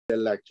the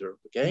lecture,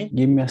 okay?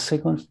 Give me a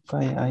second.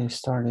 I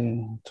start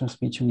a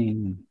transmission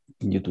in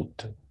YouTube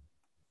too.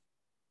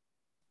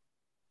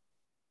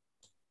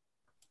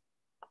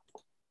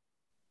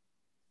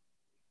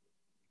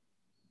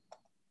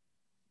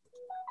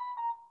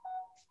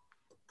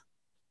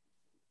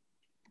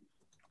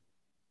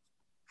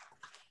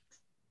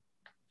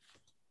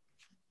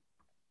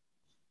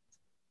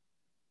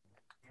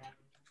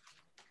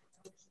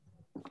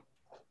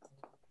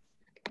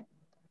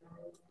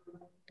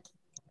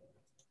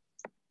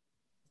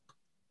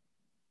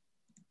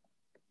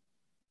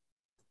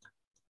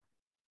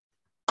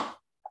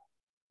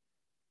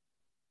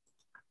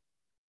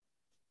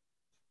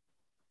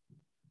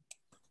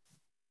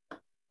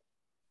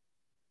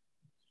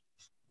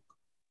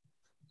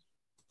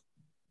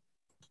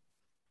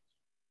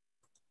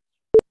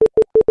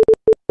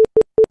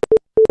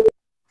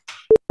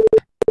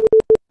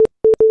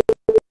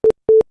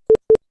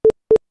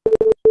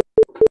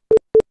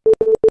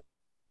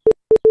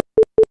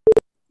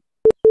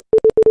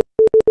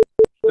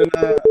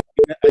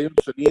 Hay un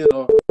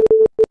sonido.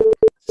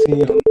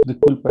 Sí,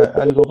 disculpa,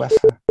 algo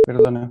pasa,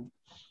 perdona.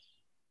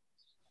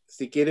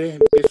 Si quieres,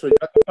 empiezo yo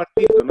a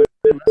compartirlo, no hay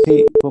problema.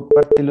 Sí,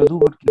 compártelo tú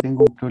porque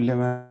tengo un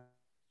problema.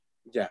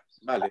 Ya,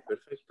 vale,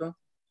 perfecto.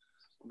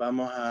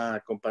 Vamos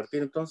a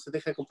compartir entonces.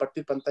 Deja de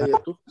compartir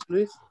pantalla tú,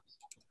 Luis.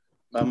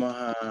 Vamos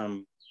a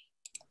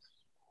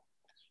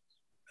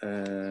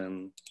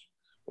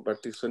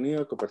compartir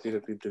sonido, compartir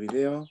el clip de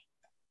video,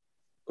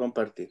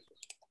 compartir.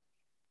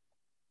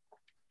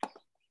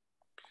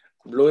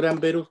 ¿Logran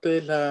ver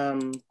ustedes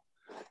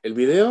el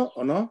video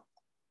o no?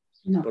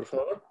 No. Por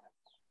favor.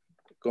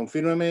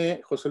 Confírmeme,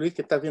 José Luis,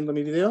 que estás viendo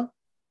mi video.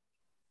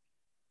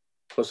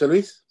 José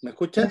Luis, ¿me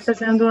escuchas? Estoy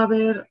empezando a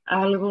ver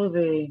algo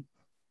de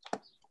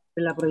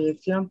la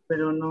proyección,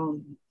 pero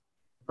no.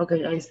 Ok,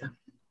 ahí está.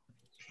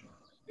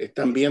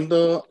 ¿Están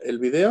viendo el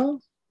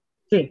video?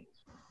 Sí.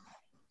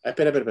 Ah,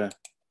 espera.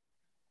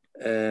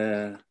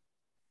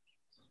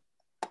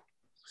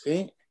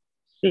 ¿Sí?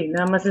 Sí,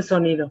 nada más el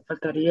sonido.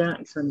 Faltaría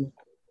el sonido.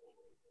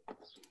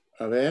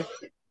 A ver.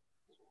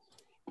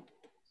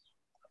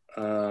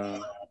 A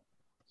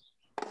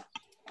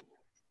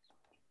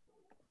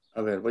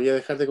ver, voy a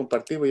dejar de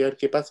compartir, voy a ver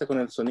qué pasa con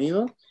el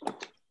sonido,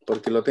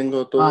 porque lo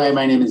tengo todo. Hi,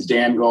 my name is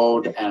Dan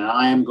Gold, and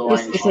I am going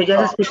Sí,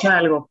 ya se escucha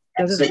algo.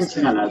 Ya se 6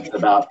 escucha. minutes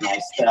about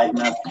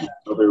nystagmus and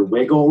other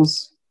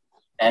wiggles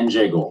and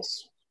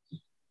jiggles.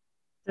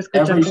 Se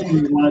escucha Everything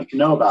todo. you wanted to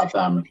know about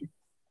them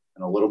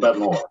and a little bit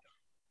more.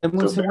 Dame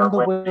un So bear segundo,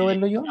 with ¿puedo me.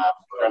 verlo yo?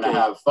 We're going to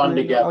have fun Ahora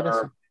sí,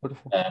 together, por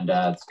favor. and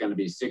it's going to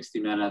be 60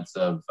 minutes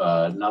of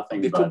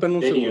nothing but Disculpen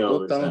un segundo,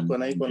 videos estamos and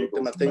con ahí con un jiggles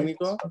tema and técnico.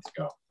 wiggles. Let's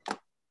go.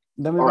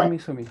 Dame All right.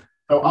 permiso a mí.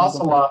 So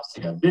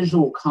oscillopsia,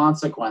 visual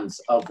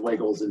consequence of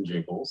wiggles and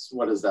jiggles.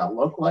 What does that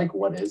look like?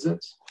 What is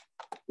it?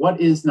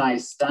 What is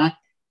nystagmus?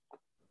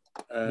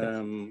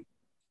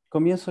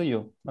 Comienzo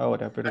yo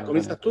ahora, perdón.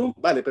 ¿Comienzas tú?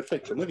 Vale,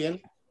 perfecto, muy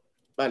bien.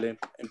 Vale,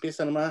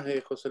 empieza nomás,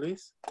 José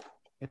Luis.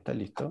 ¿Está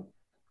listo?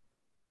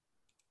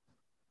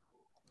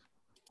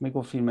 ¿Me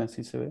confirman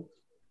si se ve?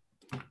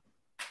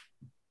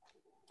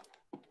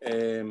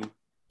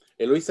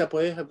 Eloisa,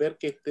 ¿puedes ver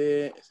que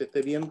se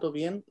esté viendo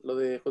bien lo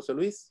de José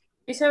Luis?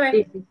 Sí, se ve.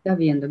 Sí, está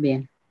viendo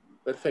bien.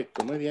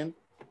 Perfecto, muy bien.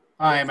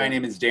 Hi, my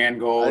name is Dan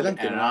Gold,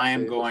 Adelante, and I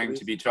am José going Luis.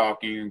 to be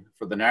talking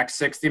for the next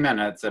 60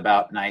 minutes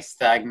about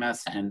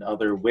nystagmus and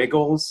other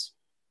wiggles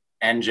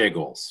and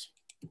jiggles.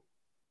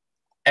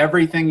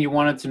 Everything you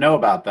wanted to know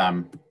about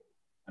them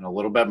and a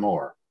little bit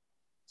more.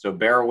 So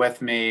bear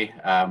with me.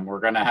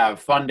 We're going to have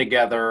fun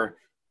together,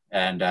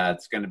 and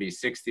it's going to be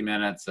 60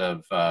 minutes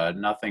of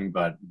nothing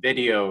but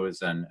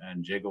videos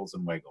and jiggles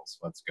and wiggles.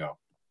 Let's go.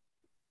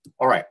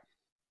 All right.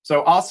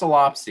 So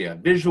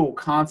oscillopsia, visual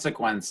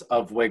consequence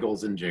of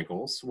wiggles and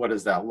jiggles. What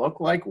does that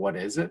look like? What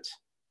is it?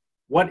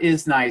 What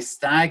is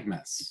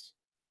nystagmus?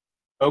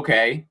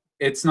 Okay,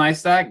 it's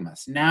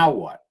nystagmus. Now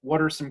what?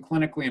 What are some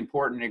clinically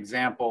important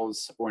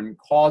examples or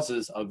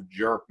causes of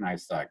jerk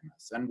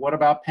nystagmus? And what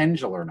about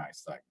pendular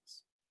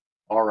nystagmus?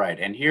 All right,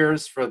 and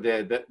here's for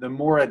the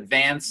more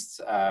advanced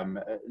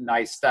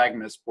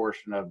nystagmus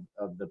portion of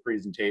the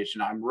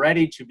presentation. I'm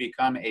ready to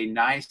become a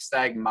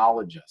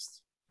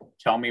nystagmologist.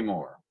 Tell me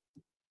more.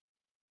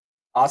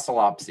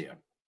 Oscillopsia.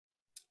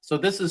 So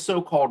this is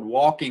so-called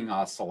walking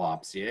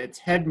oscillopsia. It's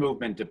head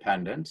movement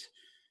dependent.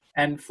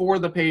 And for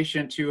the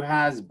patient who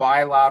has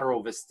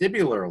bilateral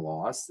vestibular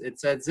loss,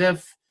 it's as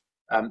if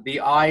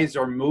the eyes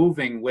are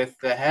moving with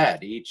the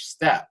head each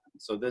step.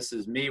 So this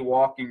is me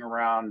walking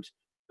around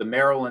the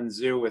Maryland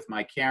Zoo with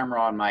my camera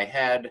on my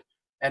head.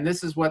 And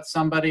this is what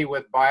somebody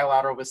with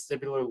bilateral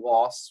vestibular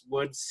loss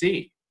would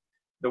see.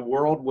 The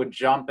world would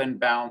jump and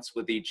bounce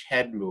with each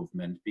head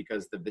movement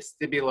because the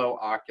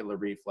vestibulo-ocular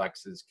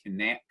reflexes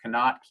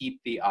cannot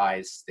keep the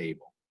eyes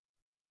stable.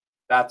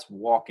 That's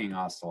walking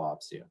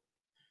oscillopsia.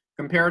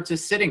 Compared to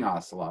sitting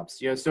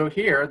oscillopsia, so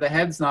here the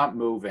head's not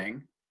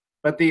moving,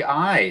 but the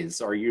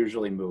eyes are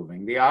usually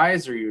moving. The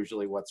eyes are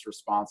usually what's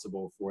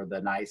responsible for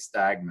the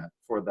nystagmus,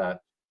 for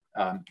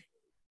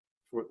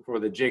for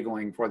the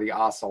jiggling, for the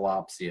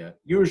oscillopsia,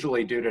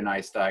 usually due to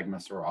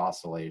nystagmus or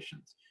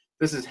oscillations.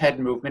 This is head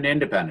movement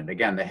independent.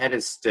 Again, the head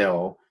is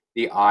still,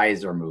 the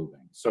eyes are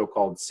moving,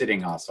 so-called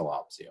sitting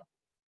oscillopsia.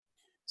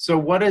 So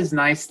what is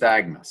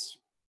nystagmus?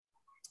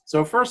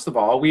 So first of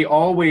all, we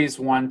always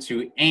want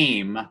to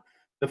aim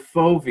the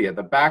fovea,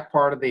 the back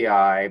part of the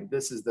eye.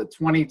 This is the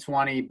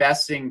 20/20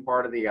 best seeing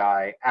part of the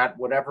eye at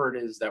whatever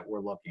it is that we're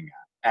looking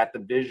at the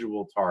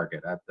visual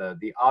target, at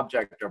the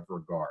object of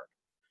regard.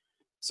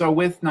 So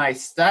with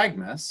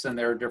nystagmus, and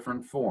there are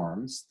different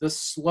forms, the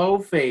slow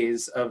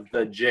phase of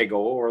the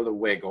jiggle or the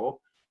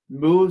wiggle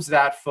moves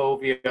that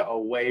fovea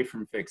away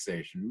from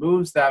fixation,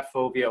 moves that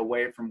fovea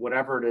away from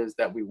whatever it is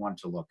that we want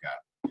to look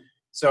at.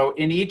 So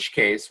in each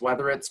case,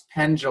 whether it's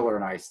pendular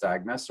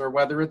nystagmus or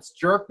whether it's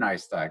jerk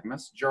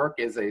nystagmus, jerk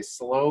is a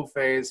slow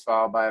phase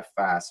followed by a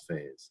fast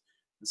phase,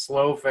 a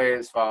slow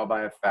phase followed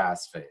by a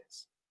fast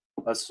phase,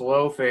 a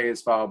slow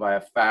phase followed by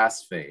a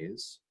fast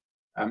phase,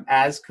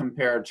 as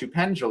compared to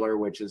pendular,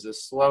 which is a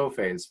slow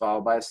phase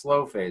followed by a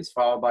slow phase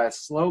followed by a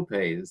slow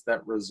phase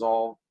that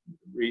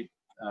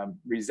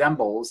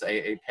resembles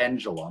a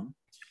pendulum.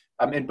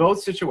 In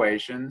both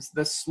situations,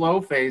 the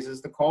slow phase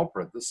is the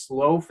culprit. The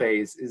slow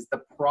phase is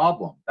the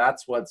problem.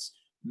 That's what's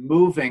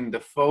moving the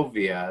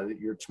fovea,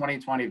 your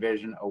 20/20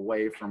 vision,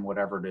 away from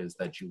whatever it is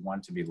that you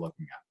want to be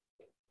looking at.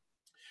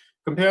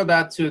 Compare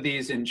that to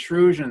these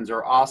intrusions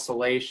or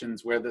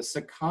oscillations where the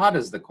saccade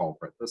is the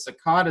culprit. The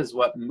saccade is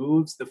what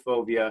moves the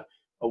fovea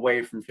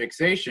away from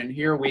fixation.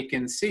 Here we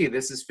can see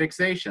this is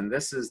fixation.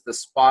 This is the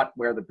spot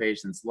where the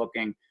patient's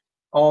looking.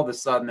 All of a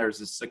sudden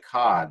there's a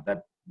saccade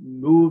that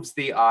moves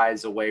the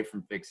eyes away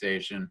from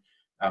fixation.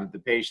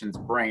 The patient's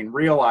brain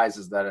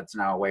realizes that it's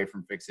now away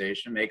from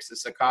fixation, makes the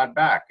saccade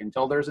back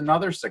until there's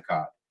another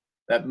saccade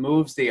that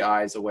moves the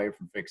eyes away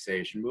from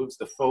fixation, moves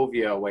the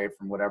fovea away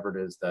from whatever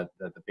it is that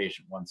the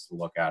patient wants to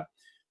look at.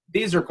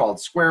 These are called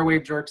square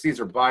wave jerks. These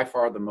are by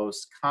far the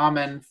most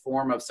common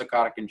form of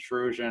saccadic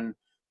intrusion,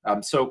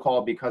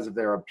 so-called because of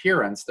their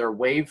appearance, their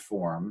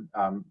waveform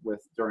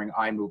during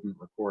eye movement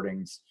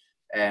recordings.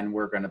 And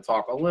we're going to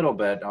talk a little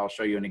bit, I'll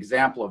show you an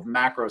example of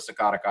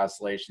macrosaccadic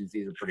oscillations.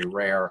 These are pretty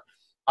rare.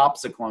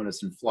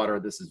 Opsoclonus and flutter,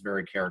 this is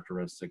very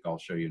characteristic. I'll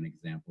show you an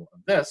example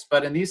of this.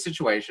 But in these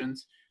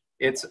situations,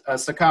 it's a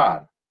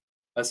saccade,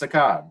 a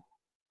saccade,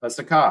 a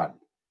saccade.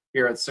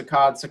 Here it's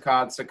saccade,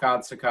 saccade,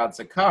 saccade, saccade,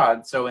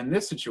 saccade. So in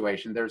this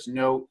situation, there's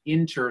no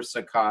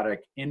intersaccadic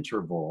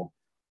interval.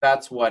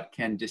 That's what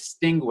can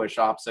distinguish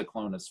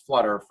opsoclonus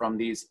flutter from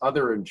these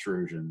other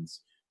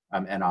intrusions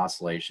and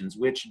oscillations,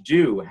 which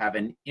do have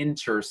an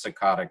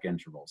intersaccadic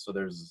interval. So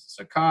there's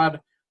a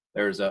saccade,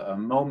 there's a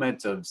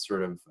moment of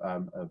sort of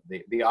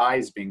the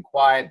eyes being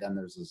quiet, then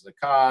there's a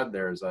saccade,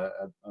 there's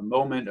a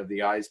moment of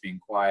the eyes being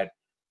quiet,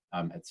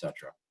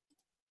 etc.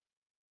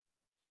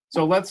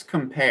 So let's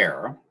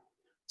compare.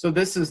 So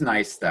this is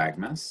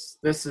nystagmus.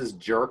 This is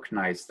jerk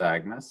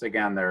nystagmus.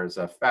 Again, there's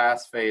a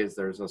fast phase,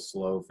 there's a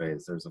slow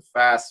phase. There's a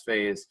fast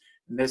phase.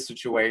 In this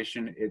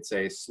situation, it's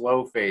a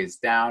slow phase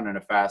down and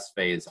a fast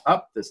phase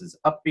up. This is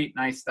upbeat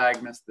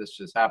nystagmus. This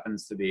just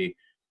happens to be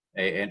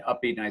an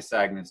upbeat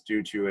nystagmus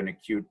due to an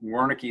acute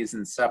Wernicke's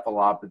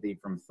encephalopathy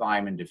from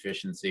thiamine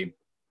deficiency.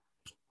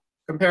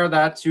 Compare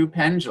that to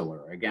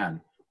pendular.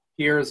 Again,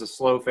 here's a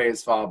slow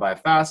phase followed by a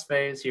fast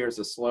phase. Here's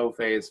a slow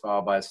phase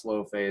followed by a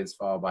slow phase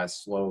followed by a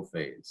slow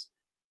phase.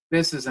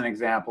 This is an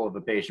example of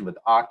a patient with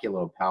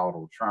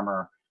oculopalatal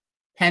tremor.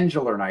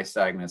 Pendular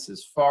nystagmus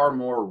is far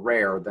more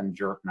rare than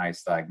jerk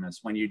nystagmus.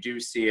 When you do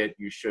see it,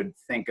 you should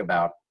think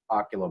about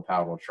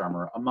oculopalatal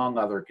tremor, among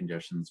other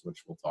conditions,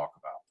 which we'll talk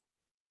about.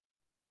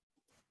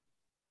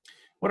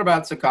 What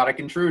about saccadic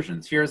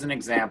intrusions? Here's an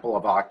example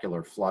of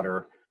ocular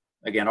flutter.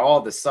 Again, all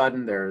of a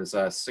sudden, there's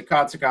a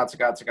saccade, saccade,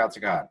 saccade, saccade,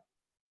 saccade.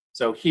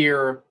 So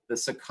here, the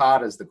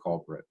saccade is the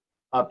culprit.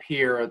 Up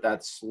here,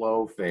 that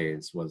slow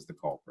phase was the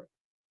culprit.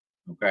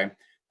 Okay,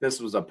 this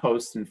was a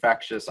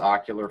post-infectious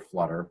ocular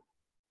flutter.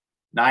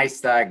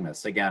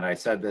 Nystagmus, again, I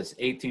said this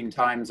 18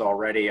 times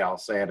already. I'll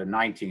say it a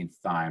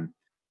 19th time.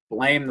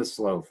 Blame the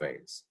slow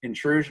phase.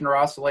 Intrusion or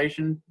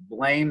oscillation,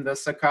 blame the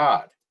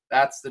saccade.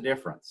 That's the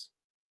difference.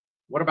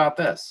 What about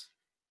this?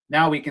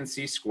 Now we can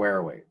see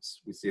square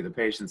waves. We see the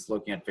patient's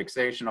looking at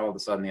fixation. All of a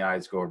sudden, the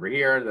eyes go over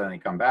here, then they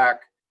come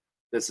back.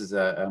 This is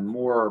a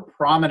more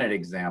prominent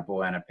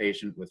example in a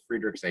patient with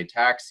Friedreich's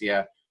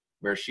ataxia,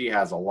 where she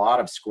has a lot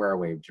of square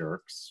wave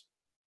jerks.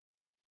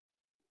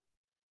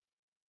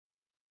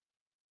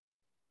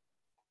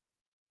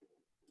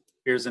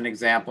 Here's an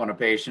example in a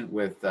patient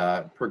with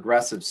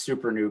progressive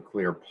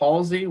supranuclear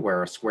palsy,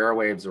 where square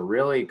waves are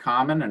really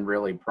common and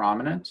really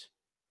prominent.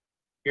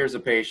 Here's a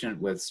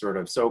patient with sort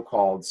of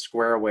so-called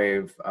square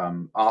wave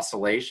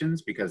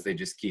oscillations, because they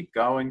just keep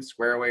going,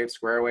 square wave,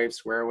 square wave,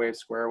 square wave,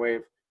 square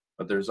wave.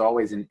 But there's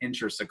always an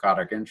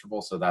intersaccadic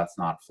interval, so that's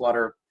not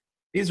flutter.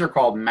 These are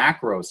called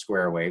macro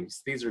square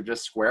waves. These are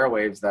just square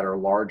waves that are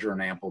larger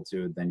in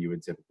amplitude than you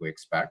would typically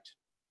expect.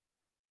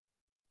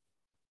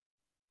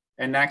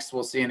 And next,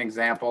 we'll see an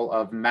example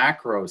of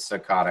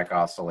macrosaccadic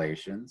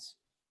oscillations.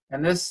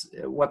 And this,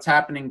 what's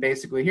happening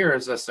basically here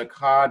is a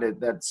saccade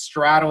that's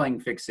straddling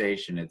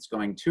fixation. It's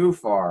going too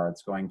far,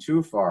 it's going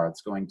too far,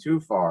 it's going too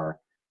far.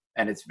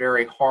 And it's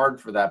very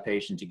hard for that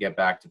patient to get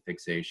back to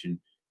fixation,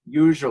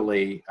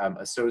 usually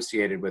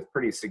associated with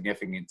pretty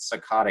significant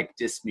saccadic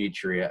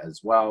dysmetria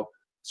as well.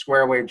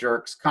 Square wave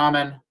jerks,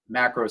 common.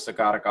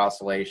 Macrosaccadic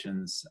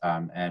oscillations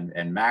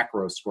and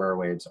macro square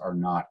waves are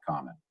not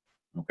common,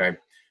 okay?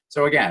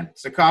 So again,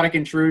 saccadic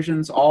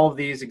intrusions, all of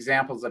these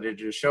examples that I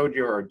just showed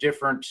you are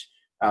different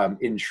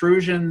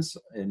intrusions.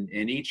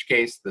 In each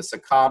case, the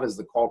saccade is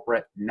the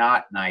culprit,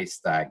 not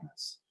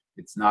nystagmus.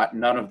 It's not,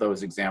 none of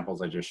those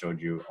examples I just showed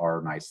you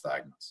are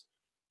nystagmus.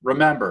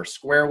 Remember,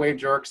 square wave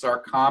jerks are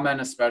common,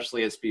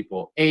 especially as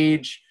people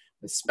age,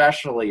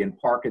 especially in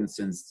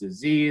Parkinson's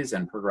disease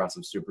and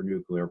progressive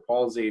supranuclear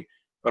palsy,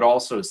 but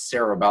also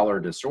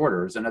cerebellar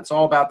disorders. And it's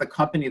all about the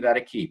company that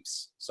it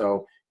keeps.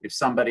 So if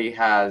somebody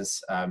has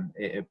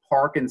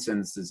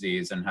Parkinson's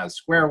disease and has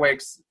square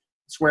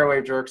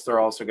wave jerks, they're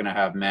also going to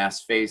have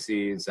mass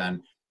facies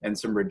and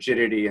some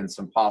rigidity and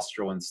some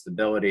postural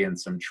instability and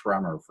some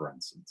tremor, for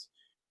instance.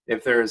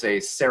 If there's a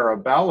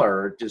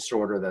cerebellar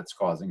disorder that's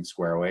causing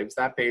square waves,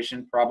 that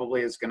patient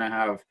probably is going to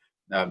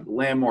have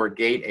limb or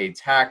gait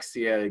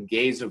ataxia,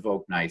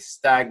 gaze-evoked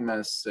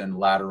nystagmus, and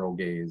lateral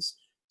gaze.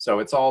 So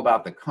it's all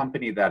about the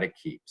company that it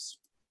keeps.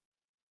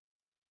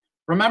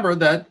 Remember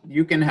that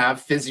you can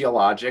have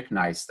physiologic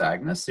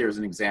nystagmus. Here's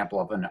an example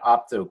of an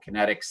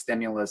optokinetic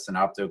stimulus, an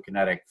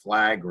optokinetic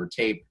flag or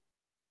tape.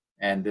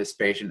 And this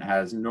patient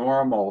has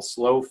normal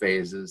slow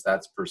phases,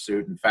 that's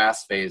pursuit, and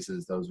fast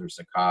phases, those are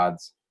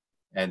saccades.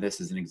 And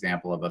this is an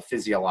example of a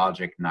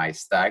physiologic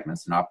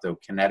nystagmus, an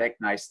optokinetic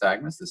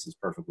nystagmus. This is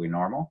perfectly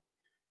normal.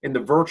 In the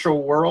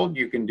virtual world,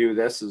 you can do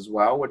this as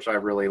well, which I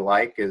really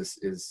like,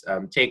 is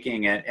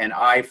taking an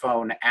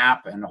iPhone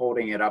app and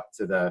holding it up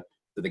to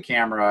the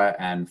camera.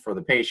 And for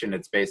the patient,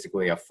 it's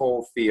basically a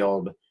full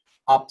field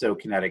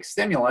optokinetic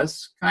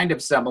stimulus, kind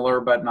of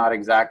similar, but not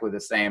exactly the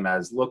same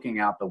as looking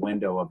out the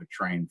window of a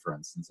train, for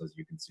instance, as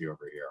you can see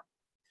over here.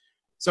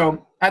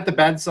 So at the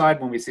bedside,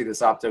 when we see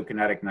this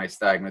optokinetic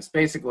nystagmus,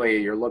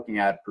 basically you're looking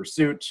at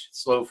pursuit,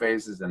 slow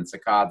phases, and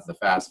saccades, the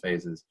fast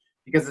phases,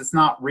 because it's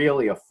not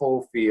really a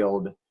full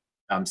field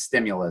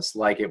stimulus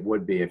like it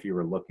would be if you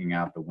were looking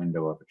out the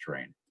window of a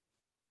train.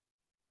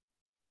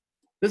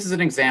 This is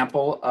an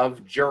example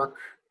of jerk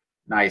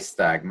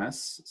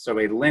nystagmus. So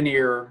a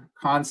linear,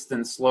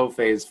 constant slow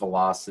phase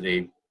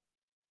velocity.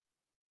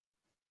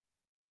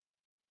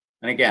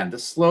 And again, the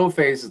slow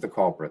phase is the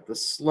culprit. The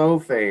slow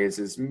phase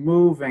is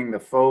moving the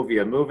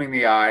fovea, moving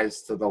the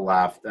eyes to the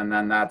left, and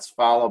then that's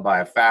followed by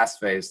a fast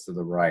phase to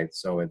the right.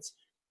 So it's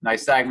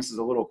nystagmus is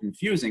a little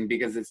confusing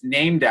because it's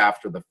named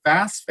after the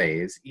fast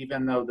phase,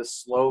 even though the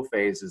slow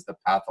phase is the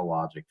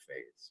pathologic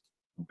phase,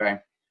 okay?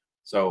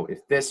 So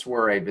if this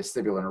were a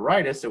vestibular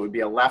neuritis, it would be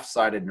a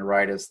left-sided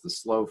neuritis, the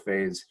slow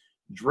phase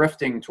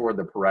drifting toward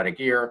the paretic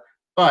ear,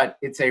 but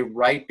it's a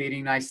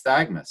right-beating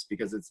nystagmus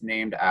because it's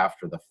named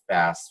after the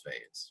fast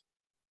phase.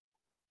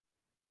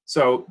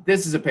 So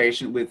this is a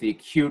patient with the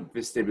acute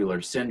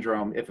vestibular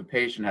syndrome. If a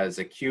patient has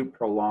acute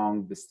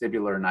prolonged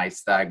vestibular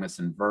nystagmus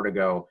and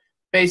vertigo,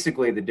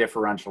 basically the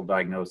differential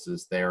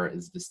diagnosis there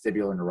is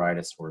vestibular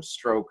neuritis or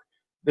stroke.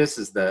 This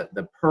is the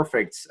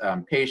perfect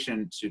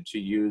patient to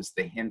use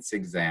the HINTS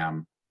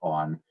exam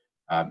on.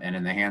 And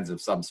in the hands of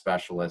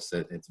subspecialists,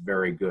 it's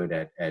very good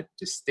at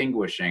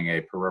distinguishing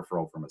a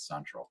peripheral from a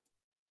central.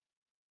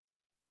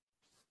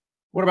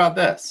 What about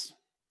this?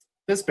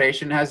 This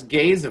patient has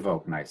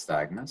gaze-evoked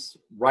nystagmus,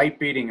 right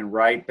beating and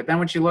right, but then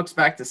when she looks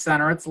back to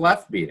center, it's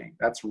left beating.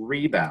 That's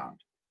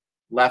rebound.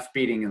 Left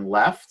beating and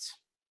left,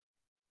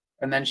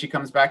 and then she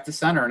comes back to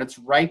center and it's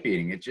right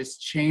beating. It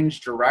just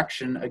changed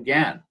direction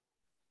again.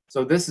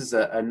 So this is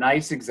a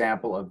nice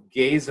example of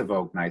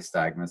gaze-evoked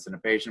nystagmus in a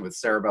patient with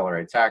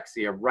cerebellar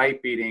ataxia,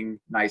 right beating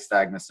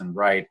nystagmus and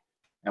right,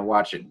 and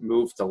watch it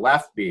move to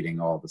left beating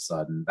all of a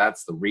sudden.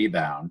 That's the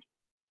rebound.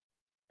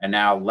 And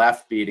now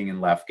left beating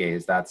and left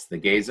gaze, that's the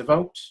gaze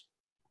evoked.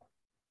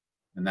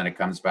 And then it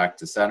comes back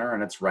to center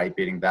and it's right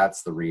beating,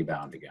 that's the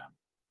rebound again,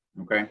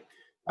 okay?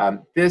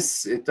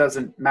 It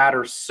doesn't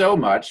matter so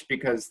much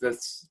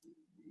because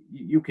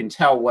you can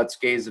tell what's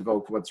gaze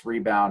evoked, what's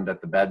rebound at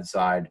the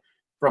bedside.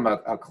 From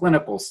a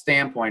clinical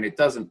standpoint, it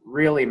doesn't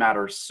really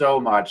matter so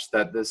much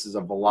that this is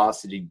a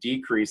velocity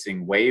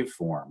decreasing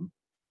waveform.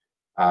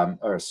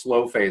 Or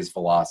slow phase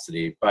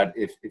velocity, but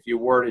if you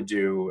were to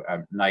do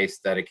nice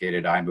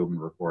dedicated eye movement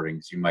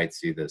recordings, you might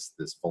see this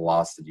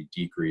velocity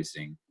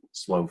decreasing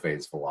slow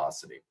phase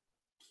velocity.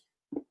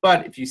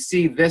 But if you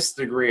see this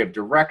degree of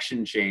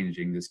direction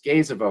changing, this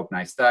gaze-evoked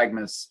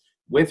nystagmus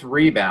with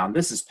rebound,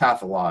 this is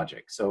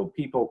pathologic. So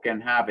people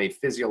can have a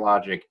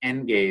physiologic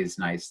end-gaze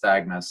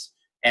nystagmus,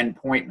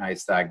 end-point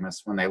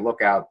nystagmus. When they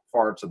look out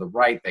far to the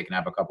right, they can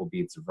have a couple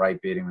beats of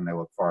right beating. When they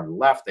look far to the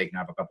left, they can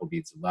have a couple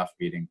beats of left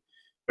beating.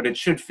 But it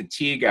should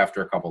fatigue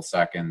after a couple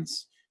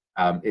seconds.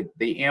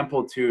 The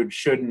amplitude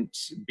shouldn't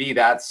be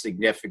that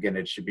significant.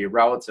 It should be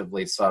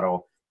relatively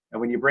subtle. And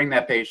when you bring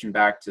that patient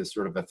back to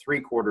sort of a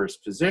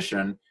 3/4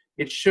 position,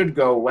 it should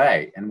go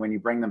away. And when you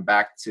bring them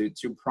back to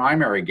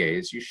primary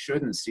gaze, you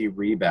shouldn't see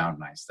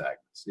rebound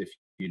nystagmus. If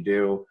you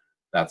do,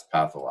 that's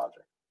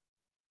pathologic.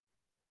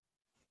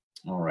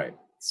 All right,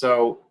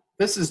 so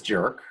this is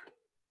jerk.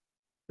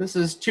 This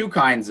is two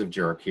kinds of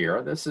jerk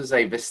here. This is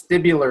a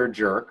vestibular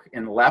jerk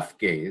in left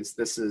gaze.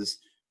 This is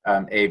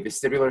a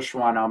vestibular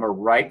schwannoma,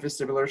 right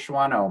vestibular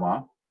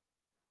schwannoma.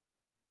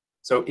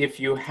 So if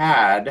you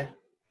had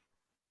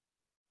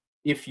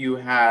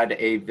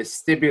a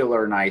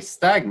vestibular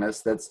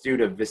nystagmus that's due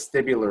to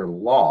vestibular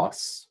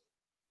loss,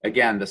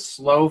 again, the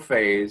slow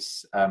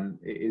phase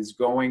is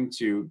going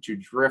to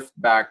drift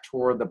back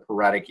toward the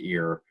paretic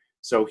ear.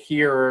 So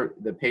here,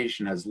 the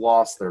patient has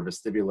lost their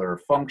vestibular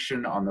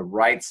function on the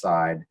right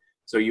side.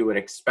 So you would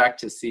expect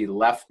to see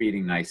left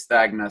beating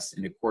nystagmus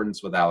in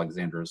accordance with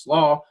Alexander's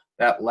law.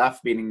 That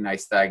left beating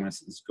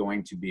nystagmus is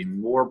going to be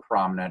more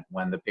prominent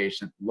when the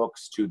patient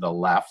looks to the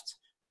left,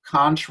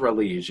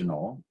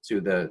 contralesional to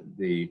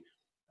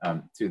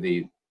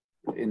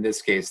in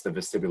this case, the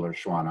vestibular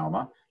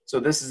schwannoma. So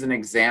this is an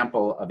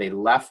example of a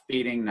left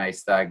beating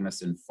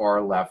nystagmus in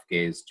far left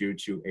gaze due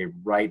to a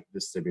right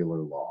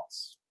vestibular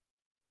loss.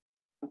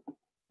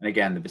 And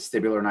again, the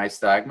vestibular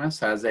nystagmus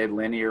has a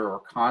linear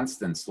or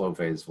constant slow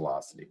phase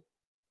velocity.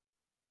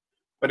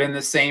 But in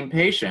the same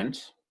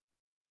patient,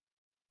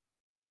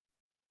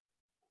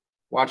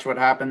 watch what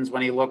happens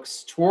when he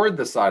looks toward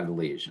the side of the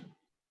lesion.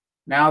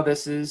 Now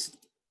this is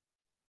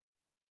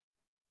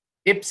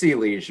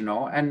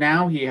ipsilesional, and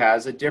now he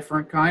has a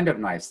different kind of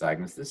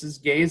nystagmus. This is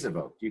gaze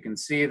evoked. You can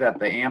see that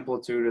the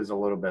amplitude is a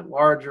little bit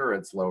larger,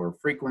 it's lower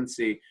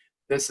frequency.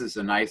 This is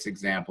a nice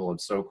example of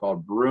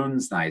so-called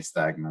Brunn's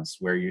nystagmus,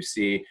 where you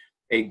see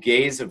a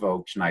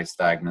gaze-evoked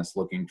nystagmus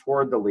looking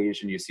toward the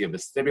lesion. You see a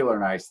vestibular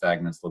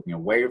nystagmus looking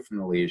away from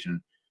the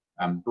lesion.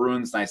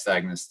 Brunn's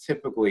nystagmus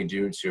typically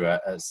due to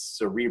a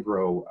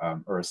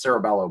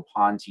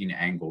cerebellopontine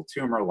angle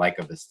tumor like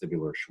a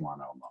vestibular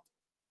schwannoma.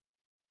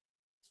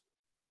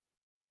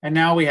 And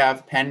now we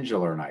have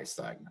pendular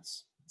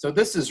nystagmus. So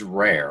this is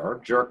rare.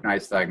 Jerk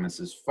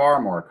nystagmus is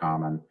far more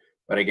common.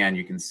 But again,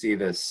 you can see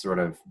this sort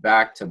of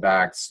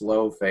back-to-back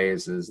slow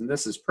phases, and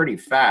this is pretty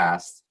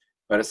fast,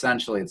 but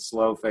essentially it's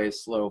slow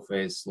phase, slow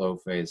phase, slow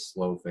phase,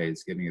 slow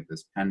phase, giving it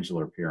this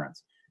pendular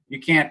appearance. You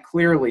can't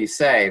clearly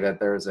say that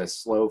there's a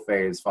slow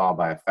phase followed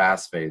by a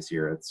fast phase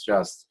here. It's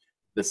just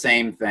the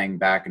same thing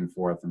back and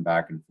forth and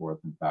back and forth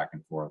and back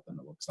and forth, and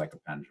it looks like a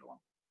pendulum.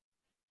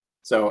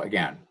 So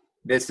again,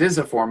 this is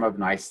a form of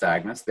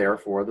nystagmus,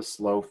 therefore the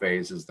slow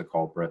phase is the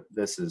culprit.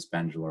 This is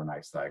pendular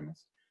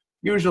nystagmus.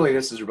 Usually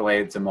this is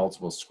related to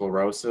multiple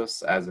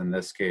sclerosis, as in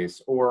this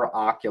case, or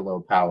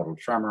oculopalatal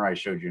tremor. I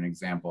showed you an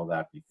example of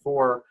that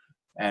before,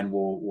 and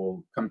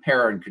we'll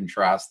compare and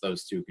contrast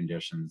those two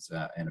conditions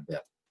in a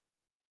bit.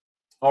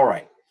 All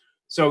right,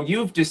 so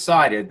you've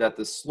decided that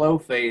the slow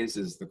phase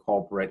is the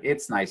culprit.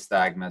 It's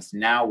nystagmus.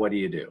 Now what do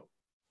you do?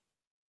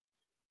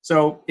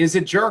 So is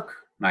it jerk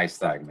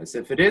nystagmus?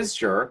 If it is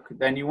jerk,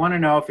 then you want to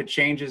know if it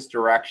changes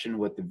direction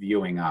with the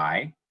viewing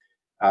eye.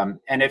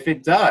 And if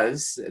it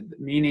does,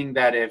 meaning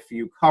that if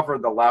you cover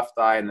the left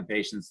eye and the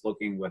patient's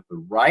looking with the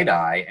right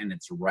eye and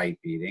it's right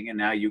beating, and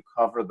now you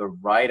cover the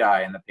right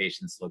eye and the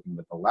patient's looking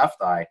with the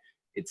left eye,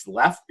 it's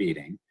left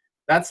beating,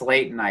 that's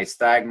latent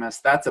nystagmus.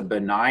 That's a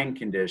benign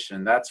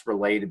condition. That's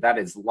related. That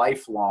is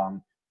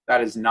lifelong.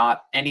 That is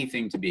not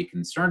anything to be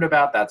concerned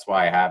about. That's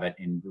why I have it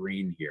in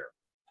green here.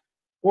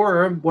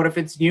 Or what if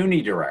it's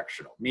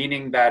unidirectional,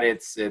 meaning that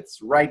it's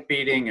right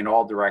beating in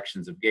all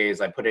directions of gaze?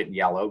 I put it in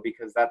yellow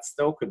because that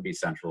still could be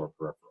central or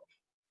peripheral.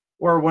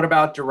 Or what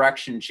about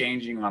direction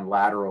changing on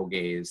lateral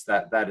gaze?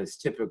 That is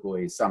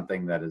typically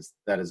something that is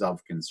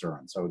of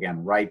concern. So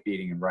again, right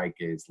beating and right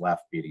gaze,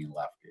 left beating and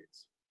left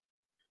gaze.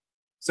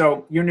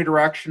 So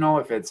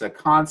unidirectional, if it's a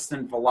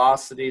constant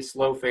velocity,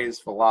 slow phase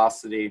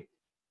velocity,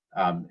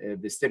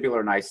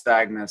 vestibular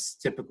nystagmus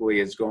typically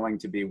is going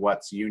to be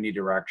what's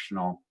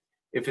unidirectional.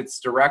 If it's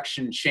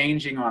direction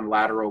changing on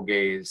lateral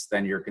gaze,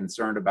 then you're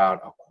concerned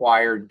about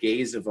acquired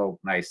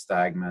gaze-evoked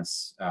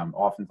nystagmus,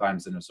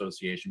 oftentimes in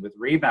association with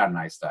rebound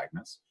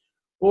nystagmus.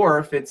 Or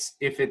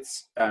if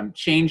it's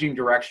changing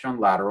direction on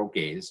lateral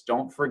gaze,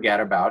 don't forget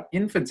about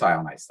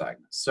infantile nystagmus.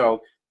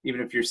 So even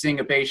if you're seeing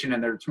a patient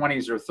in their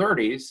 20s or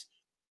 30s,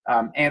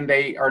 and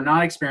they are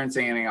not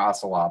experiencing any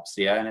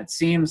oscillopsia, and it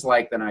seems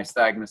like the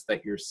nystagmus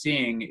that you're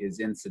seeing is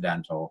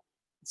incidental,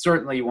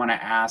 certainly you want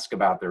to ask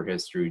about their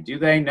history. Do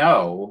they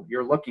know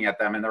you're looking at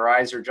them and their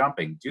eyes are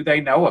jumping? Do they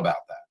know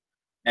about that?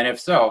 And if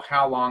so,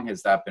 how long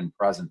has that been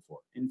present for?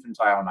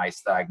 Infantile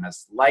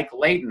nystagmus, like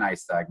latent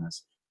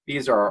nystagmus,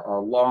 these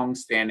are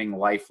long-standing,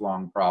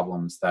 lifelong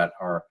problems that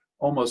are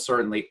almost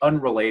certainly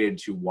unrelated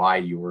to why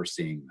you were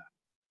seeing them.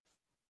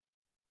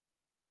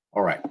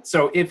 All right,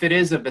 so if it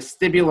is a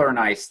vestibular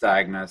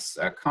nystagmus,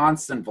 a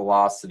constant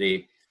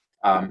velocity,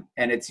 and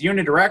it's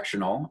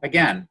unidirectional,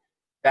 again,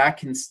 that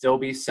can still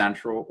be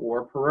central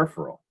or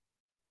peripheral.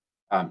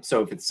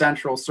 So if it's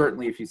central,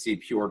 certainly if you see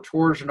pure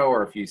torsional,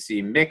 or if you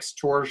see mixed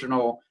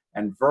torsional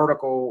and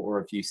vertical, or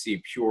if you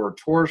see pure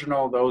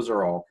torsional, those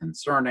are all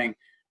concerning.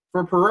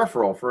 For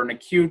peripheral, for an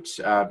acute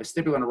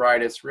vestibular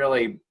neuritis,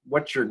 really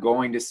what you're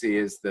going to see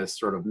is this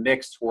sort of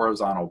mixed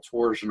horizontal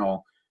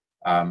torsional,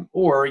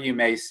 or you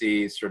may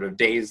see sort of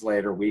days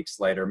later, weeks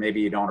later,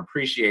 maybe you don't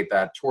appreciate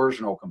that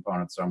torsional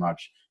component so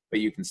much, but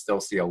you can still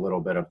see a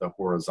little bit of the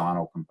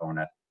horizontal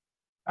component.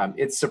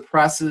 It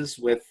suppresses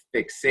with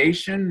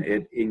fixation.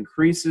 It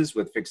increases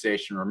with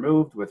fixation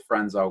removed, with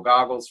Frenzo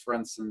goggles, for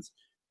instance,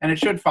 and it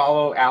should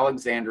follow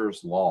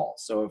Alexander's law.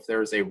 So if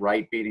there's a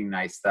right-beating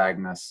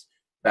nystagmus,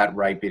 that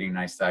right-beating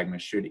nystagmus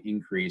should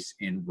increase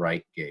in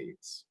right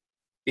gaze.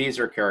 These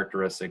are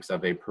characteristics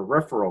of a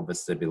peripheral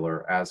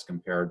vestibular as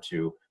compared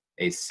to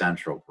a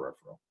central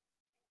peripheral.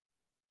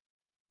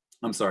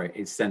 I'm sorry,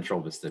 a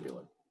central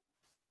vestibular.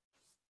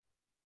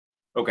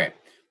 Okay,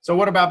 so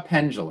what about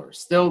pendular?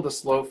 Still, the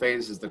slow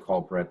phase is the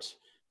culprit.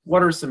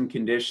 What are some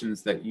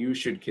conditions that you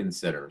should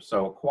consider?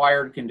 So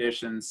acquired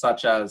conditions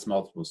such as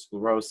multiple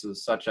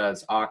sclerosis, such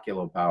as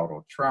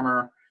oculopalatal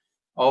tremor.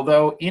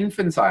 Although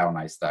infantile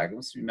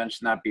nystagmus, we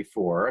mentioned that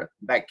before,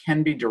 that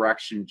can be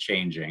direction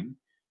changing.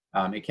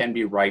 It can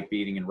be right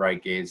beating and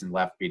right gaze and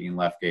left beating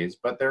left gaze,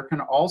 but there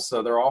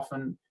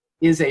often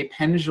is a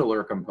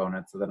pendular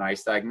component to the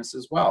nystagmus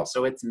as well.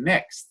 So it's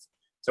mixed.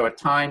 So at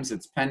times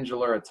it's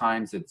pendular, at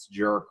times it's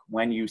jerk.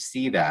 When you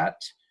see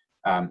that,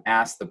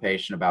 ask the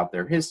patient about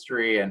their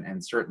history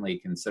and certainly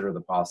consider the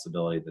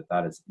possibility that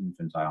that is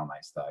infantile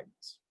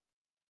nystagmus.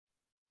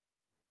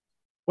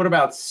 What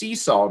about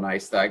seesaw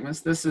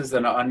nystagmus? This is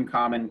an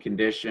uncommon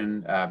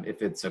condition.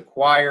 If it's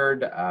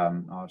acquired,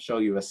 I'll show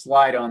you a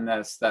slide on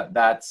this,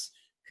 that's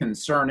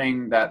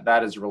concerning,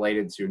 that is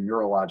related to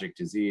neurologic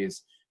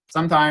disease.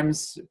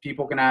 Sometimes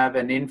people can have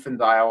an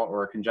infantile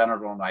or a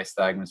congenital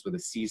nystagmus with a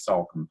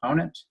seesaw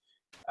component.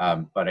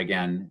 But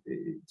again,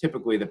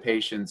 typically the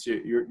patients,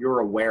 you're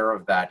aware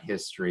of that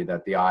history,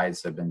 that the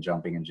eyes have been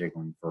jumping and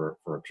jiggling for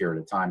a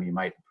period of time. You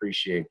might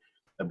appreciate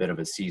a bit of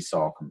a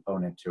seesaw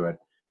component to it.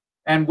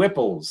 And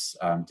Whipple's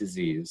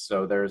disease.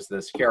 So there's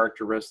this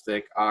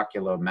characteristic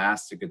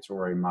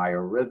oculomasticatory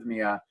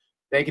myarrhythmia.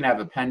 They can have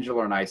a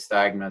pendular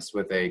nystagmus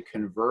with a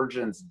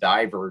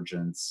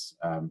convergence-divergence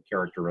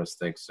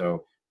characteristic.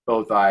 So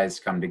both eyes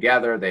come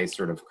together, they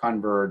sort of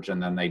converge,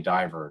 and then they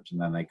diverge, and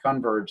then they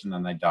converge, and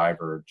then they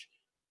diverge.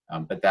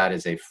 But that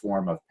is a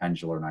form of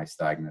pendular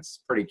nystagmus,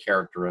 pretty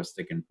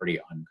characteristic and pretty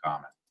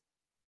uncommon.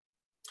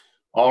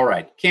 All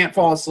right, can't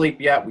fall asleep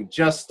yet. We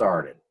just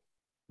started.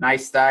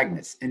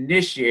 Nystagmus,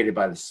 initiated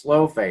by the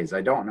slow phase.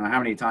 I don't know how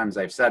many times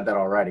I've said that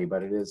already,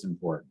 but it is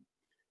important.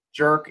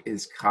 Jerk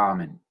is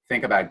common.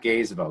 Think about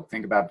gaze evoke.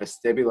 Think about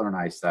vestibular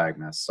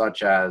nystagmus,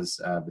 such as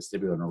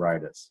vestibular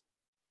neuritis.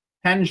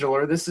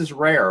 Pendular, this is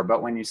rare,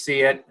 but when you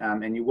see it,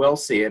 and you will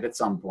see it at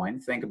some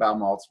point, think about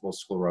multiple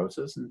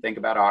sclerosis and think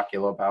about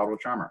oculopalatal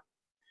tremor.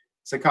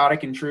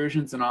 Saccadic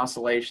intrusions and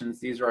oscillations,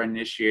 these are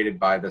initiated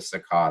by the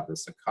saccade. The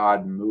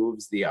saccade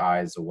moves the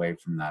eyes away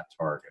from that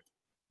target.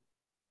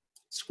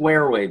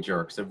 Square wave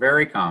jerks are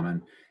very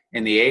common.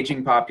 In the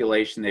aging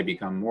population, they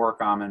become more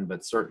common,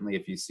 but certainly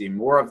if you see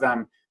more of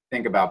them,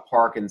 think about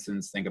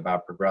Parkinson's, think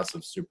about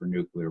progressive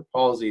supranuclear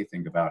palsy,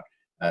 think about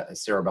a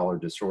cerebellar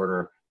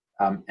disorder.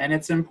 And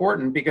it's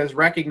important because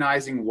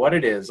recognizing what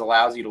it is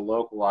allows you to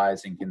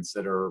localize and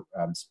consider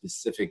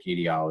specific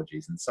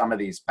etiologies. And some of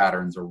these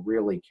patterns are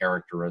really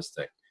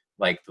characteristic,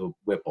 like the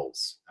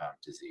Whipple's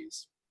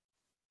disease.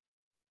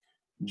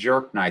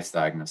 Jerk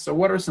nystagmus. So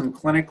what are some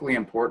clinically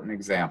important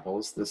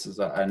examples? This is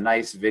a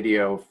nice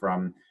video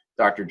from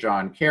Dr.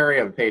 John Carey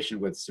of a patient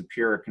with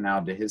superior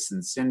canal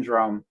dehiscence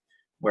syndrome,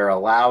 where a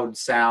loud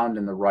sound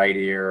in the right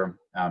ear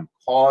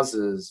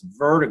causes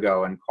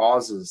vertigo and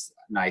causes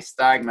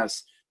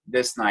nystagmus.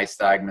 This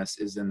nystagmus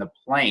is in the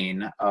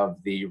plane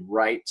of the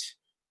right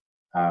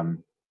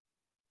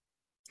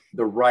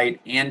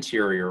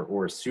anterior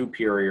or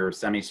superior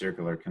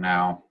semicircular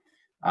canal.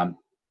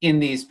 In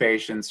these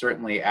patients,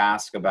 certainly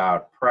ask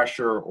about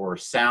pressure or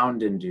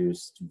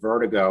sound-induced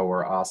vertigo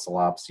or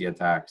oscillopsia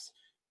attacks.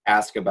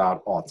 Ask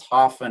about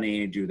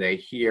autophony. Do they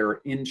hear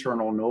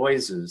internal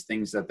noises,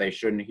 things that they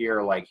shouldn't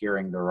hear, like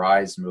hearing their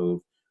eyes move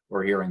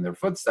or hearing their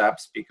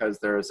footsteps, because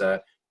there's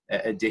a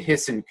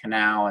dehiscent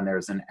canal and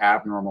there's an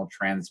abnormal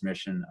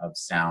transmission of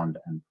sound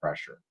and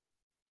pressure.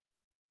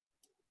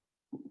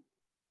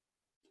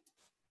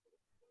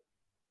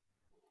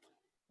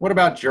 What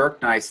about jerk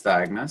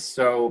nystagmus?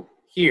 So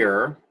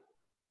here,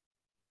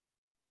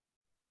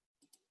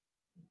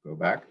 go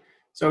back.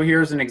 So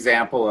here's an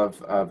example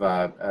of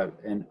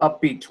an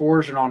upbeat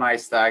torsional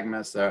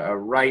nystagmus, a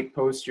right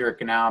posterior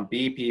canal,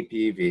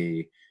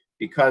 BPPV,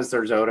 because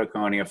there's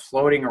otoconia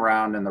floating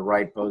around in the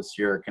right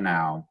posterior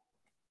canal.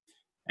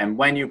 And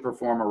when you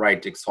perform a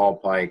right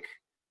Dix-Hallpike,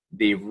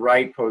 the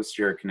right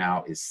posterior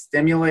canal is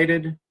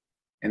stimulated.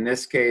 In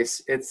this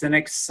case, it's an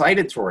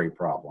excitatory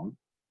problem.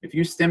 If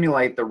you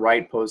stimulate the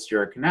right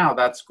posterior canal,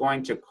 that's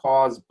going to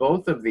cause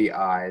both of the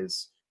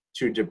eyes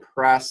to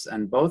depress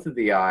and both of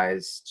the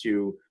eyes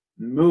to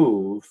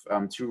move,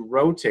 to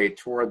rotate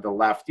toward the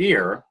left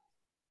ear,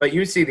 but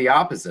you see the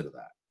opposite of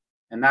that.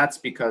 And that's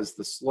because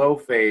the slow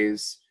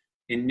phase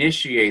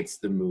initiates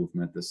the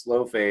movement. The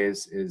slow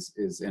phase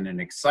is in an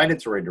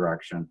excitatory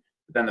direction,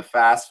 but then the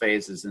fast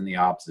phase is in the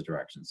opposite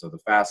direction. So the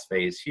fast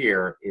phase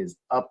here is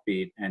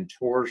upbeat and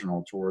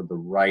torsional toward the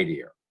right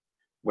ear,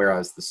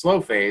 whereas the slow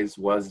phase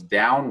was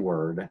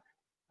downward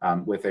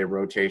with a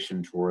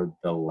rotation toward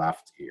the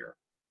left ear.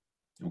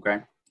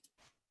 Okay?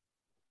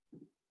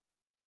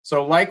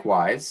 So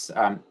likewise,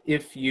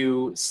 if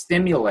you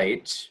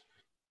stimulate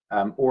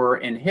or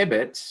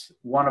inhibit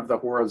one of the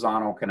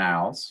horizontal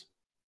canals,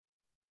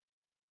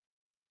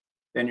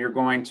 then you're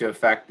going to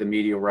affect the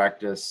medial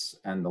rectus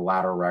and the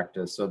lateral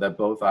rectus so that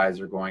both eyes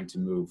are going to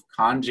move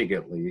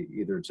conjugately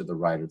either to the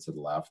right or to the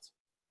left.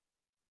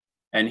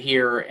 And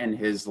here in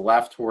his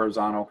left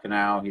horizontal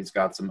canal, he's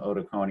got some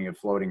otoconia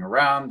floating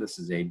around. This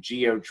is a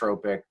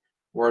geotropic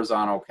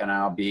horizontal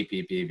canal,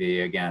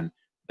 BPPV, again,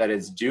 that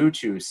is due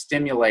to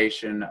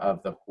stimulation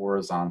of the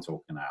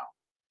horizontal canal.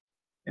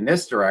 In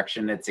this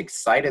direction, it's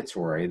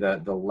excitatory.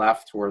 The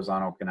left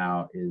horizontal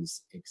canal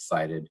is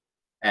excited.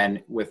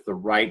 And with the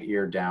right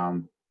ear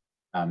down,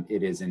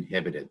 it is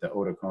inhibited. The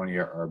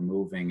otoconia are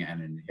moving in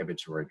an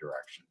inhibitory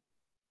direction.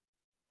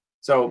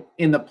 So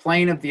in the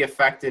plane of the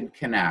affected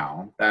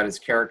canal, that is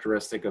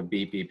characteristic of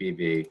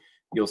BPPV,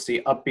 you'll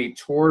see upbeat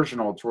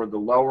torsional toward the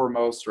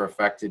lowermost or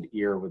affected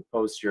ear with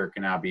posterior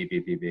canal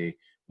BPPV,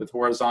 with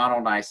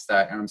horizontal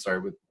nystagmus,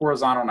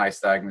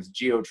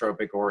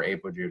 geotropic or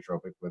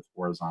apogeotropic with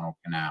horizontal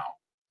canal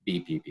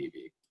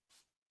BPPV.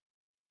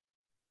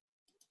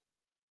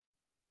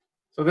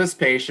 So this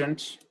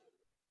patient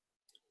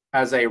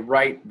has a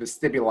right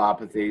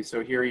vestibulopathy.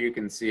 So here you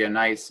can see a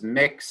nice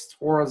mixed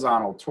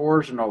horizontal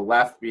torsional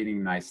left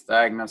beating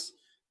nystagmus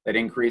that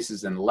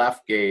increases in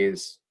left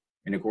gaze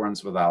in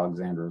accordance with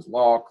Alexander's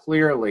law.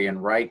 Clearly in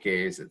right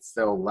gaze, it's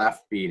still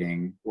left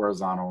beating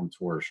horizontal and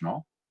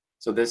torsional.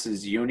 So this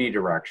is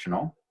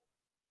unidirectional.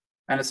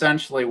 And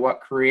essentially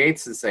what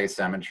creates this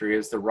asymmetry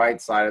is the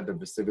right side of the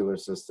vestibular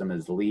system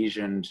is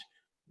lesioned,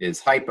 is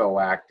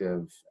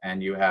hypoactive,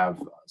 and you have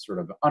sort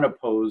of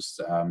unopposed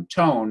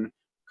tone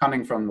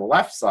coming from the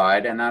left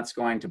side, and that's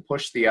going to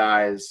push the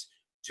eyes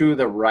to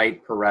the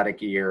right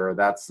paretic ear.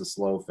 That's the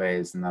slow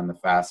phase, and then the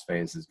fast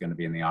phase is going to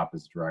be in the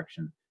opposite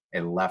direction,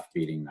 a left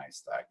beating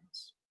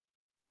nystagmus.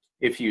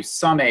 If you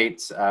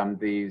summate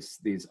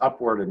these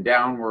upward and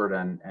downward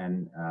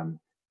and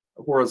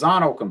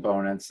horizontal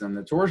components and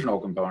the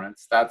torsional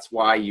components, that's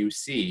why you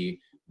see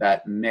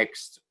that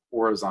mixed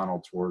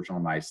horizontal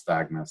torsional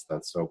nystagmus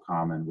that's so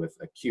common with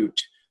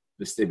acute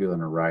vestibular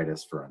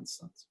neuritis, for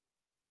instance.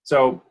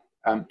 So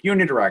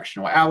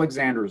unidirectional,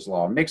 Alexander's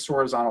law, mixed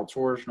horizontal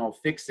torsional,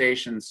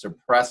 fixation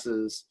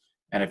suppresses,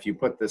 and if you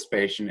put this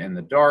patient in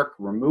the dark,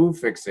 remove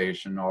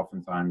fixation,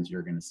 oftentimes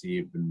you're going to see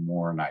even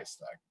more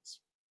nystagmus.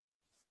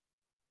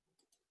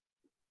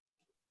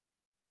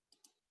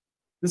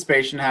 This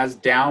patient has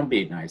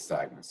downbeat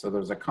nystagmus, so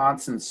there's a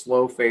constant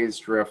slow phase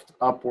drift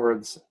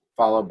upwards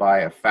followed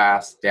by a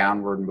fast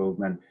downward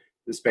movement.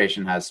 This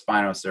patient has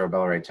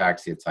spinocerebellar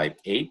ataxia type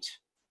 8.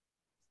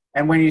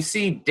 And when you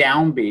see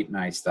downbeat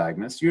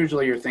nystagmus,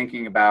 usually you're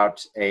thinking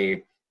about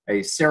a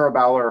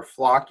cerebellar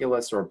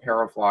flocculus or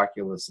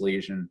paraflocculus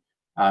lesion,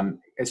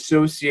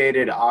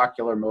 associated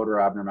ocular motor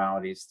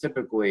abnormalities,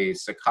 typically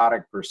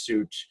saccadic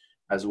pursuit,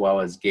 as well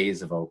as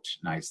gaze-evoked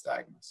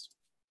nystagmus.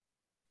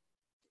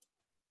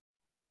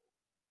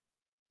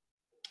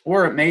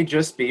 Or it may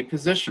just be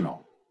positional.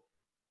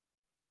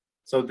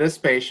 So this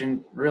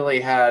patient really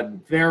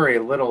had very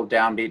little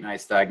downbeat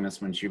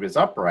nystagmus when she was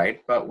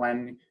upright, but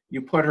when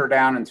you put her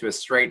down into a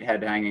straight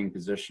head hanging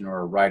position or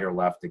a right or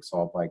left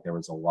exalt-like, there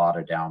was a lot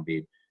of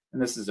downbeat.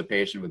 And this is a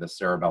patient with a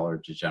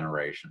cerebellar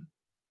degeneration.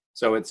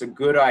 So it's a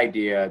good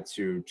idea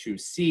to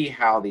see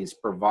how these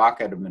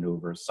provocative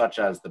maneuvers, such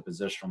as the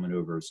positional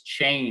maneuvers,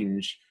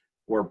 change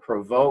or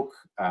provoke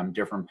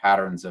different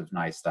patterns of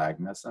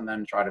nystagmus, and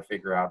then try to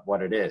figure out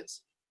what it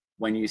is.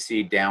 When you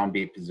see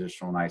downbeat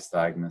positional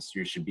nystagmus,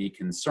 you should be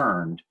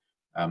concerned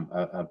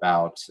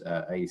about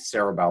a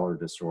cerebellar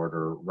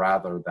disorder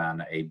rather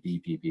than a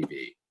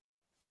BPPV.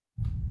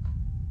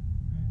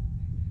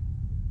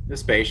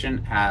 This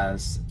patient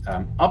has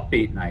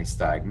upbeat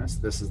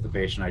nystagmus. This is the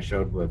patient I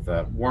showed with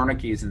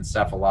Wernicke's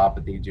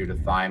encephalopathy due to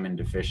thiamine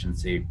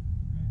deficiency.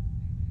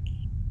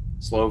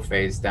 Slow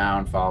phase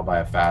down followed by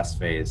a fast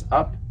phase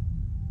up.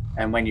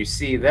 And when you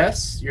see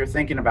this, you're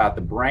thinking about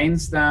the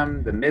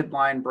brainstem, the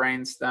midline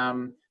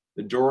brainstem,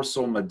 the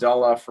dorsal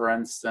medulla, for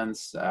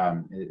instance,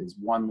 is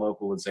one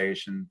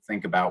localization.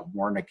 Think about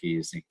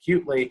Wernicke's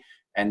acutely,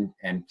 and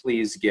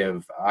please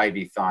give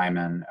IV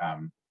thiamine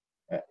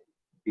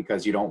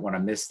because you don't want to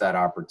miss that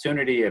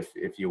opportunity.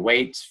 If you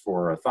wait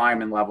for a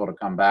thiamine level to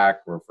come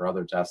back or for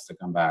other tests to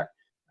come back,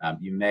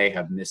 you may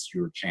have missed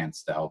your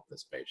chance to help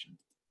this patient.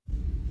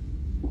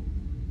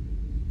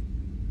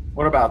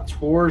 What about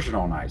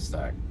torsional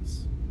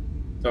nystagmus?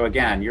 So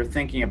again, you're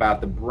thinking about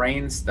the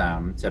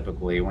brainstem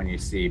typically when you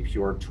see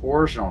pure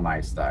torsional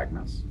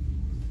nystagmus.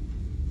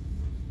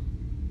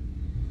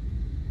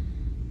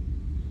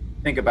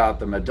 Think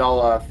about the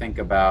medulla, think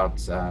about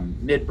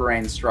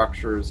midbrain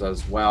structures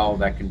as well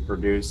that can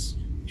produce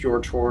pure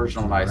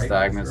torsional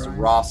nystagmus,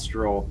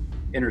 rostral,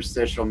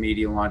 interstitial,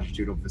 medial,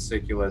 longitudinal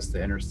fasciculus,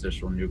 the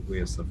interstitial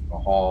nucleus of the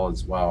Hall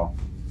as well.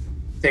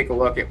 Take a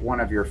look at one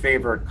of your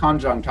favorite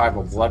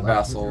conjunctival blood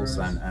vessels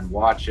and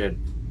watch it.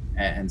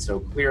 And so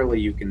clearly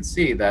you can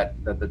see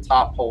that the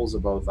top holes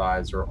of both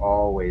eyes are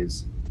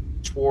always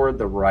toward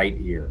the right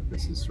ear.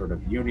 This is sort of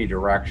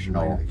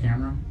unidirectional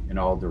in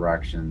all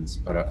directions,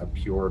 but a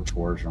pure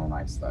torsional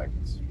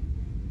nystagmus.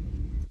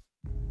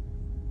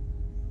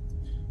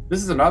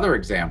 This is another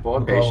example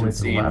of a patient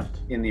seen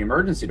in the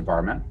emergency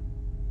department.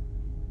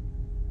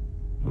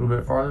 A little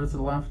bit farther to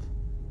the left.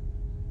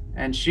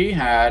 And she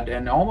had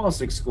an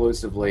almost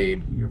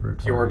exclusively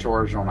pure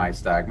torsional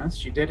nystagmus.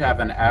 She did have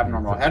an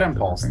abnormal head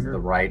impulse to the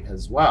right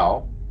as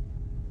well.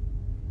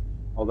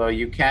 Although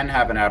you can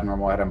have an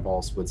abnormal head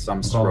impulse with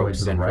some stroke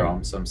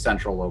syndrome, some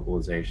central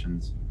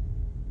localizations.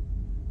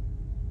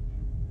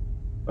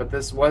 But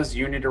this was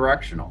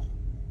unidirectional.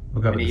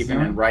 And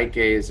even in right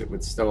gaze, it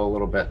was still a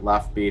little bit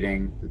left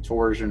beating, the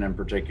torsion in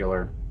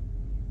particular.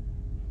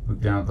 Look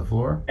down at the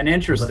floor. And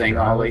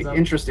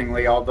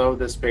interestingly, although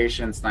this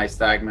patient's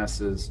nystagmus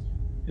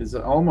is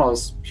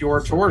almost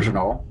pure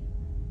torsional,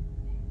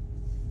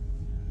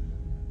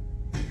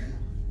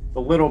 a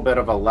little bit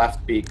of a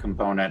left beat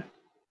component,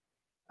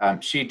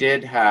 she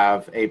did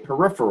have a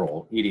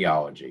peripheral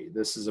etiology.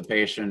 This is a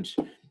patient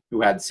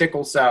who had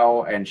sickle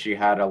cell and she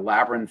had a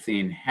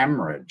labyrinthine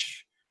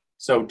hemorrhage.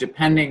 So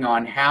depending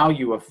on how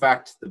you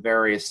affect the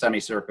various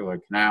semicircular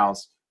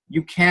canals,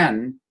 you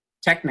can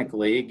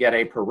technically get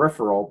a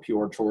peripheral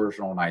pure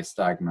torsional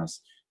nystagmus.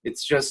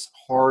 It's just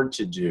hard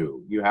to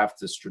do. You have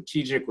to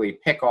strategically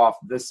pick off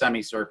this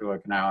semicircular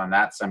canal and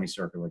that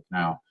semicircular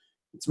canal.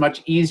 It's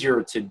much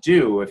easier to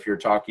do if you're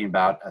talking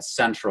about a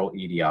central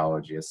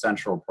etiology, a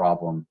central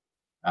problem,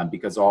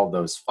 because all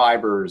those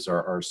fibers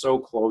are so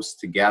close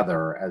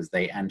together as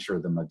they enter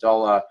the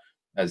medulla,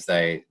 as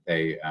they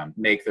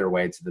make their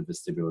way to the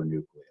vestibular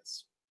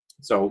nucleus.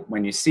 So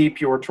when you see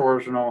pure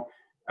torsional,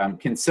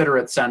 consider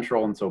it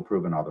central until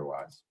proven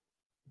otherwise.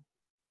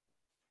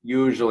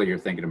 Usually you're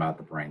thinking about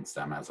the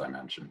brainstem, as I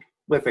mentioned,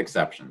 with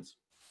exceptions.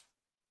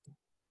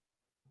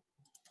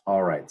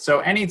 All right,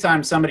 so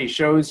anytime somebody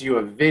shows you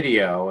a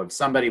video of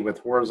somebody with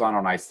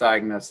horizontal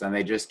nystagmus and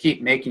they just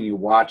keep making you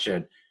watch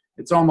it,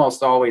 it's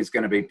almost always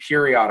going to be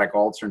periodic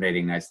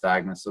alternating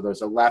nystagmus. So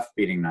there's a left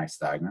beating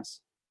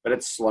nystagmus, but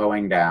it's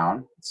slowing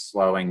down, it's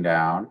slowing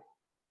down,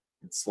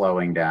 it's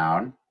slowing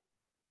down.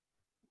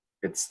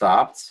 It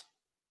stopped,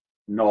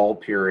 null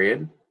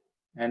period,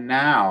 and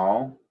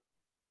now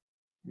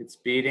it's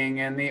beating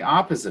in the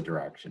opposite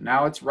direction.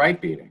 Now it's right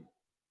beating.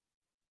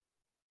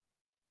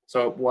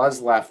 So it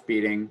was left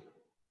beating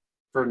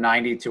for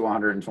 90 to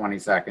 120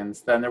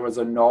 seconds. Then there was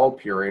a null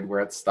period where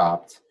it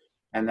stopped,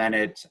 and then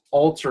it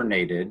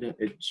alternated.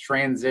 It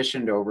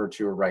transitioned over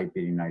to a right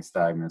beating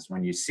nystagmus.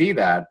 When you see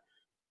that,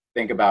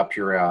 think about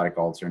periodic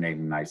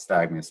alternating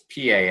nystagmus,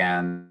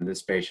 PAN.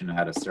 This patient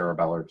had a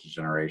cerebellar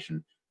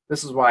degeneration.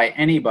 This is why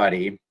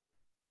anybody,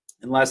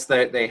 unless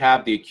they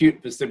have the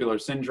acute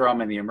vestibular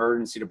syndrome in the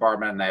emergency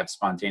department and they have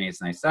spontaneous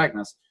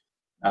nystagmus,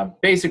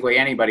 basically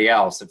anybody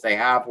else, if they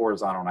have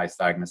horizontal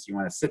nystagmus, you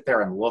want to sit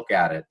there and look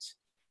at it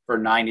for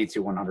 90 to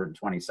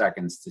 120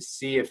 seconds to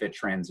see if it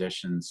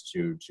transitions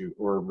to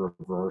or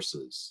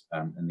reverses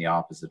in the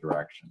opposite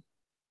direction.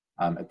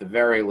 At the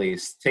very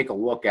least, take a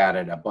look at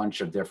it a bunch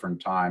of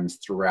different times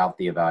throughout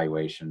the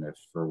evaluation if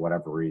for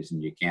whatever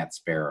reason you can't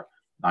spare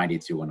 90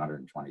 to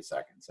 120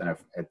 seconds. And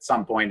if at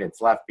some point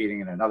it's left beating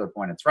and another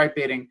point it's right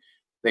beating,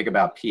 think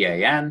about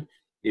PAN.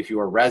 If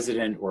your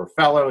resident or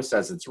fellow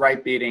says it's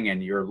right beating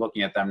and you're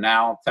looking at them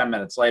now, 10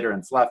 minutes later and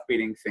it's left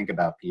beating, think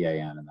about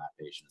PAN in that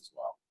patient as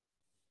well.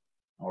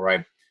 All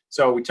right,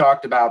 so we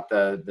talked about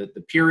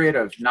the period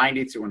of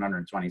 90 to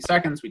 120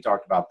 seconds. We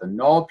talked about the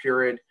null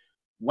period.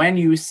 When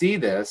you see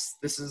this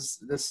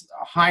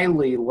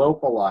highly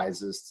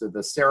localizes to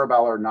the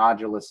cerebellar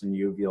nodulus and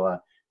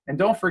uvula. And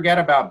don't forget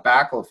about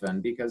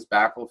baclofen, because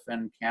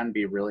baclofen can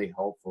be really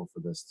helpful for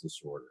this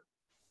disorder.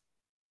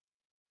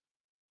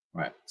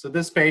 Right, so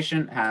this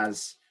patient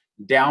has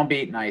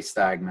downbeat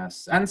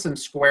nystagmus and some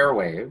square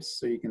waves,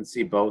 so you can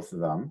see both of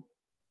them.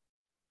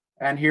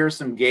 And here's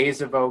some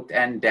gaze evoked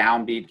and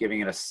downbeat,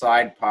 giving it a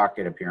side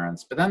pocket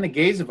appearance. But then the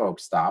gaze evoked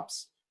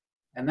stops,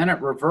 and then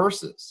it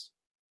reverses.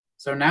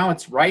 So now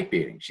it's right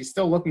beating. She's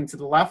still looking to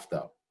the left,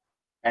 though.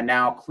 And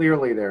now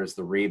clearly there's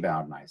the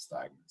rebound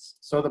nystagmus.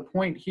 So the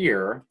point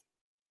here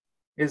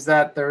is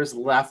that there's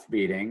left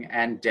beating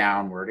and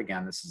downward.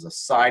 Again, this is a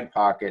side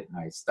pocket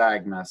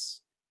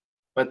nystagmus.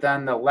 But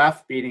then the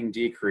left beating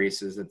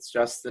decreases. It's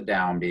just the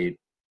downbeat.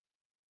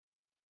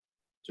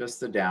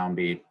 Just the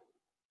downbeat.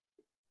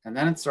 And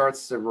then it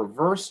starts to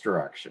reverse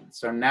direction.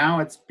 So now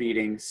it's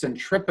beating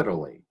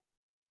centripetally.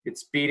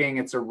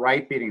 It's a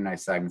right beating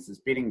nystagmus. It's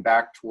beating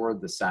back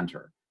toward the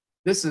center.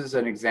 This is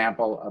an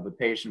example of a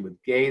patient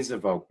with gaze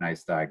evoked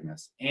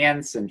nystagmus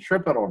and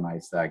centripetal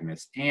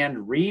nystagmus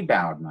and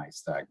rebound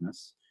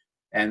nystagmus.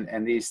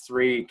 And these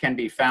three can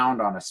be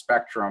found on a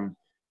spectrum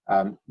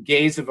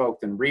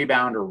Gaze-evoked and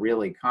rebound are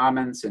really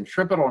common.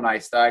 Centripetal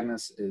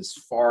nystagmus is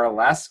far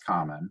less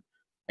common.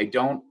 I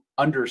don't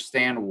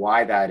understand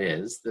why that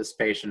is. This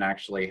patient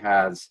actually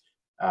has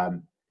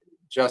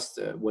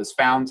was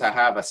found to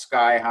have a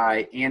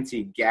sky-high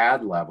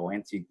anti-GAD level,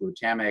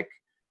 anti-glutamic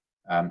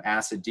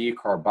acid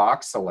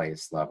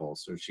decarboxylase level.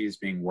 So she's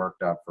being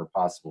worked up for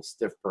possible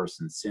stiff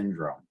person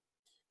syndrome.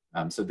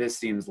 So this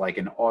seems like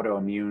an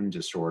autoimmune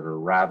disorder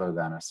rather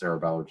than a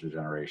cerebellar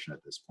degeneration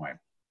at this point.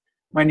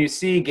 When you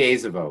see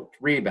gaze-evoked,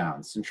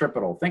 rebound,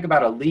 centripetal, think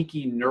about a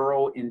leaky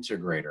neural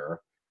integrator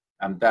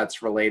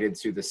that's related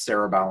to the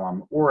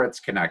cerebellum or its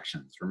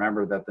connections.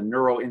 Remember that the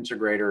neural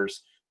integrators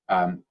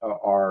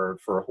are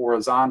for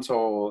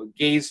horizontal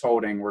gaze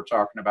holding. We're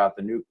talking about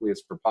the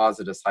nucleus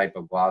prepositus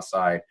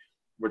hypoglossi.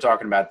 We're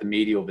talking about the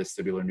medial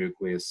vestibular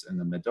nucleus in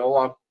the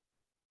medulla.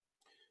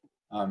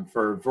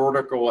 For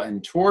vertical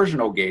and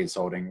torsional gaze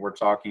holding, we're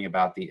talking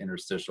about the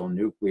interstitial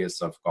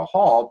nucleus of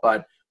Cajal,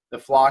 but the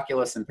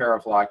flocculus and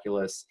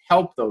paraflocculus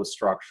help those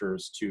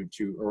structures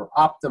or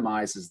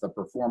optimizes the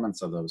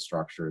performance of those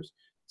structures.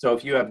 So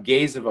if you have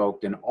gaze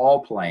evoked in all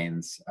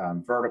planes,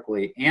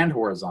 vertically and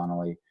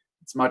horizontally,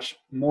 it's much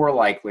more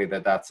likely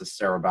that that's a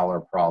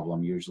cerebellar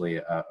problem, usually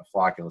a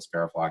flocculus,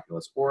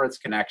 paraflocculus, or its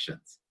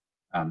connections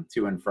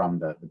to and from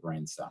the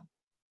brainstem.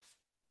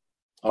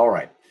 All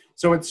right,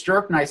 so it's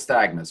jerk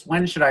nystagmus.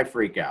 When should I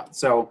freak out?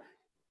 So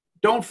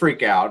don't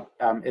freak out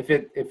if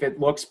it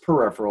looks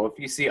peripheral. If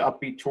you see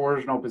upbeat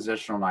torsional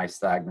positional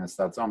nystagmus,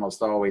 that's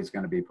almost always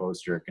going to be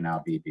posterior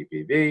canal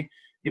BPPV.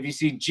 If you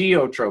see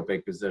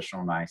geotropic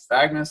positional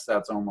nystagmus,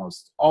 that's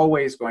almost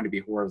always going to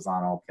be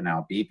horizontal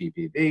canal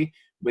BPPV,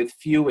 with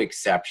few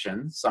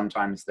exceptions.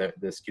 Sometimes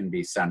this can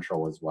be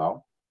central as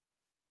well.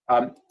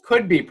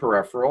 Could be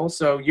peripheral,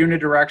 so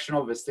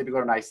unidirectional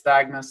vestibular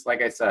nystagmus,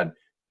 like I said,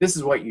 this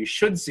is what you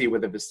should see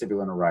with a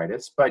vestibular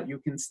neuritis, but you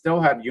can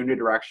still have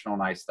unidirectional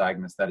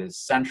nystagmus that is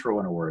central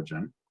in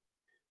origin,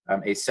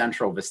 a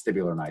central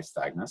vestibular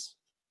nystagmus.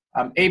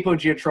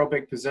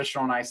 Apogeotropic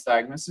positional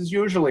nystagmus is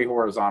usually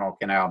horizontal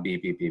canal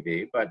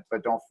BPPV, but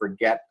don't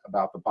forget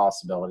about the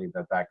possibility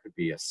that that could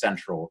be a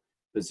central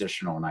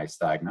positional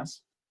nystagmus.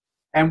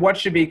 And what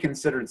should be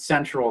considered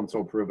central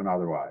until proven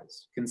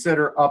otherwise?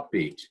 Consider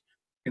upbeat.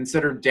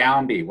 Consider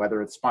downbeat,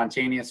 whether it's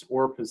spontaneous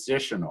or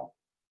positional.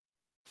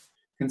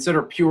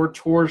 Consider pure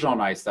torsional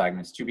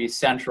nystagmus to be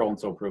central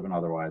until proven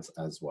otherwise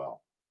as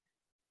well.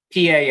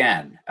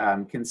 PAN,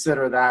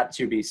 consider that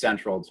to be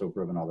central until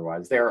proven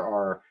otherwise. There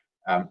are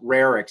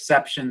rare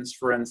exceptions,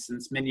 for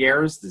instance,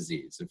 Meniere's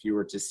disease. If you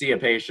were to see a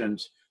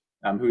patient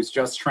who's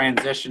just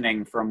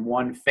transitioning from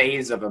one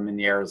phase of a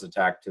Meniere's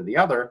attack to the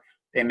other,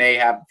 they may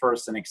have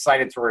first an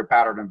excitatory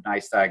pattern of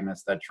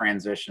nystagmus that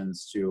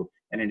transitions to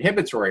an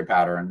inhibitory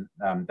pattern,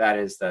 that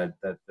is the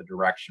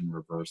direction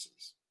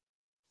reverses.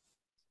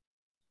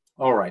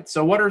 All right,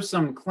 so what are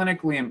some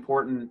clinically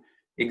important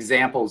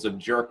examples of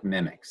jerk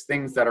mimics,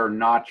 things that are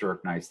not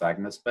jerk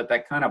nystagmus, but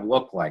that kind of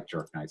look like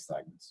jerk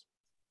nystagmus?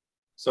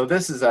 So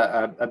this is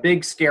a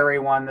big scary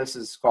one. This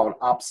is called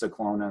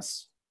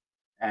opsoclonus.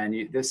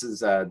 And this is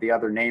the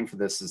other name for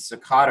this is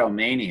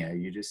saccadomania.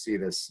 You just see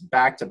this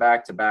back to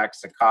back to back,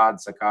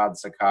 saccade,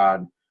 saccade,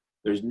 saccade.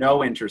 There's no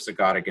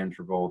intersaccadic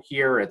interval.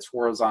 Here it's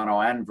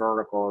horizontal and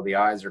vertical. The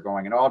eyes are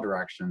going in all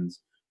directions.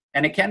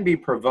 And it can be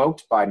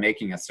provoked by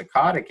making a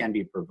saccade. It can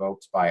be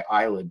provoked by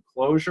eyelid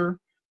closure.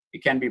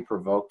 It can be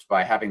provoked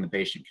by having the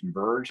patient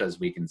converge, as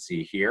we can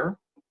see here.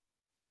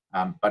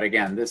 But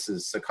again, this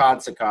is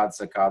saccade, saccade,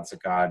 saccade,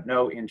 saccade,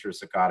 no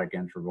intersaccadic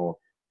interval.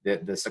 The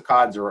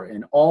saccades are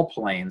in all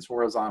planes,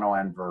 horizontal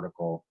and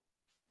vertical.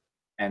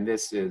 And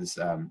this is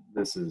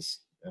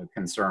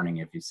concerning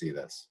if you see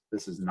this.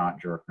 This is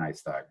not jerk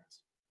nystagmus.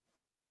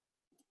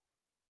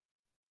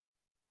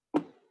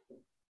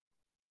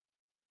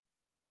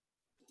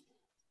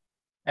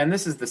 And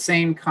this is the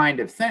same kind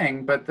of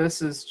thing, but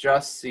this is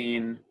just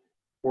seen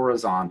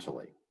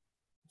horizontally.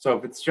 So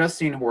if it's just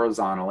seen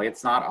horizontally,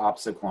 it's not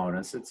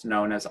opsoclonus, it's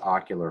known as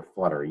ocular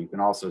flutter. You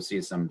can also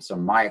see some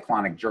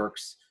myoclonic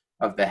jerks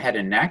of the head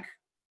and neck,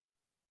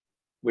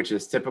 which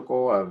is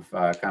typical of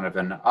kind of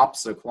an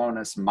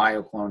opsoclonus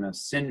myoclonus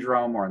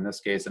syndrome, or in this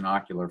case, an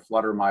ocular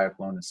flutter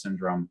myoclonus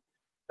syndrome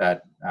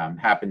that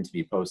happened to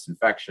be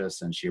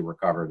post-infectious, and she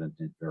recovered and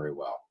did very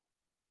well.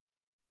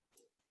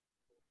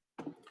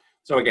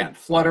 So again,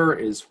 flutter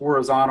is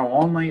horizontal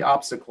only,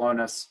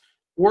 opsoclonus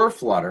or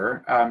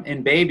flutter.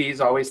 In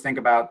babies, always think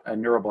about a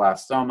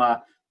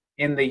neuroblastoma.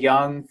 In the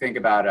young, think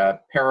about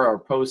a para or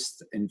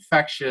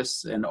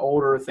post-infectious. In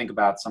older, think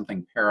about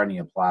something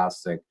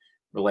paraneoplastic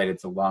related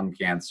to lung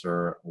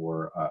cancer,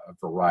 or a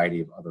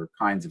variety of other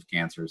kinds of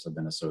cancers have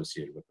been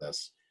associated with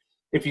this.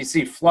 If you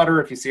see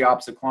flutter, if you see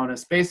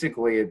opsoclonus,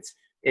 basically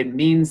it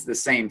means the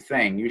same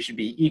thing. You should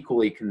be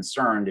equally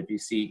concerned if you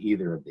see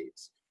either of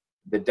these.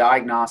 The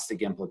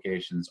diagnostic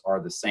implications are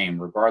the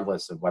same,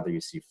 regardless of whether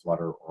you see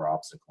flutter or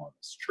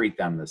opsoclonus. Treat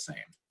them the same.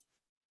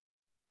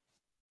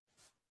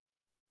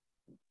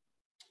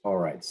 All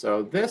right,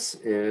 so this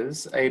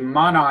is a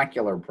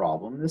monocular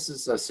problem. This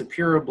is a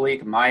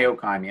superior-oblique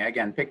myokymia.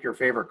 Again, pick your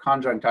favorite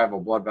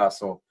conjunctival blood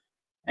vessel,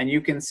 and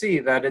you can see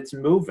that it's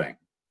moving.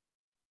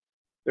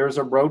 There's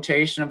a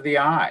rotation of the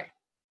eye.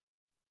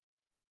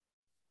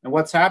 And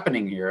what's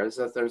happening here is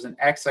that there's an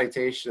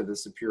excitation of the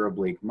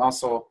superior-oblique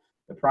muscle.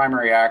 The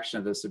primary action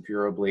of the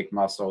superior-oblique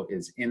muscle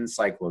is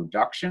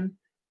encycloduction,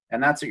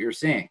 and that's what you're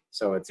seeing.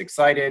 So it's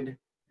excited,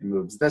 it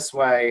moves this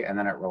way, and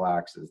then it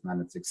relaxes. And then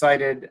it's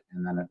excited,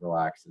 and then it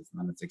relaxes.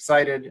 And then it's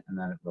excited, and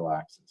then it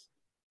relaxes.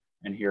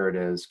 And here it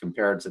is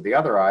compared to the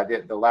other eye.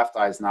 The left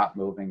eye is not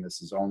moving.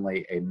 This is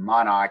only a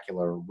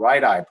monocular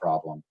right eye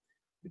problem.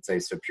 It's a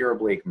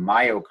superior-oblique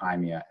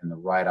myokymia in the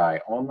right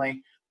eye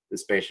only.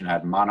 This patient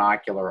had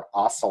monocular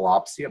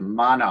oscillopsia,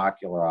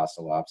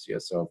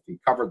 So if he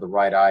covered the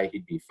right eye,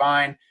 he'd be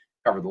fine.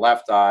 Covered the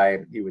left eye,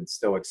 he would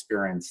still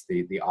experience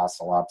the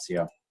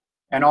oscillopsia.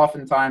 And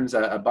oftentimes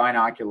a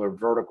binocular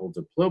vertical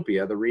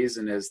diplopia. The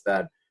reason is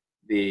that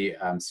the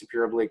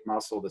superior oblique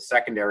muscle, the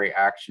secondary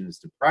action is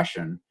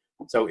depression.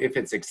 So if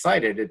it's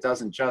excited, it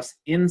doesn't just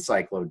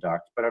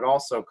encycloduct, but it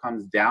also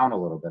comes down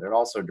a little bit. It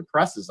also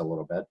depresses a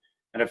little bit.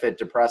 And if it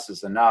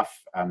depresses enough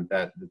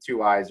that the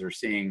two eyes are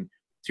seeing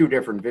two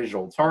different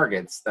visual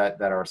targets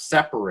that are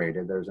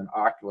separated, there's an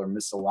ocular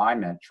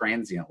misalignment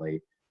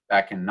transiently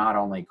that can not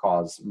only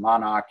cause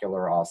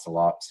monocular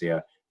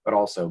oscillopsia, but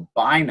also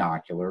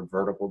binocular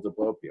vertical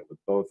diplopia. With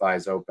both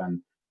eyes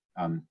open,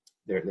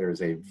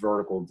 there's a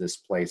vertical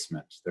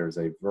displacement. There's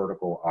a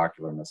vertical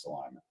ocular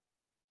misalignment.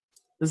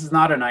 This is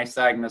not a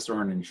nystagmus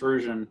or an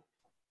intrusion,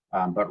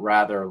 but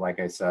rather, like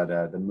I said,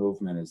 the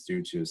movement is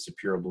due to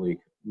superior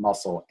oblique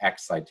muscle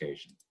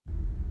excitation.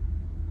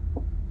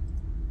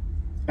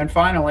 And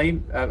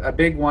finally, a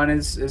big one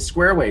is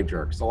square wave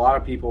jerks. A lot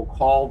of people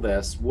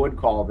would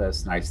call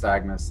this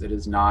nystagmus. It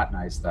is not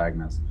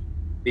nystagmus.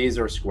 These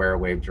are square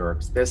wave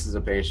jerks. This is a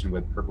patient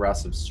with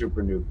progressive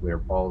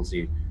supranuclear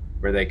palsy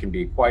where they can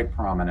be quite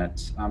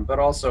prominent, but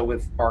also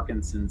with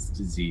Parkinson's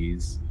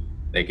disease,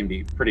 they can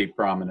be pretty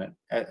prominent,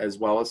 as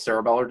well as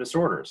cerebellar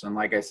disorders. And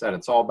like I said,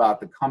 it's all about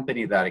the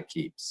company that it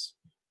keeps.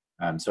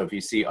 So if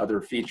you see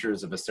other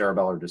features of a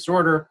cerebellar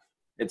disorder,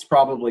 it's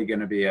probably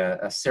going to be a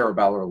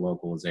cerebellar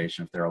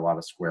localization if there are a lot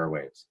of square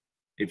waves.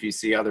 If you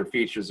see other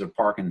features of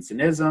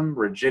Parkinsonism,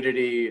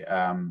 rigidity,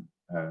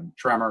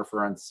 tremor,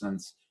 for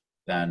instance,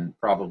 then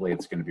probably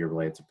it's going to be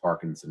related to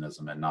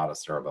Parkinsonism and not a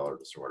cerebellar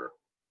disorder.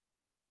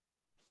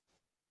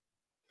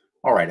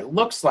 All right, it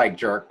looks like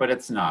jerk, but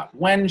it's not.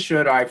 When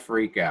should I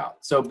freak out?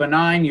 So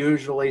benign,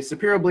 usually.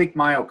 Superior oblique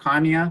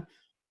myokymia,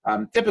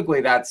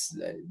 typically that's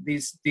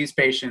these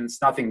patients,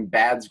 nothing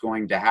bad's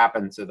going to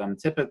happen to them.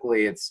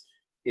 Typically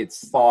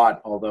it's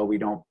thought, although we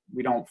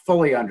don't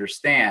fully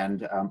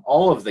understand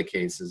all of the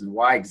cases and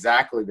why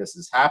exactly this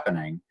is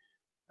happening.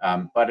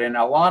 But in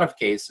a lot of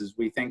cases,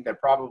 we think that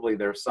probably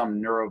there's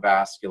some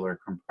neurovascular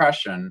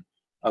compression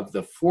of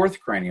the fourth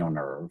cranial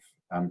nerve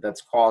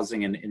that's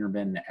causing an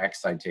intermittent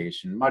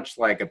excitation, much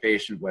like a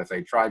patient with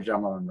a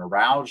trigeminal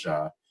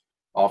neuralgia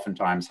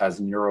oftentimes has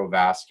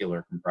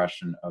neurovascular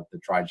compression of the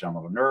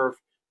trigeminal nerve,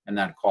 and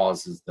that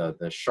causes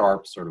the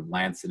sharp sort of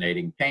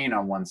lancinating pain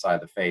on one side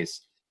of the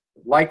face.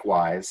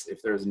 Likewise,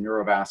 if there's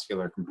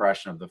neurovascular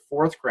compression of the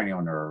fourth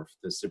cranial nerve,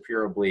 the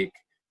superior oblique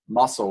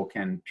muscle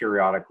can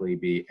periodically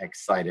be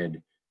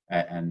excited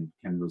and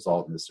can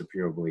result in the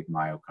superior oblique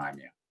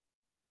myokymia.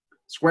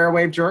 Square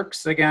wave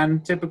jerks, again,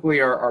 typically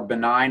are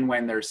benign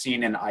when they're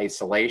seen in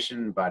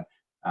isolation, but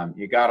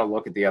you got to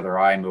look at the other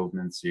eye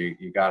movements.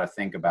 You got to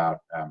think about,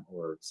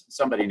 or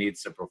somebody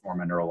needs to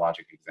perform a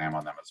neurologic exam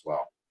on them as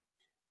well.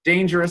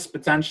 Dangerous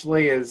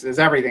potentially is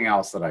everything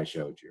else that I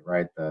showed you,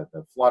 right?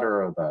 The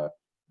flutter of the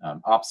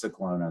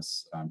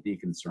opsiclonus, be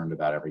concerned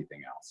about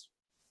everything else.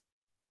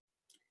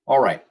 All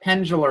right,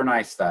 pendular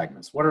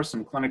nystagmus. What are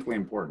some clinically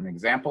important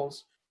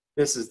examples?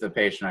 This is the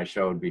patient I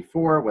showed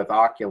before with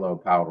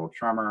oculopalatal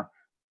tremor.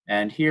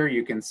 And here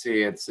you can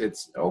see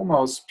it's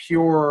almost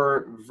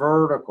pure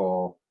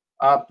vertical,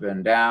 up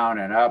and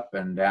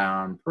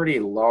down, pretty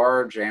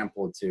large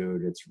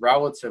amplitude. It's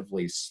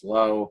relatively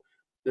slow.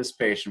 This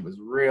patient was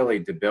really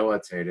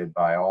debilitated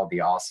by all the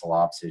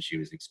oscillopsia she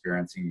was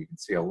experiencing. You can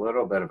see a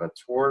little bit of a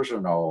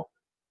torsional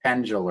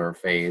pendular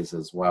phase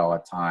as well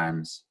at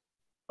times,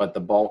 but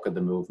the bulk of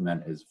the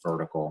movement is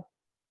vertical.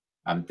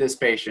 This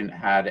patient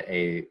had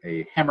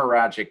a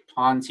hemorrhagic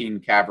pontine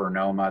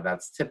cavernoma.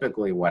 That's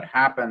typically what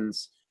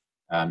happens,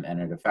 and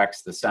it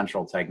affects the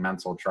central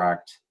tegmental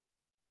tract.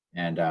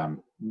 And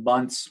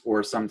months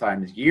or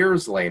sometimes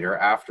years later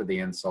after the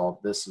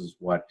insult, this is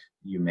what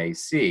you may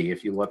see.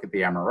 If you look at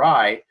the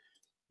MRI,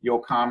 you'll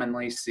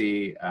commonly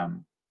see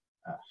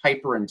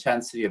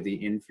hyperintensity of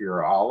the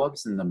inferior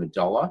olives in the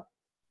medulla.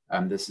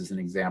 This is an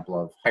example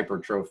of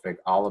hypertrophic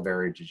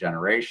olivary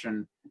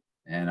degeneration.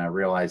 And I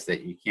realize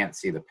that you can't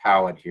see the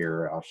palette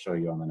here. I'll show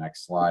you on the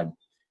next slide.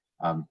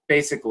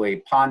 Basically,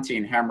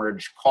 pontine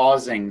hemorrhage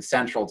causing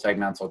central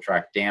tegmental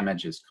tract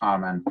damage is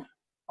common.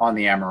 On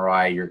the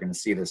MRI, you're going to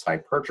see this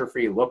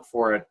hypertrophy. Look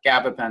for it.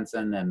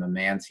 Gabapentin and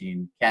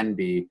memantine can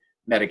be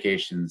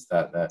medications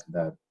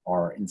that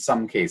are in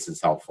some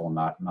cases helpful,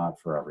 not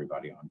for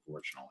everybody,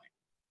 unfortunately.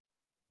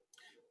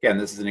 Again,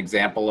 this is an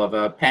example of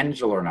a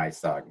pendular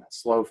nystagmus,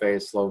 slow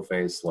phase, slow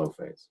phase, slow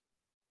phase.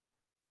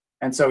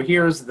 And so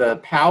here's the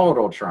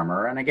palatal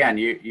tremor. And again,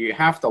 you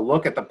have to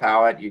look at the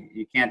palate.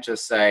 You can't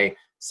just say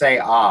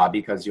ah,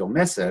 because you'll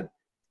miss it,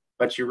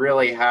 but you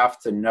really have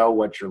to know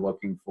what you're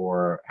looking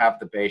for, have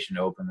the patient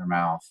open their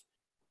mouth,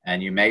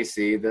 and you may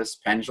see this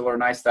pendular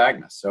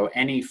nystagmus. So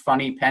any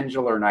funny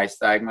pendular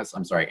nystagmus,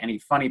 any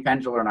funny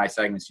pendular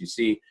nystagmus you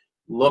see,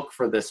 look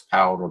for this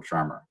palatal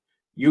tremor.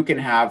 You can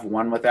have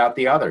one without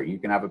the other. You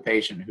can have a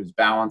patient whose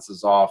balance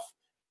is off,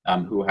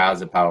 who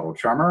has a palatal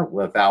tremor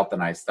without the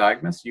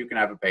nystagmus. You can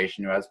have a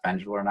patient who has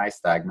pendular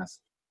nystagmus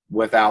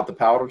without the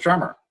palatal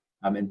tremor.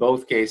 In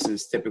both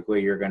cases,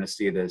 typically you're going to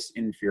see this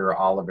inferior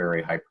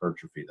olivary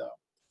hypertrophy, though.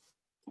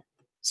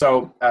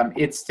 So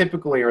it's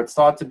typically, or it's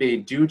thought to be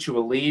due to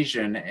a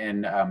lesion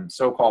in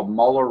so-called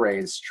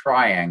Mulleray's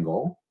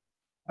triangle,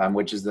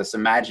 which is this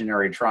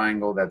imaginary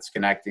triangle that's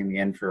connecting the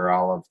inferior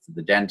olive to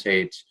the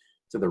dentate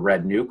to the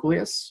red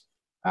nucleus.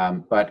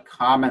 But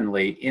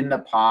commonly in the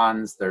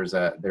pons, there's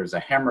a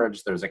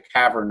hemorrhage, there's a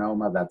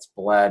cavernoma that's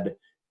bled.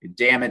 It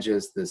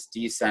damages this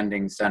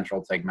descending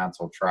central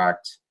tegmental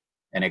tract,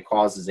 and it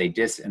causes a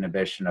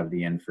disinhibition of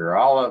the inferior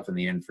olive, and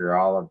the inferior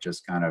olive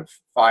just kind of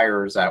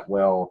fires at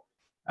will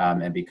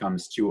and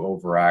becomes too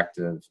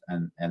overactive,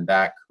 and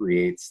that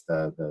creates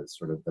the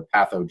sort of the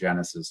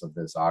pathogenesis of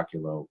this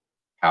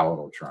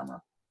oculopalatal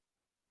tremor.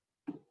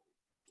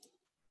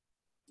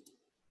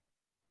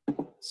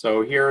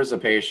 So here's a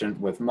patient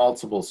with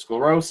multiple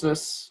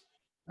sclerosis,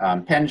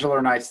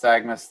 pendular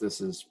nystagmus. This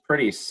is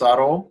pretty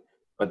subtle,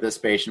 but this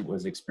patient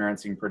was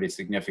experiencing pretty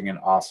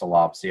significant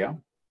oscillopsia.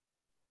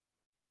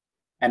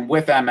 And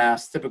with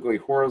MS, typically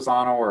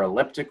horizontal or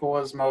elliptical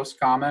is most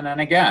common. And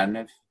again,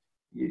 if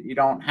you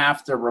don't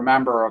have to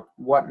remember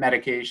what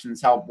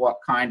medications help what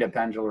kind of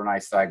pendular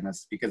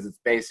nystagmus, because it's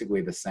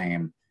basically the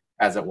same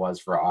as it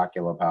was for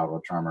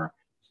oculopalatal tremor.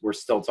 We're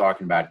still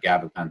talking about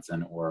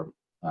gabapentin or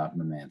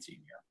memantine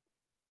here.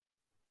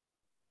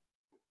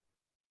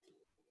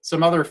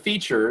 Some other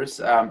features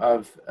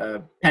of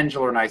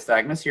pendular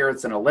nystagmus, here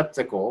it's an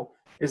elliptical,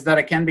 is that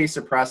it can be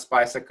suppressed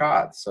by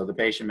saccades. So the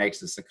patient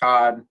makes a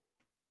saccade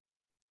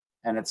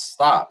and it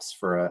stops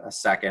for a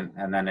second,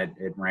 and then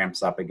it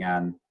ramps up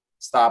again,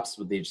 stops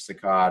with each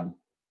saccade.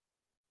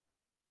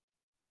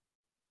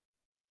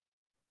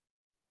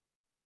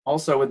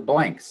 Also with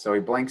blinks, so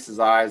he blinks his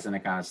eyes and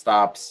it kind of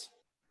stops.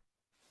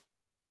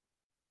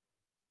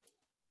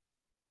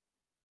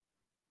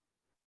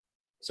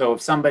 So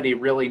if somebody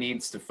really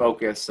needs to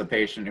focus, a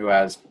patient who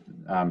has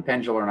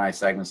pendular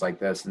nystagmus like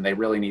this, and they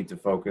really need to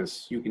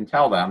focus, you can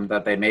tell them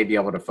that they may be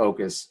able to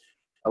focus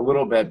a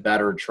little bit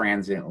better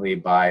transiently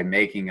by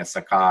making a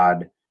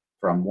saccade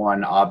from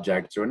one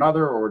object to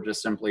another, or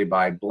just simply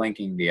by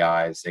blinking the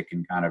eyes. It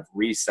can kind of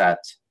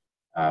reset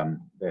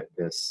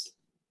this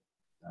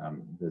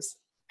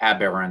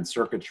aberrant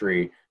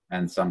circuitry,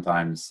 and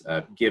sometimes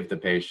give the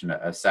patient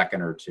a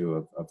second or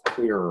two of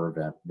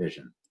clearer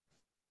vision.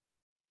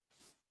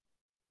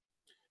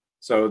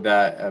 So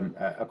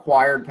the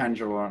acquired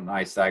pendular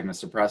nystagmus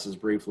suppresses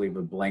briefly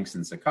with blinks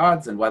and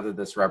saccades, and whether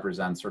this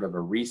represents sort of a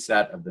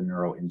reset of the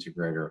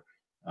neurointegrator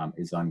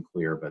is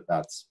unclear, but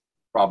that's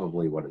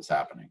probably what is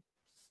happening.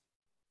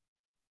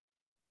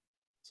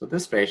 So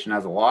this patient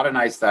has a lot of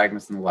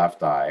nystagmus in the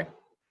left eye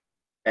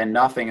and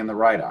nothing in the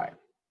right eye.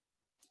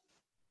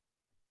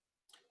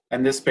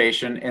 And this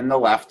patient in the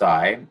left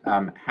eye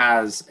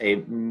has a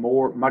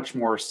much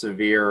more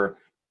severe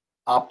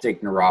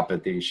optic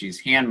neuropathy.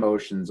 She's hand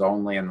motions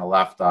only in the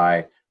left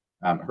eye.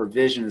 Her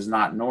vision is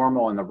not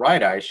normal in the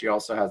right eye. She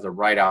also has a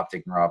right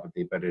optic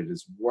neuropathy, but it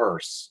is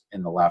worse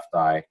in the left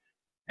eye.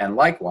 And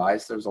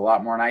likewise, there's a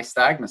lot more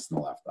nystagmus in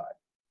the left eye.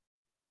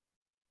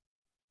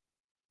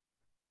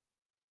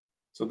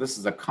 So this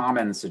is a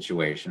common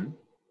situation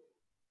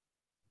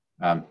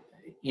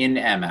in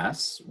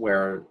MS,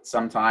 where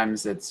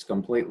sometimes it's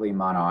completely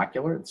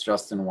monocular, it's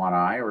just in one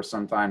eye, or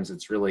sometimes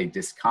it's really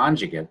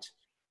disconjugate.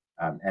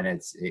 And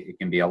it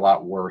can be a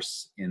lot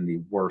worse in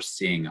the worst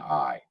seeing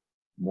eye,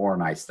 more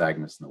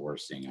nystagmus in the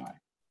worst seeing eye.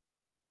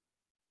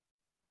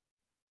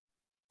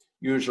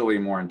 Usually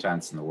more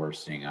intense in the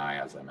worst seeing eye,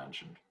 as I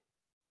mentioned.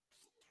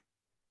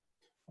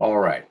 All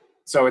right,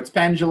 so it's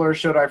pendular.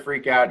 Should I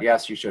freak out?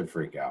 Yes, you should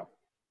freak out.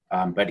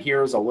 But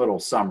here's a little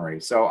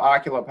summary. So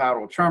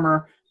oculopalatal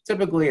tremor,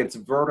 typically it's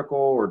vertical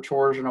or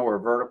torsional, or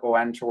vertical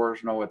and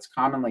torsional. It's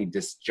commonly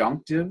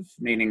disjunctive,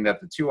 meaning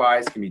that the two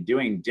eyes can be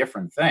doing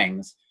different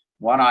things.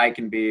 One eye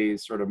can be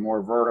sort of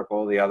more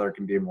vertical, the other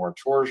can be more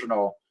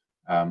torsional.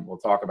 We'll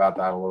talk about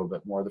that a little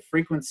bit more. The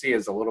frequency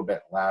is a little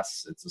bit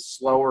less. It's a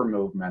slower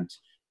movement.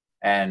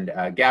 And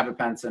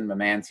gabapentin,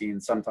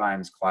 memantine,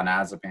 sometimes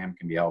clonazepam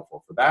can be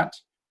helpful for that.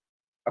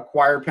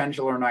 Acquired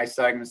pendular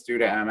nystagmus due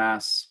to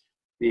MS.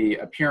 The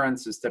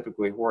appearance is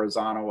typically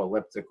horizontal,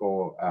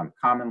 elliptical,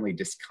 commonly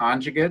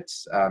disconjugate,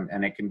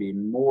 and it can be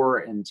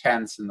more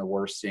intense in the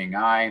worst seeing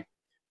eye.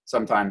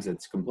 Sometimes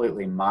it's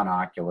completely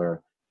monocular.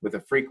 with a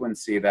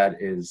frequency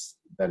that is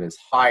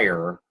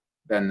higher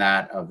than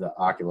that of the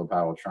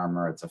oculopalatal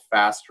tremor. It's a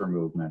faster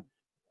movement,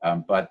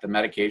 but the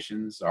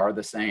medications are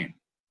the same.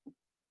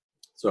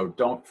 So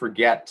don't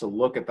forget to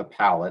look at the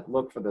palate.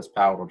 Look for this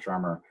palatal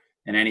tremor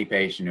in any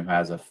patient who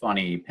has a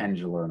funny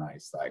pendular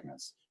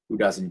nystagmus, who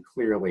doesn't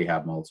clearly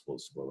have multiple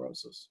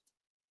sclerosis.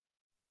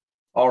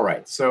 All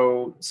right,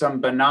 so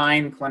some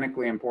benign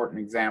clinically important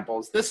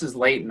examples. This is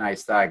latent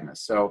nystagmus.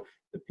 So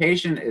the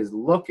patient is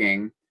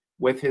looking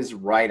with his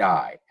right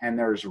eye, and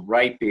there's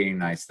right beating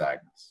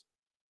nystagmus.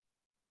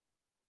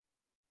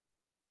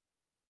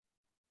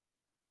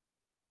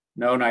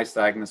 No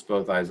nystagmus,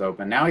 both eyes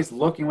open. Now he's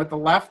looking with the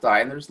left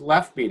eye, and there's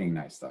left beating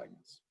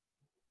nystagmus.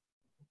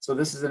 So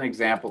this is an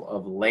example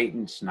of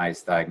latent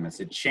nystagmus.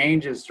 It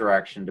changes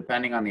direction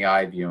depending on the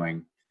eye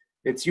viewing.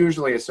 It's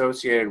usually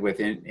associated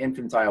with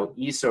infantile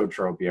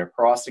esotropia,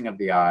 crossing of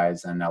the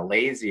eyes, and a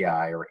lazy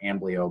eye or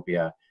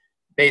amblyopia.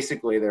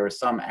 Basically, there is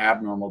some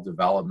abnormal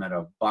development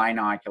of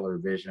binocular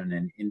vision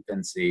in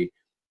infancy,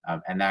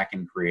 and that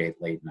can create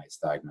latent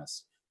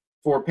nystagmus.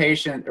 For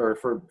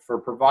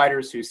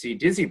providers who see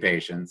dizzy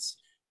patients,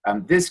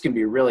 this can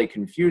be really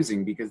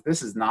confusing because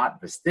this is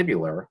not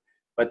vestibular,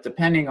 but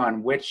depending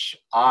on which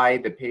eye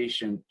the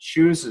patient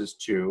chooses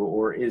to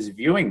or is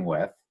viewing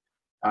with,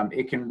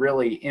 it can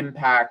really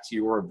impact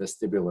your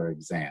vestibular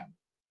exam.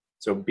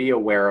 So be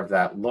aware of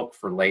that. Look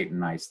for latent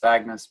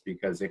nystagmus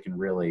because it can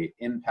really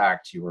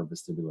impact your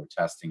vestibular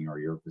testing or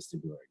your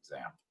vestibular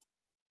exam.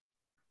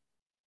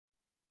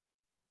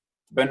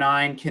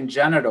 Benign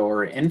congenital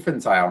or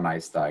infantile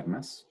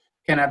nystagmus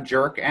can have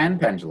jerk and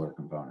pendular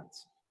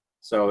components.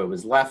 So it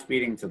was left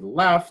beating to the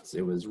left,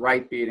 it was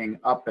right beating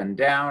up and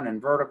down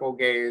and vertical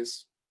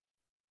gaze.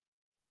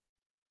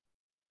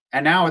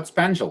 And now it's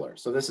pendular.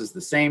 So this is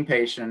the same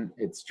patient.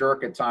 It's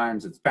jerk at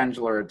times, it's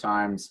pendular at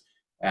times.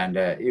 And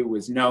it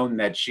was known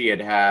that she had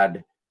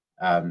had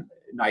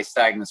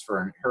nystagmus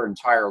for her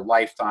entire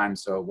lifetime,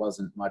 so it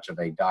wasn't much of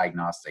a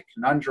diagnostic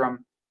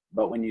conundrum.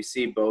 But when you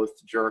see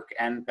both jerk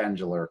and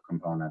pendular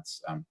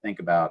components, think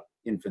about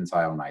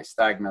infantile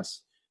nystagmus.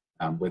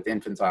 With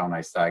infantile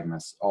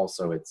nystagmus,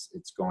 also it's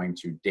going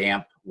to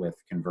damp with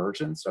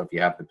convergence. So if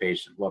you have the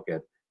patient look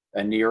at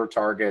a near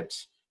target,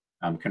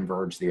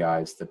 converge the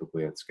eyes,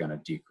 typically it's going to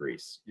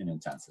decrease in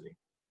intensity.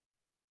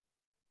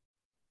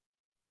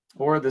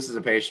 Or this is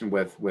a patient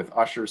with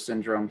Usher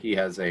syndrome. He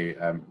has a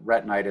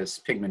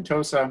retinitis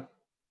pigmentosa,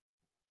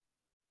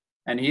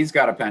 and he's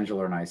got a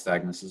pendular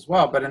nystagmus as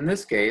well. But in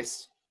this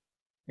case,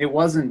 it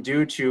wasn't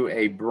due to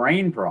a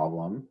brain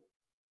problem.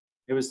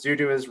 It was due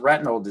to his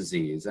retinal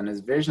disease and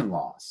his vision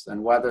loss.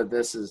 And whether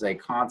this is a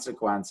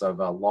consequence of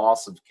a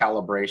loss of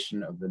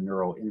calibration of the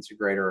neural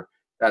integrator,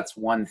 that's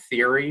one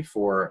theory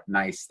for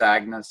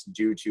nystagmus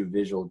due to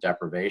visual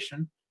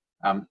deprivation.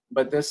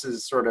 But this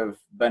is sort of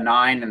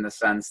benign in the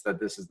sense that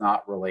this is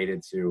not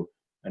related to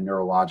a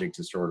neurologic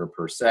disorder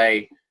per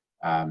se.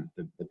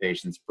 The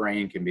patient's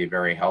brain can be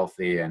very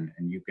healthy, and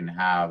you can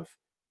have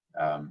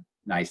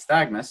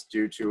nystagmus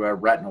due to a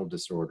retinal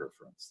disorder,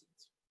 for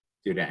instance,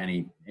 due to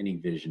any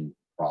vision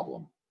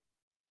problem.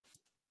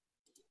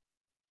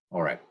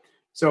 All right,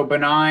 so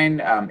benign,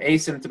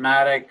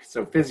 asymptomatic,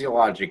 so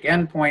physiologic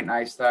endpoint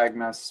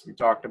nystagmus, we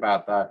talked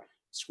about that.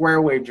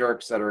 Square wave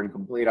jerks that are in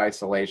complete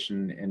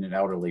isolation in an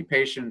elderly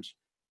patient,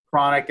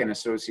 chronic and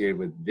associated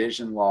with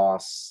vision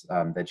loss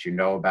that you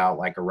know about,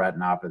 like a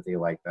retinopathy,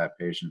 like that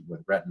patient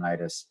with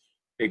retinitis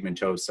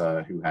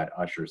pigmentosa who had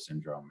Usher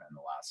syndrome in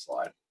the last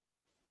slide.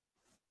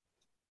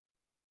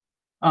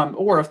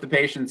 Or if the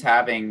patient's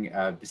having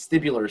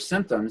vestibular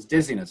symptoms,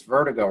 dizziness,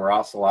 vertigo, or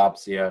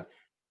oscillopsia,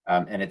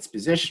 and it's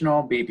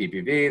positional,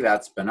 BPPV,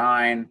 that's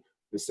benign.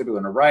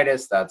 Vestibular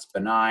neuritis, that's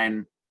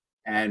benign.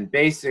 And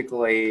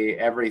basically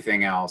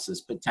everything else is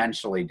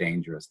potentially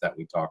dangerous that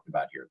we talked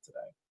about here today.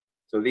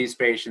 So these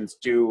patients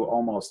do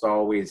almost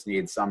always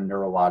need some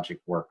neurologic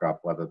workup,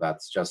 whether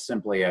that's just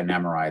simply an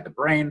MRI of the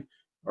brain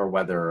or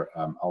whether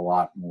a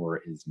lot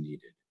more is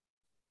needed.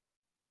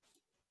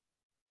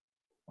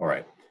 All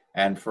right,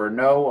 and for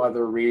no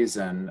other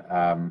reason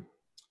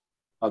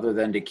other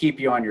than to keep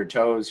you on your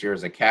toes,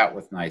 here's a cat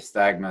with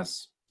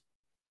nystagmus.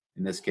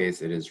 In this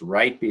case, it is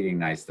right beating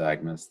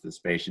nystagmus. This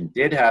patient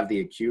did have the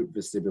acute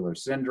vestibular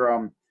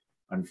syndrome.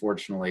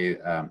 Unfortunately,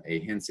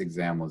 a Hintz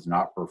exam was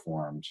not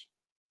performed.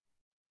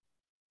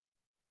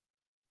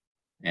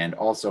 And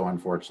also,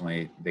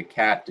 unfortunately, the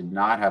cat did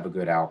not have a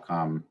good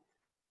outcome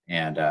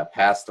and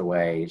passed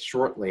away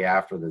shortly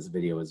after this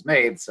video was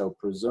made. So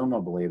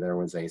presumably there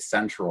was a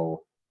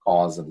central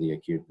cause of the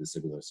acute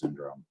vestibular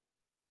syndrome,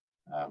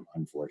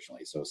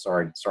 unfortunately. So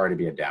sorry to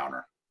be a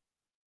downer.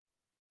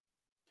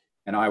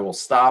 And I will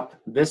stop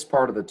this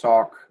part of the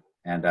talk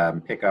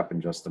and pick up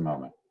in just a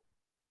moment.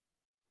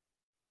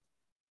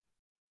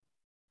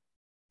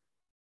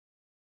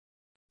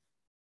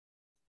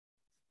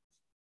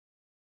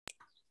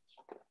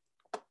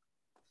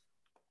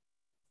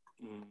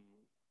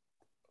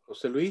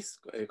 José Luis,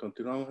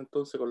 continuamos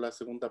entonces con la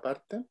segunda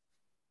parte.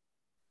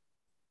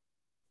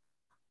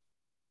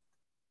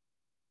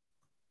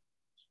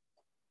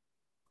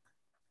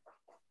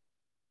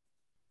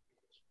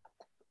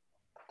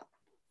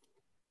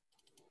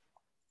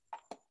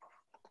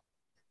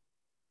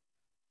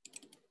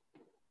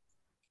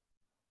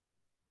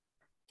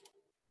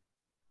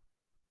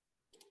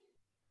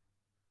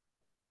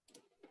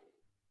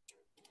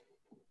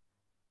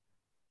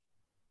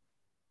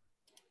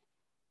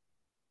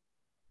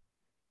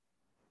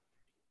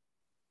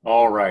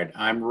 All right,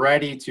 I'm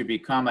ready to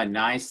become a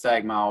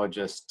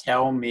nystagmologist.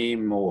 Tell me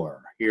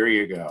more. Here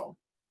you go.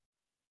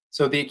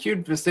 So the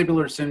acute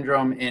vestibular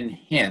syndrome in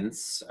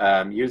HINTS,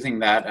 using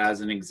that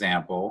as an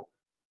example,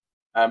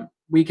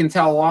 we can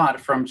tell a lot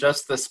from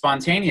just the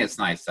spontaneous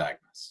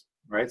nystagmus,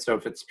 right? So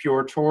if it's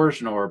pure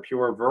torsional or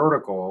pure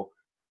vertical,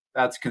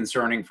 that's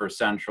concerning for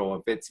central.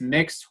 If it's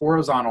mixed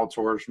horizontal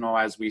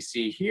torsional, as we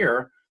see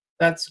here,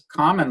 that's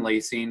commonly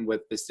seen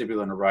with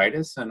vestibular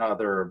neuritis and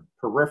other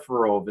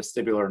peripheral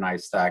vestibular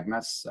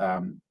nystagmus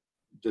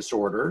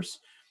disorders.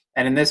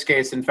 And in this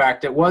case, in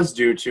fact, it was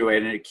due to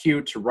an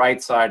acute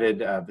right-sided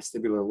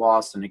vestibular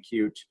loss and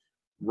acute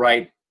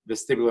right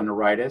vestibular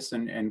neuritis.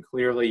 And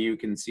clearly you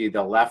can see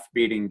the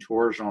left-beating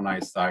torsional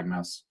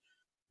nystagmus.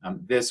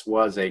 This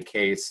was a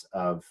case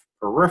of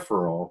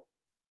peripheral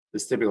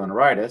vestibular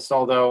neuritis,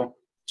 although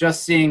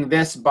just seeing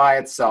this by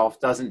itself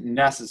doesn't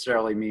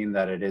necessarily mean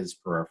that it is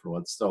peripheral.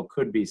 It still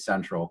could be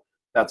central.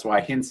 That's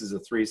why HINTS is a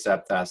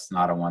 3-step test,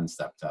 not a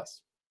 1-step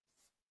test.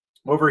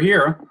 Over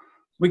here,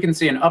 we can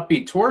see an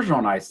upbeat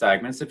torsional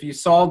nystagmus. If you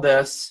saw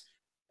this,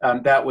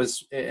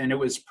 it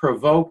was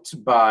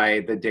provoked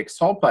by the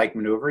Dix-Hallpike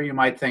maneuver, you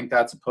might think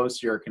that's a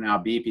posterior canal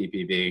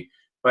BPPV.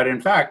 But in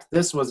fact,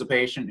 this was a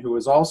patient who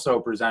was also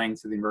presenting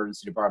to the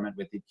emergency department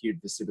with acute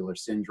vestibular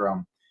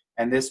syndrome.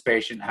 And this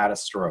patient had a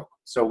stroke.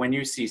 So when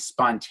you see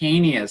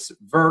spontaneous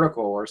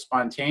vertical or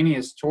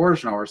spontaneous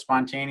torsional or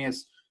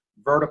spontaneous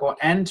vertical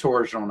and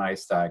torsional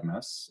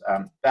nystagmus,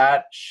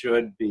 that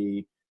should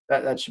be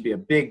a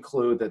big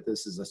clue that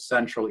this is a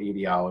central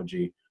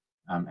etiology.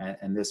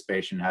 And this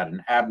patient had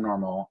an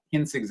abnormal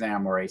HINTS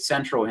exam or a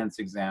central HINTS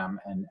exam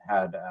and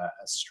had a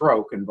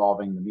stroke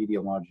involving the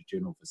medial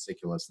longitudinal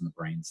fasciculus in the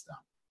brainstem.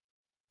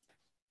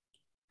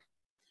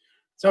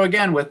 So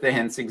again, with the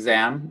HINTS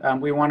exam,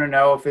 we want to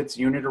know if it's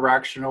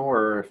unidirectional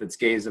or if it's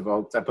gaze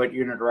evoked. I put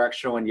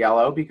unidirectional in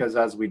yellow because,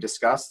 as we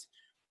discussed,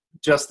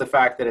 just the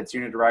fact that it's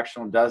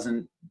unidirectional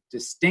doesn't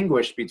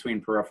distinguish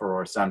between peripheral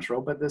or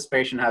central, but this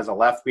patient has a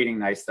left beating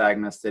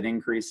nystagmus that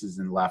increases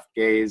in left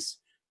gaze.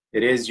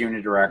 It is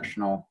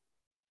unidirectional.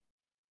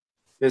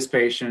 This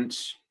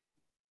patient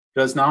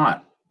does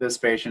not. This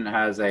patient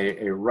has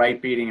a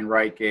right beating in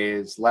right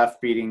gaze, left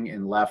beating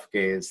in left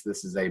gaze.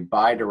 This is a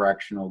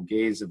bidirectional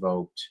gaze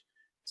evoked.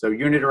 So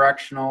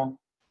unidirectional,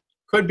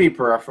 could be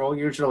peripheral,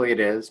 usually it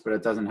is, but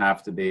it doesn't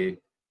have to be.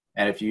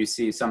 And if you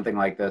see something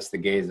like this, the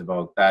gaze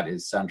evoked, that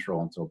is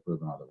central until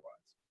proven otherwise.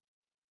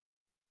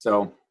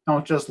 So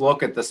don't just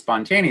look at the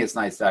spontaneous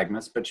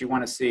nystagmus, but you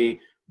want to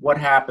see what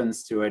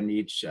happens to it in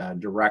each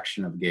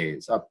direction of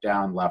gaze, up,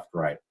 down, left,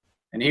 right.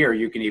 And here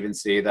you can even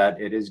see that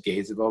it is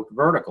gaze evoked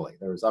vertically.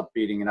 There's up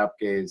beating and up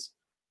gaze,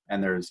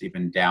 and there's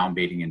even down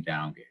beating and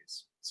down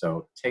gaze.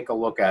 So take a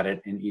look at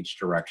it in each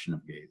direction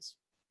of gaze.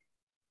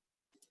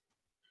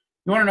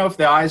 You want to know if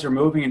the eyes are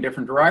moving in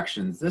different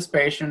directions. This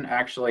patient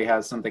actually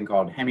has something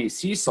called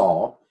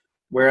hemi-seesaw,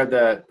 where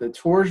the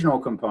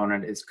torsional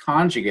component is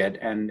conjugate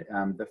and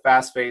the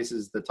fast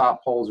phases, the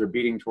top poles are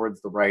beating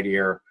towards the right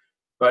ear.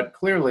 But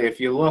clearly,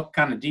 if you look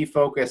kind of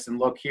defocus and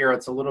look here,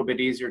 it's a little bit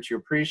easier to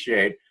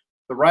appreciate.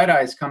 The right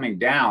eye is coming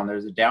down.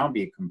 There's a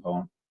downbeat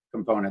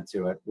component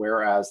to it,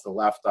 whereas the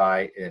left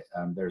eye,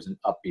 there's an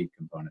upbeat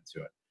component to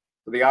it.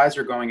 So the eyes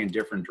are going in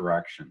different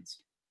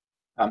directions.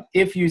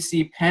 If you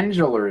see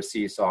pendular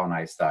seesaw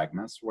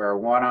nystagmus, where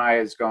one eye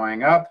is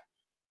going up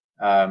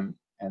and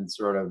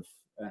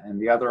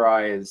the other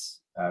eye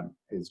is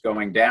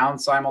going down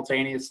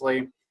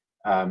simultaneously,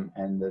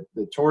 and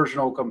the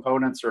torsional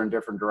components are in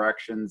different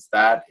directions,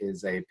 that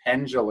is a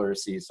pendular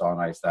seesaw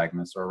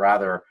nystagmus, or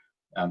rather,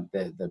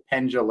 the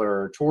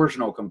pendular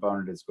torsional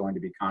component is going to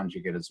be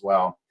conjugate as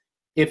well.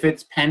 If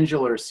it's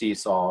pendular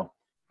seesaw,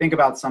 think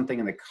about something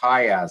in the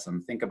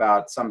chiasm. Think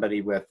about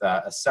somebody with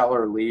a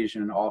sellar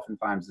lesion,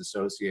 oftentimes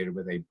associated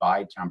with a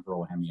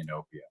bitemporal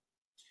hemianopia.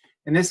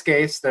 In this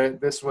case,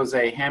 this was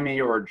a hemi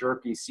or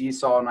jerky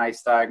seesaw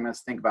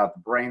nystagmus. Think about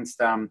the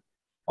brainstem.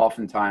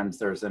 Oftentimes,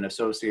 there's an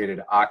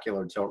associated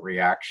ocular tilt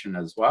reaction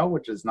as well,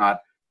 which is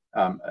not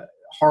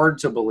hard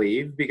to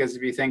believe, because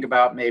if you think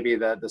about maybe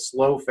the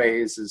slow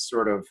phase is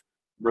sort of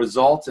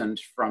resultant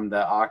from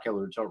the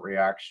ocular tilt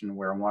reaction,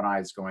 where one eye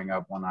is going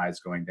up, one eye is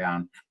going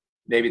down.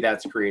 Maybe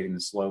that's creating the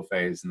slow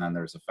phase, and then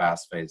there's a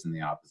fast phase in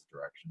the opposite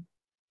direction.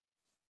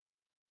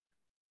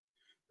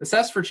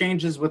 Assess for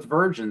changes with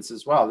vergence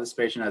as well. This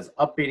patient has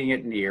upbeating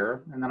at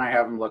near, and then I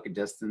have him look at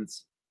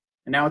distance,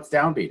 and now it's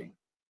downbeating.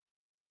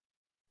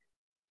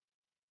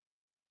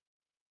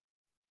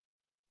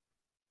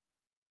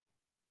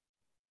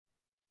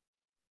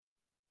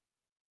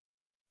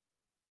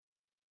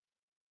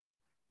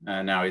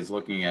 And now he's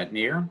looking at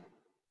near,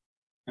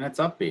 and it's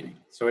upbeating.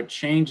 So it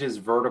changes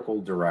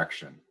vertical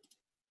direction.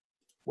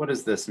 What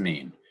does this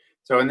mean?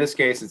 So in this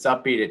case, it's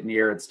upbeat at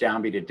near, it's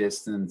downbeat at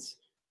distance.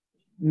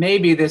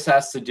 Maybe this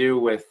has to do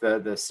with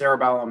the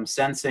cerebellum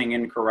sensing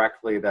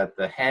incorrectly that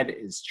the head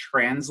is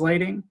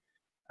translating.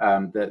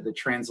 The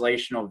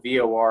translational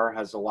VOR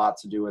has a lot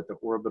to do with the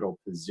orbital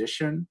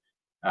position.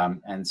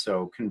 And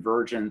so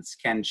convergence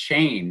can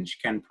change,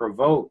 can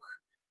provoke,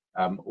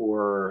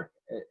 or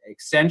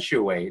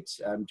accentuate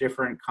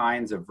different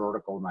kinds of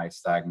vertical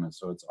nystagmus.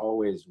 So it's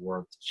always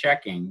worth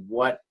checking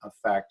what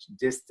effect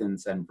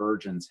distance and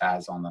vergence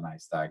has on the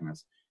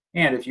nystagmus,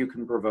 and if you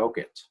can provoke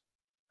it.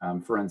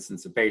 For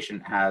instance, a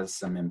patient has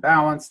some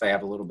imbalance, they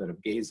have a little bit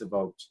of gaze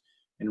evoked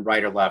in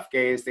right or left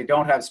gaze. They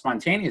don't have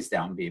spontaneous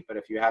downbeat, but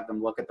if you have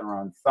them look at their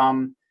own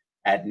thumb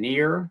at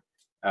near,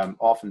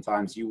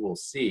 oftentimes you will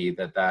see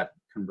that that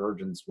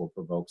convergence will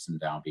provoke some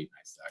downbeat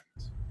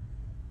nystagmus.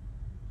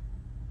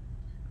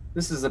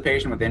 This is a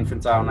patient with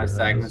infantile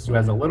nystagmus who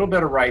has a little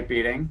bit of right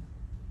beating,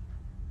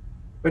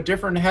 but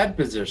different head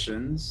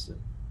positions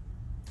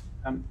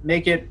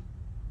make it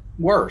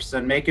worse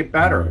and make it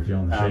better.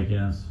 Feeling the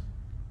shakiness?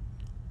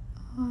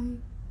 I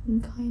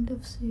can kind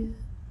of see it.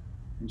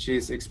 And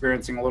she's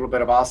experiencing a little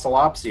bit of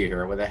oscillopsia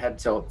here with a head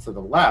tilt to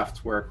the left,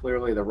 where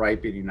clearly the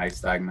right beating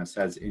nystagmus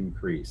has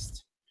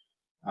increased.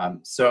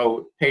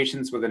 So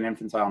patients with an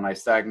infantile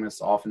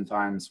nystagmus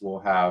oftentimes will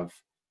have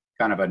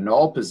kind of a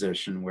null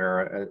position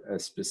where a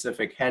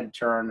specific head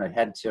turn, a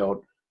head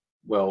tilt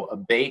will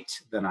abate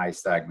the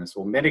nystagmus,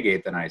 will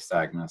mitigate the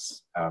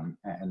nystagmus.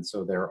 And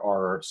so there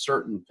are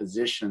certain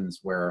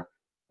positions where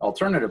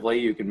alternatively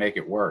you can make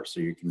it worse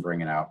or you can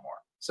bring it out more.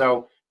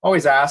 So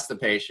always ask the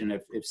patient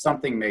if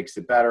something makes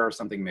it better or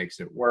something makes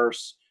it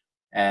worse.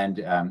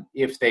 And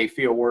if they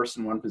feel worse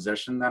in one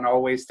position, then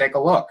always take a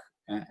look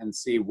and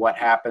see what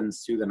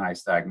happens to the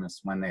nystagmus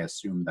when they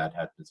assume that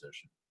head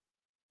position.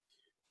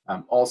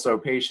 Also,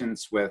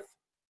 patients with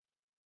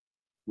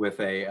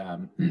a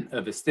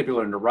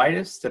vestibular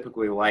neuritis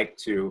typically like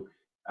to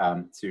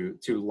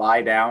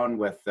lie down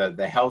with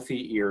the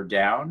healthy ear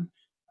down.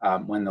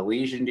 When the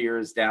lesioned ear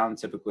is down,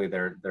 typically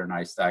their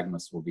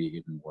nystagmus will be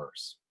even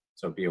worse.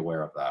 So be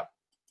aware of that.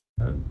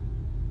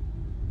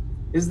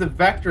 Is the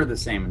vector the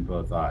same in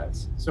both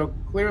eyes? So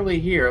clearly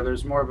here,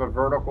 there's more of a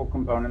vertical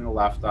component in the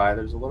left eye.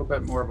 There's a little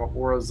bit more of a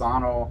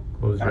horizontal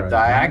kind of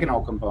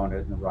diagonal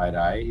component in the right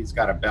eye. He's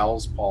got a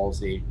Bell's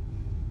palsy,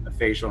 a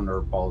facial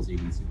nerve palsy. You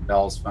can see the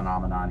Bell's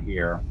phenomenon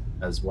here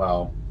as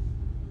well.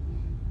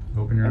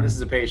 And this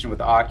is a patient with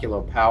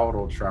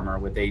oculopalatal tremor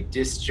with a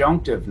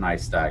disjunctive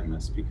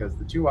nystagmus because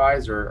the two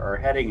eyes are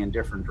heading in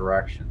different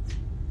directions.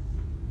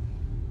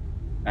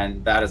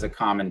 And that is a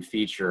common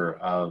feature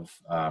of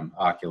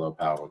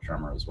oculopalatal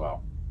tremor as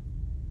well.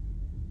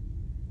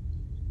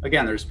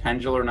 Again, there's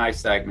pendular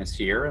nystagmus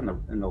here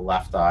in the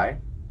left eye,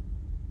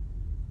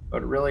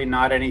 but really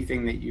not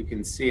anything that you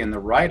can see in the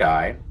right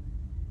eye.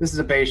 This is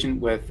a patient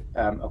with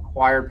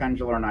acquired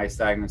pendular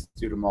nystagmus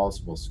due to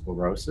multiple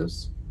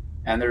sclerosis.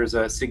 And there's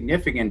a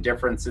significant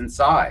difference in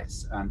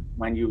size.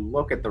 When you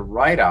look at the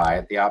right eye,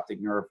 at the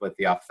optic nerve with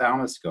the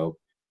ophthalmoscope,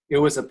 it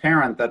was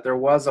apparent that there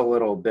was a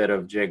little bit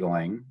of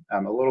jiggling,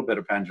 a little bit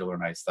of pendular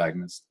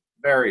nystagmus,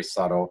 very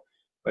subtle,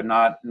 but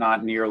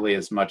not nearly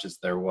as much as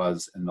there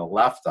was in the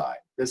left eye.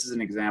 This is an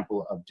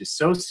example of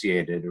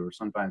dissociated, or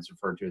sometimes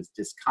referred to as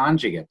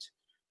disconjugate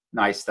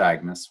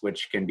nystagmus,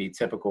 which can be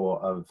typical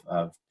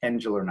of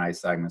pendular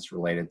nystagmus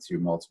related to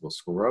multiple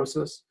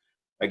sclerosis.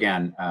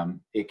 Again,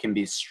 it can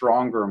be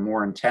stronger,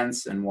 more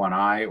intense in one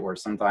eye, or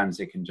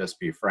sometimes it can just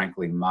be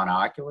frankly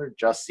monocular,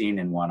 just seen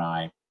in one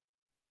eye.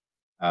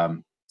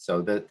 So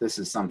this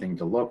is something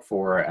to look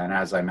for. And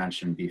as I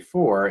mentioned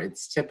before,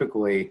 it's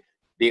typically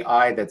the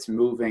eye that's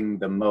moving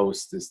the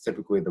most is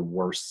typically the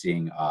worst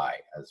seeing eye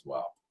as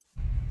well.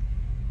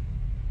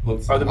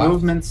 Are the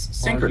movements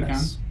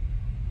synchronous?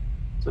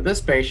 So this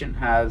patient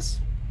has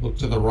look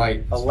to the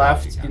right, a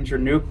left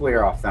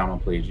internuclear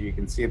ophthalmoplegia. You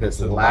can see this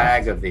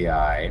lag of the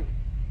eye.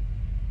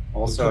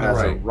 Also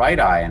has a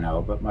right eye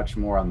NO, but much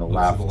more on the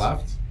left. To the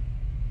left.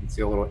 You can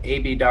see a little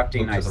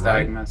abducting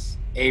nystagmus.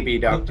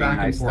 Abducting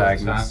nystagmus.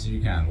 As fast as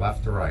you can,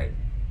 left to right.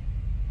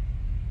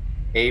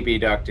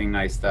 Abducting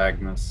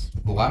nystagmus.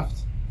 To the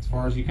left, as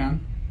far as you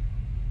can.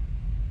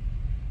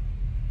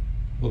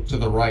 Look to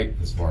the right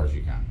as far as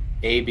you can.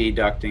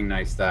 Abducting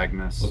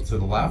nystagmus. Look to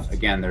the left.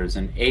 Again, there's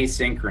an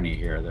asynchrony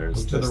here.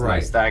 There's this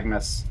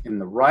nystagmus in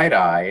the right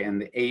eye, in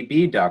the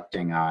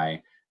abducting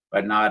eye,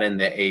 but not in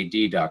the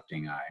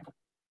adducting eye.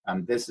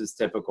 This is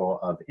typical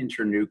of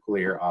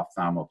internuclear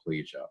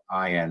ophthalmoplegia,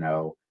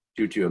 INO,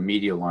 due to a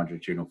medial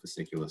longitudinal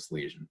fasciculus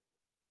lesion.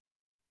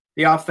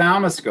 The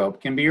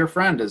ophthalmoscope can be your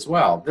friend as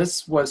well.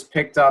 This was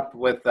picked up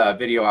with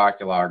video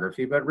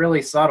oculography, but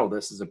really subtle.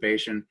 This is a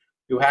patient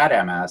who had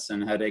MS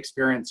and had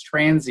experienced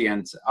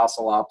transient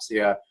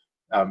oscillopsia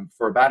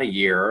for about a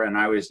year, and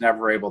I was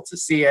never able to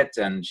see it,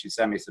 and she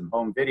sent me some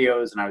home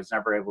videos, and I was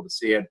never able to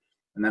see it.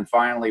 And then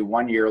finally,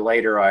 1 year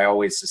later, I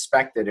always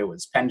suspected it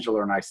was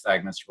pendular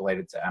nystagmus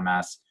related to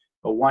MS.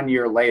 But 1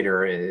 year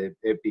later,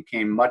 it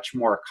became much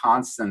more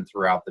constant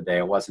throughout the day.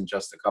 It wasn't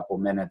just a couple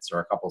minutes or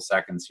a couple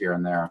seconds here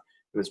and there.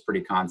 It was pretty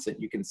constant.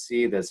 You can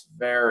see this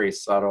very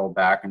subtle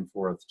back and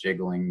forth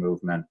jiggling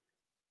movement.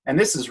 And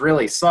this is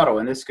really subtle,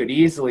 and this could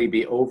easily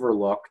be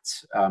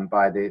overlooked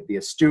by the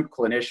astute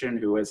clinician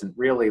who isn't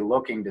really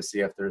looking to see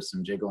if there's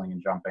some jiggling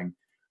and jumping.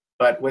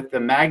 But with the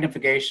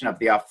magnification of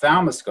the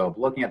ophthalmoscope,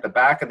 looking at the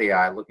back of the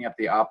eye, looking at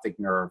the optic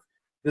nerve,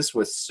 this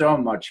was so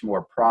much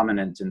more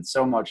prominent and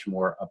so much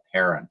more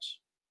apparent.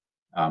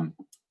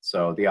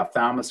 So the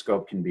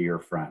ophthalmoscope can be your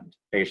friend.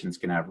 Patients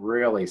can have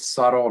really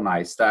subtle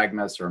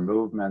nystagmus or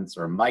movements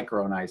or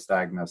micro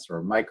nystagmus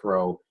or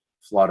micro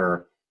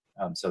flutter.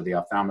 So the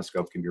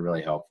ophthalmoscope can be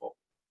really helpful.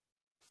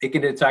 It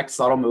can detect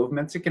subtle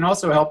movements. It can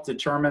also help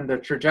determine the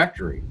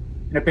trajectory.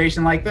 In a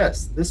patient like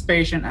this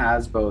patient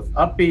has both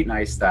upbeat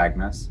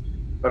nystagmus,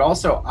 but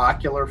also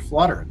ocular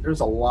flutter. There's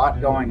a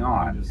lot going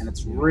on, and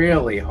it's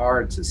really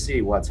hard to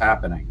see what's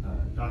happening.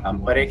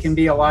 But it can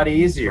be a lot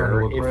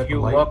easier if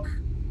you look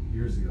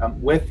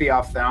with the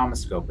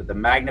ophthalmoscope, with the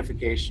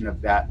magnification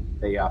of the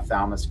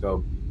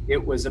ophthalmoscope.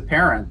 It was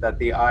apparent that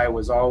the eye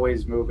was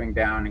always moving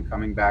down and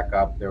coming back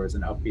up. There was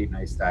an upbeat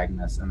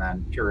nystagmus, and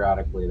then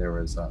periodically there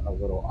was a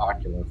little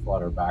ocular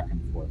flutter back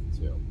and forth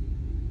too.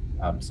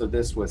 So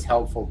this was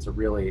helpful to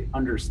really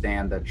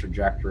understand the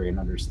trajectory and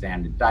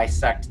understand and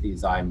dissect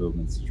these eye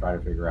movements to try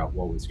to figure out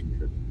what was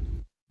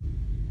contributing.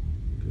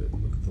 Good.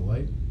 Look at the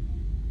light.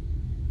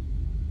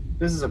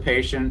 This is a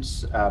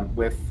patient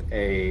with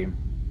a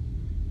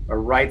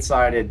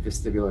right-sided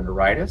vestibular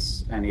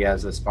neuritis, and he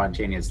has a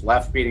spontaneous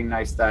left-beating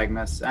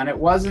nystagmus, and it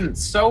wasn't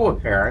so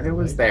apparent. It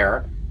was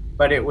there,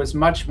 but it was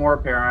much more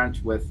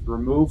apparent with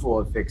removal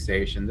of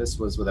fixation. This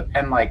was with a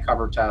pen light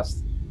cover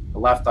test. The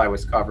left eye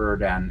was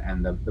covered,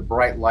 and the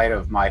bright light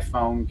of my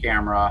phone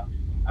camera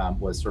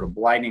was sort of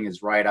blinding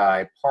his right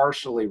eye,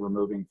 partially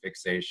removing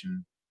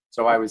fixation.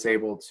 So I was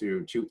able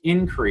to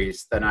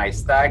increase the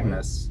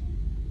nystagmus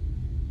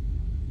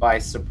by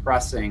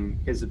suppressing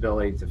his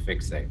ability to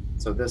fixate.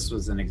 So this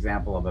was an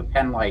example of a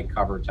pen light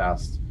cover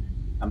test.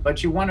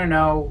 But you want to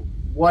know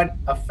what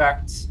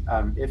effect,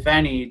 if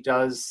any,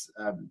 does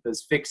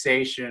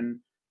fixation,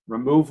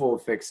 removal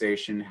of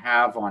fixation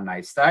have on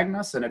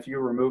nystagmus? And if you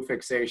remove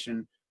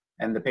fixation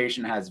and the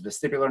patient has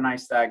vestibular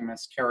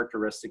nystagmus,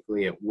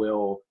 characteristically it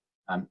will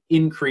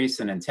increase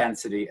in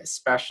intensity,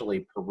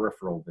 especially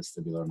peripheral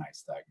vestibular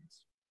nystagmus.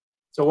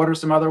 So what are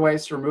some other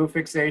ways to remove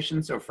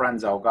fixation? So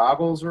Frenzel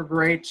goggles are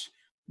great.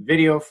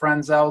 Video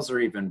Frenzels are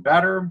even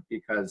better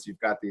because you've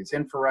got these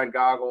infrared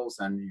goggles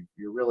and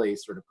you're really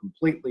sort of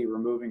completely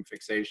removing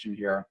fixation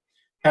here.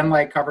 Pen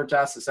light cover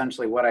test,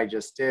 essentially what I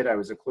just did, I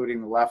was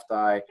occluding the left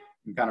eye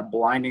and kind of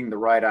blinding the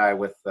right eye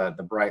with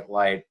the bright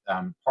light,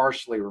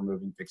 partially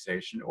removing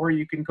fixation. Or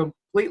you can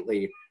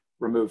completely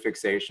remove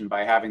fixation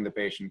by having the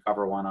patient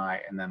cover one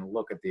eye and then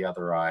look at the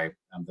other eye,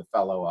 the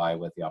fellow eye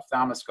with the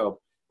ophthalmoscope.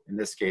 In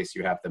this case,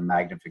 you have the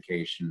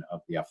magnification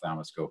of the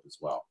ophthalmoscope as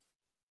well.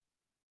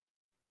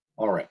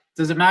 All right,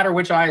 does it matter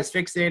which eye is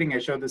fixating? I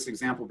showed this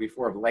example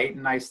before of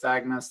latent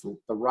nystagmus.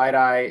 The right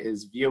eye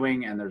is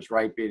viewing and there's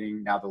right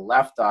beating. Now the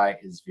left eye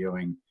is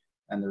viewing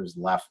and there's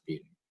left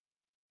beating.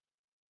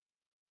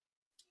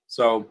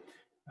 So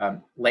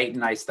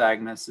latent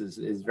nystagmus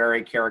is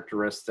very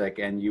characteristic,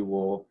 and you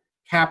will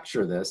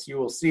capture this. You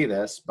will see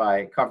this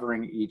by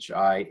covering each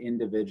eye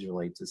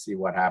individually to see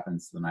what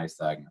happens to the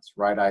nystagmus.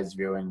 Right eye's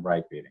viewing,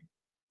 right beating.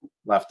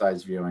 Left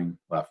eye's viewing,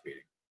 left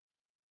beating.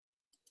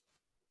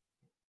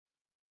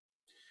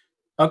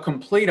 A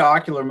complete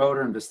ocular,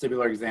 motor, and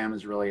vestibular exam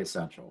is really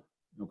essential.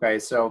 Okay,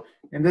 so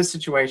in this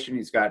situation,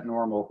 he's got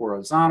normal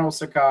horizontal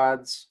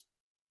saccades,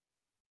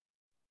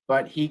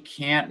 but he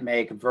can't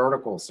make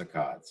vertical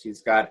saccades.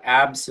 He's got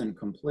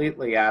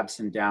completely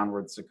absent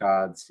downward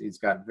saccades. He's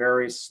got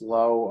very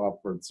slow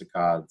upward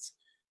saccades,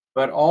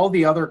 but all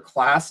the other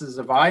classes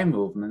of eye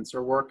movements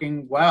are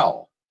working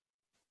well.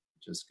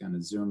 Just going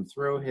to zoom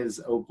through.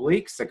 His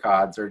oblique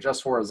saccades are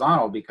just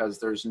horizontal because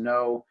there's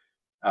no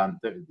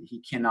he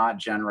cannot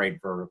generate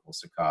vertical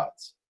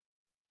saccades.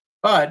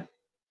 But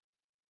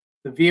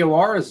the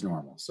VOR is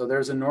normal. So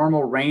there's a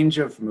normal range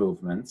of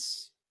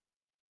movements.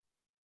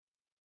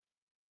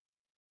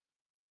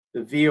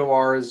 The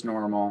VOR is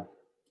normal.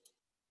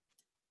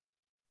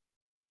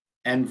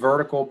 And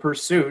vertical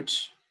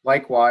pursuit,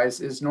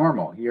 likewise, is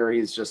normal. Here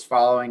he's just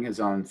following his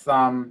own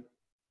thumb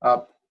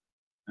up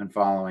and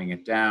following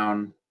it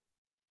down.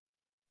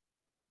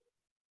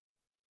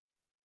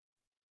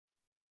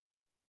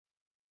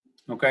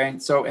 Okay,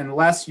 so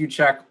unless you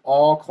check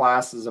all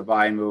classes of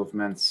eye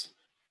movements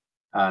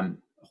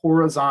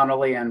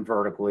horizontally and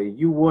vertically,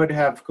 you would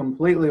have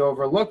completely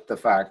overlooked the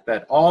fact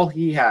that all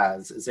he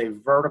has is a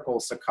vertical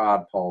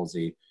saccade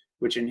palsy,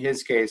 which in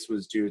his case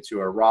was due to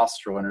a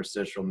rostral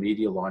interstitial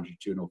medial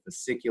longitudinal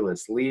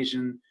fasciculus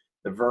lesion.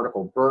 The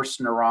vertical burst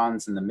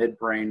neurons in the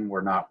midbrain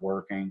were not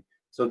working.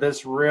 So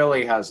this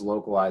really has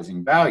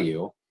localizing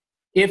value.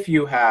 If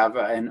you have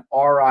an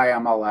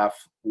RIMLF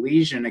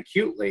lesion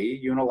acutely,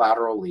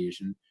 unilateral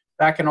lesion,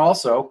 that can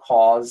also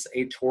cause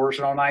a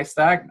torsional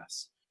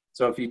nystagmus.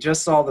 So if you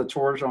just saw the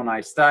torsional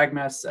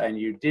nystagmus and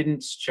you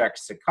didn't check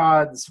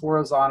saccades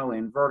horizontally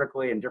and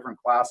vertically in different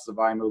classes of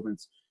eye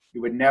movements,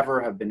 you would never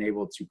have been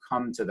able to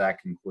come to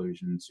that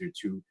conclusion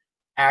to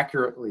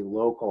accurately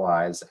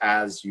localize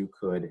as you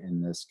could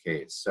in this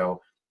case.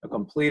 So a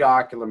complete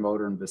ocular,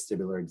 motor, and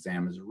vestibular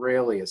exam is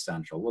really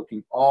essential.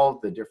 Looking all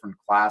the different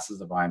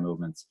classes of eye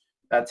movements,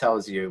 that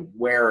tells you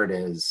where it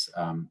is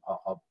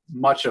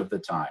much of the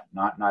time.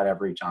 Not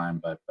every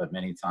time, but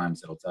many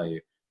times it'll tell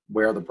you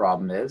where the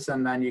problem is,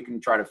 and then you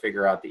can try to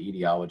figure out the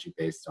etiology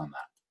based on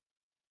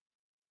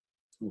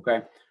that.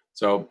 Okay,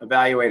 so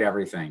evaluate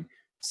everything.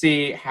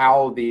 See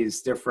how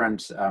these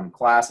different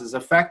classes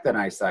affect the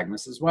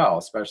nystagmus as well,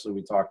 especially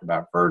we talked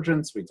about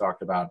vergence, we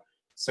talked about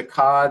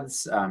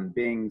saccades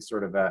being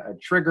sort of a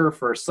trigger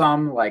for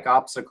some, like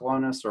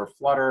opsoclonus or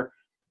flutter,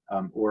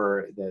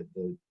 or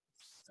the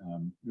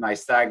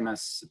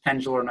nystagmus,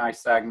 pendular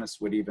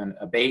nystagmus would even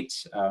abate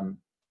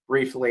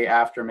briefly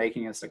after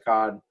making a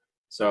saccade.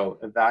 So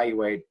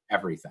evaluate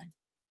everything.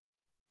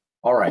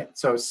 All right,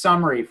 so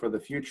summary for the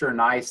future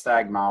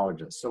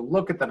nystagmologist. So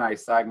look at the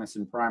nystagmus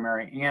in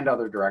primary and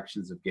other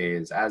directions of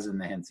gaze, as in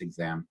the HINTS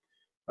exam.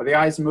 Are the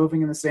eyes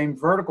moving in the same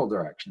vertical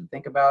direction?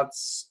 Think about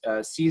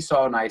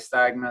seesaw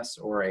nystagmus,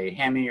 or a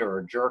hemi or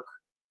a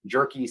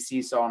jerky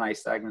seesaw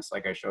nystagmus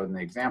like I showed in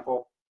the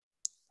example.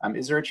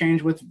 Is there a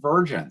change with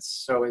vergence?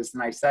 So is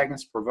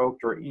nystagmus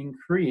provoked or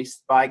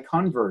increased by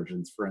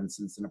convergence? For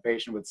instance, in a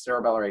patient with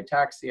cerebellar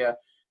ataxia,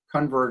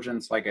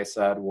 convergence, like I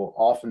said, will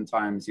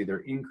oftentimes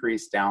either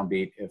increase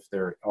downbeat if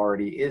there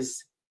already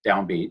is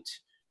downbeat,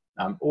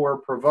 or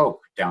provoke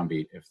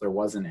downbeat if there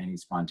wasn't any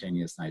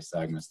spontaneous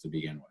nystagmus to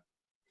begin with.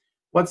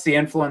 What's the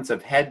influence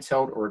of head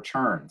tilt or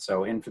turn?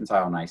 So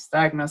infantile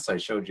nystagmus, I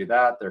showed you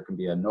that. There can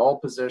be a null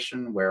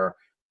position where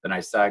the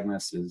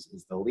nystagmus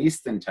is the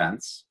least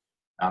intense,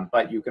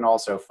 but you can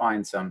also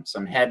find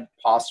some head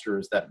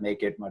postures that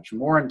make it much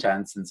more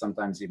intense and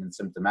sometimes even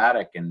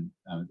symptomatic, and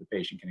the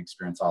patient can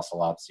experience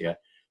oscillopsia.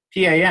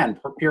 PAN,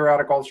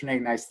 periodic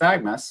alternating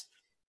nystagmus,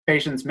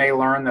 patients may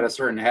learn that a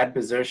certain head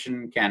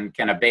position can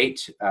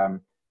abate the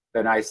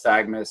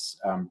nystagmus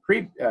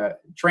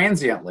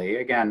transiently.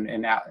 Again,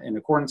 in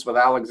accordance with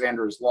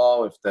Alexander's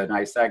law, if the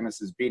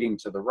nystagmus is beating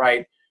to the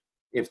right,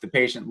 if the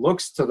patient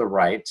looks to the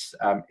right,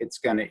 it's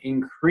going to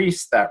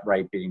increase that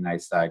right beating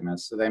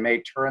nystagmus. So they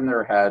may turn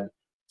their head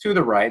to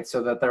the right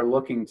so that they're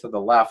looking to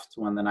the left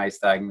when the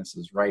nystagmus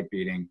is right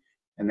beating,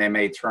 and they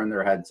may turn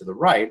their head to the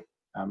right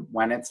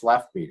when it's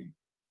left beating.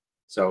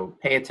 So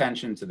pay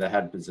attention to the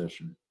head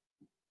position.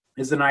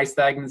 Is the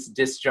nystagmus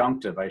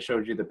disjunctive? I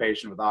showed you the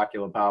patient with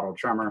oculopalatal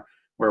tremor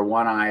where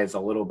one eye is a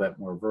little bit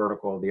more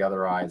vertical, the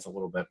other eye is a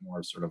little bit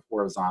more sort of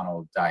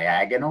horizontal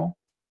diagonal.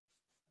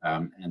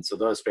 And so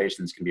those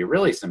patients can be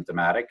really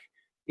symptomatic.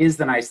 Is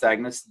the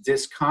nystagmus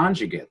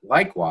disconjugate?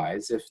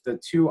 Likewise, if the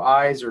two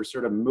eyes are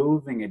sort of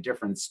moving at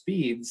different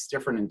speeds,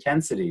 different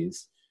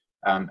intensities,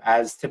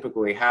 as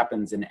typically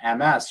happens in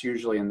MS,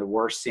 usually in the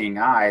worst seeing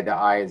eye, the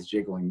eye is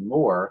jiggling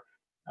more.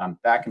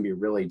 That can be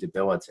really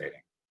debilitating.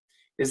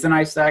 Is the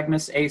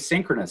nystagmus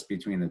asynchronous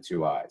between the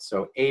two eyes?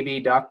 So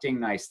abducting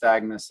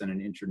nystagmus and an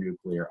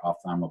internuclear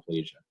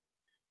ophthalmoplegia.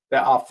 The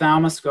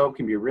ophthalmoscope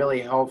can be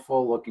really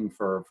helpful looking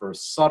for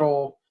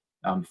subtle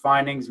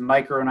findings,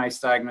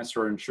 micronystagmus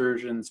or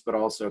intrusions, but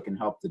also can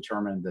help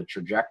determine the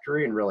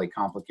trajectory in really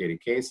complicated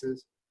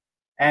cases.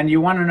 And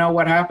you want to know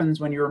what happens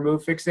when you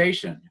remove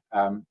fixation,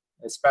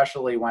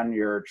 especially when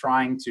you're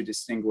trying to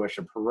distinguish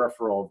a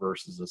peripheral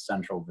versus a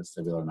central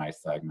vestibular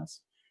nystagmus.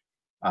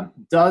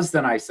 Does the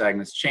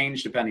nystagmus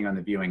change depending on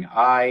the viewing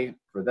eye?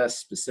 For this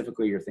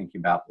specifically, you're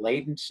thinking about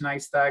latent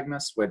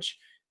nystagmus, which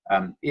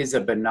is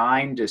a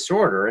benign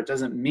disorder. It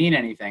doesn't mean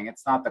anything.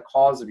 It's not the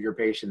cause of your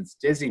patient's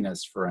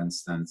dizziness, for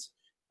instance,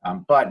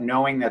 but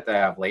knowing that they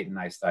have latent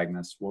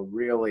nystagmus will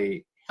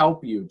really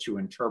help you to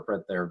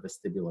interpret their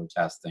vestibular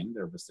testing,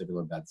 their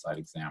vestibular bedside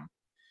exam.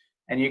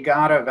 And you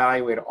got to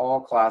evaluate all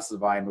classes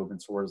of eye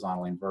movements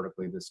horizontally and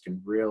vertically. This can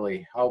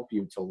really help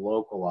you to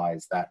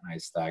localize that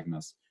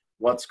nystagmus.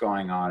 What's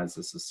going on? Is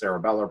this a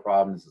cerebellar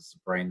problem? Is this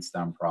a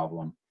brainstem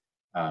problem?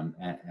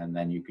 And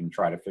then you can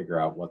try to figure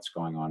out what's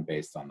going on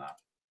based on that.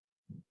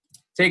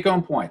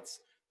 Take-home points.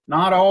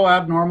 Not all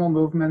abnormal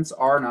movements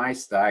are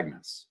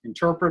nystagmus.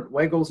 Interpret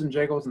wiggles and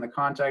jiggles in the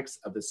context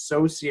of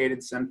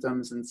associated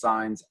symptoms and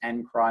signs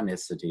and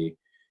chronicity.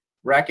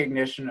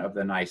 Recognition of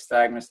the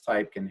nystagmus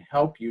type can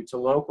help you to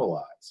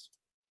localize.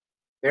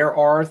 There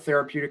are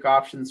therapeutic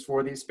options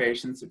for these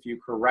patients if you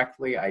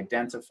correctly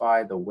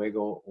identify the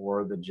wiggle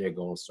or the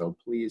jiggle, so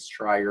please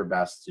try your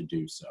best to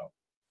do so.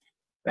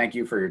 Thank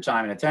you for your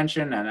time and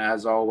attention, and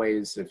as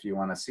always, if you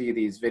want to see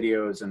these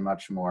videos and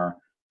much more,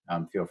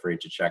 feel free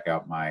to check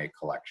out my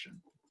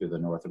collection through the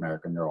North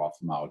American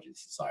Neuro-Ophthalmology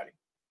Society.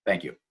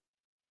 Thank you.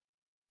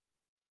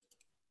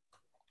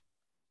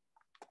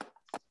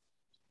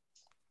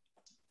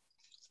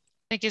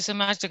 Thank you so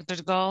much,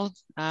 Dr. Gold.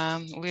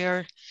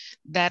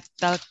 That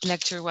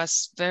lecture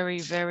was very,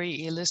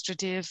 very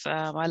illustrative.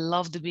 I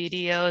love the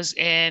videos,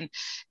 and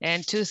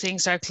two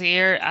things are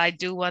clear. I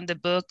do want the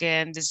book,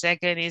 and the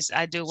second is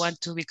I do want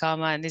to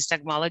become a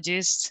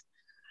nystagmologist.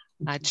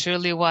 I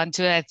truly want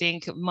to. I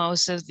think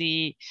most of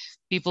the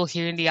people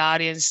here in the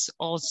audience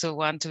also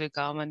want to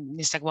become a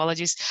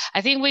nystagmologist.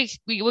 I think we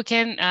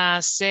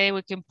can say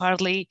we can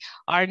partly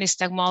are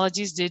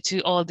nystagmologists due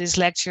to all these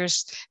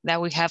lectures that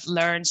we have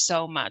learned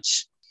so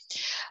much.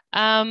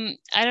 I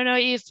don't know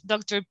if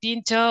Dr.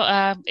 Pinto,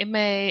 am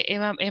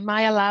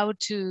I allowed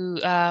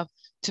to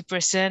to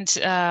present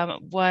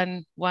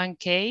one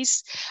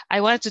case.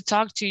 I wanted to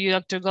talk to you,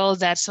 Dr. Gold,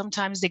 that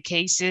sometimes the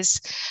cases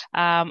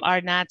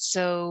are not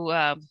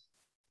so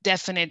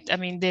definite. I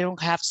mean, they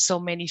don't have so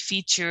many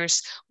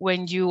features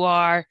when you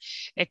are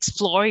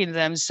exploring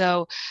them.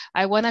 So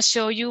I want to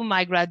show you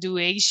my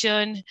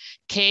graduation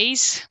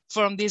case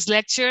from these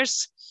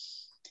lectures,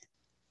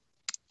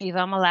 if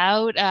I'm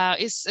allowed.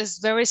 It's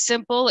very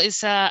simple.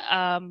 It's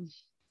a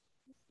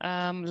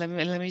let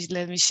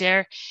me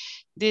share.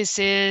 This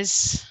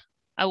is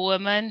a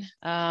woman.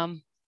 Let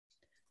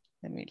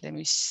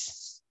me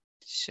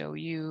show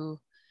you.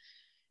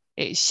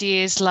 She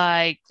is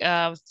like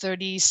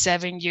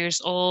 37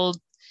 years old.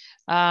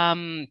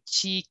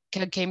 She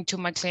came to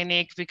my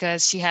clinic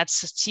because she had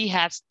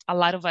a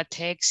lot of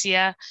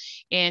ataxia,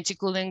 and she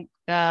couldn't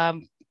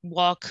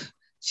walk.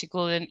 She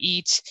couldn't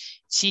eat.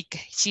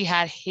 She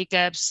had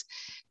hiccups.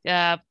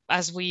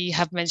 As we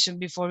have mentioned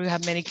before, we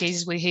have many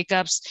cases with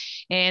hiccups,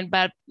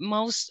 but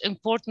most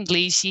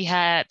importantly, she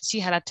had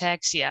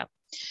ataxia.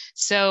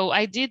 So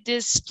I did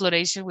this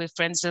exploration with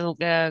Fresnel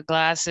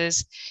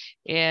glasses,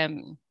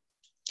 and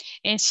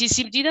she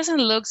doesn't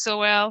look so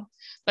well.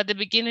 But the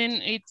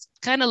beginning, it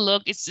kind of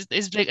look it's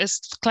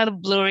kind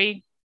of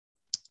blurry,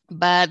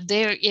 but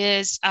there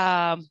is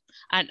an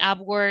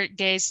upward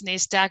gaze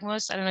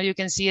nystagmus. I don't know if you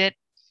can see it,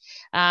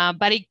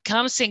 but it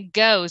comes and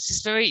goes.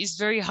 It's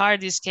very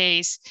hard, this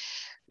case,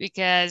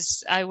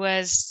 because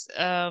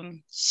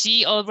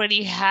she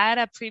already had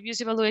a previous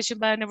evaluation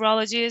by a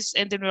neurologist,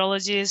 and the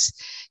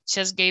neurologist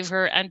just gave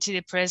her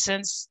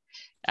antidepressants.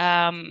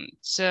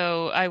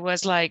 So I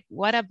was like,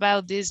 what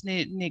about this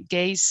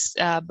gaze,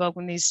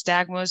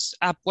 nystagmus,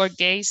 upward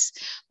gaze?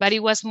 But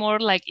it was more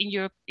like in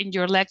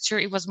your lecture,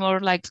 it was more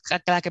like a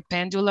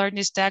pendular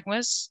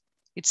nystagmus.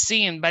 It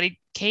seemed, but it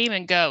came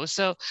and goes.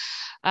 So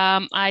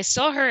I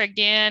saw her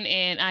again,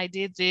 and I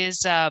did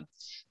this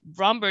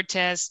Romberg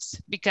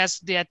test because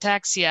the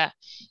ataxia,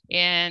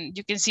 and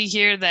you can see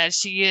here that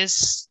she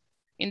is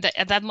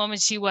at that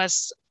moment she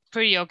was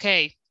pretty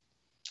okay.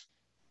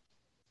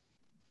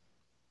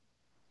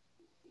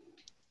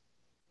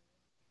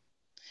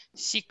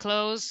 She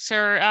closed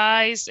her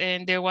eyes,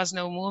 and there was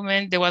no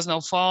movement, there was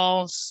no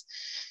falls.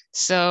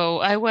 So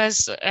I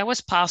was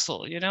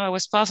puzzled, I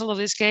was puzzled of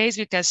this case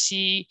because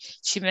she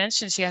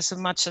mentioned she has so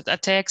much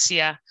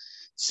ataxia.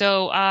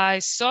 So I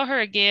saw her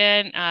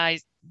again. I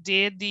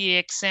did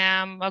the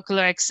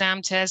ocular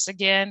exam test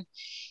again.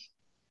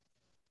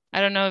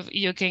 I don't know if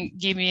you can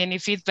give me any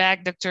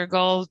feedback, Dr.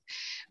 Gold,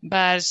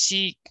 but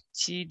she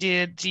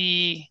did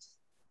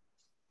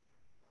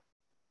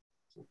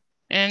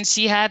and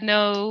she had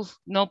no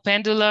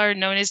pendular,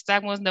 no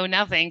nystagmus, no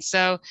nothing.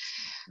 So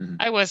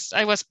I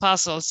was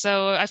puzzled.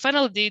 So I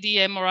finally did the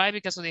MRI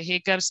because of the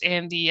hiccups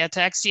and the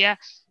ataxia,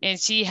 and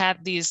she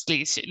had this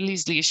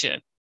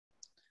lesion.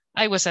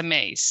 I was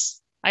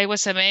amazed.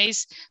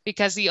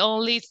 Because the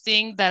only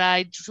thing that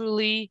I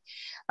truly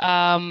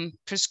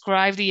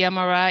prescribed the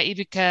MRI is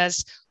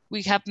because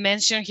we have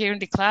mentioned here in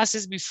the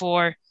classes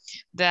before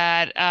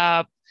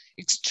that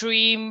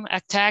extreme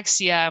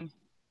ataxia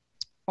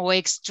or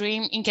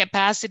extreme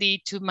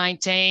incapacity to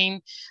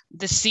maintain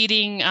the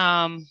sitting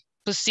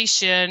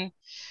position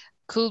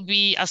could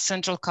be a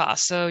central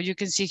cause. So you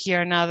can see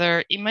here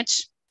another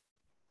image.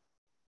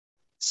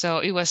 So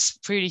it was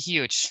pretty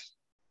huge.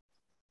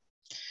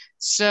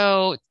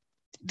 So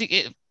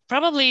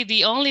probably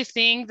the only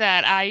thing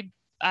that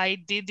I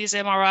did this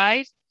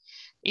MRI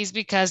is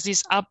because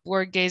this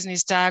upward gaze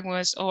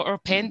nystagmus or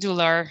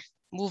pendular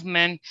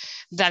movement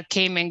that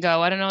came and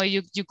go. I don't know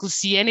if you could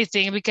see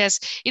anything, because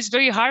it's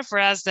very hard for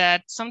us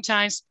that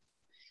sometimes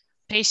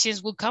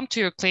patients will come to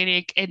your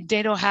clinic and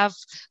they don't have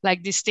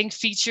like distinct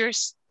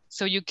features.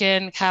 So you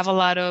can have a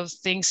lot of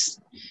things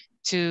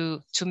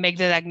to make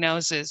the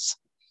diagnosis.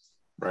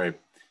 Right.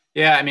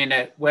 Yeah, I mean,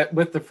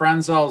 with the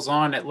Frenzels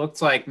on, it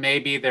looked like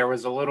maybe there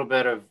was a little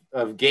bit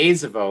of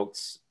gaze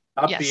evokes,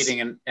 up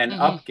beating and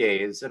up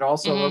gaze. It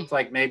also looked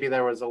like maybe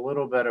there was a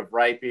little bit of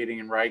right beating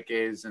and right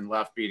gaze and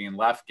left beating and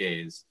left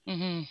gaze.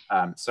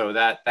 So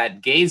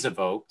that gaze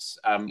evokes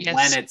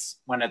when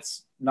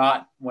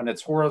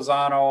it's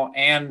horizontal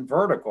and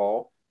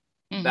vertical,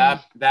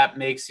 that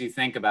makes you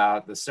think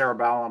about the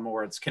cerebellum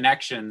or its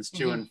connections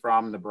to and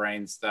from the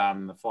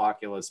brainstem, the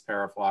flocculus,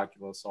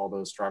 paraflocculus, all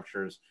those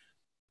structures.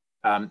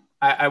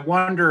 I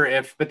wonder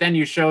if, but then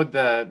you showed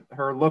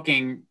her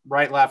looking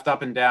right, left,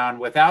 up, and down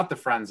without the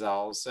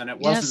Frenzels, and it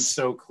wasn't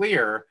so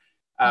clear.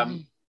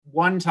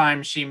 One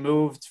time she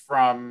moved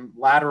from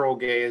lateral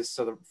gaze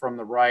from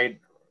the right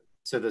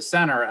to the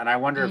center, and I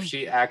wonder if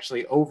she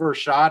actually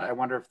overshot. I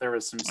wonder if there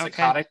was some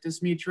saccadic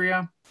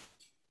dysmetria.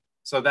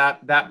 So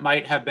that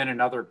might have been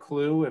another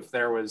clue, if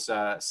there was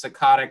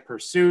saccadic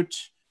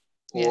pursuit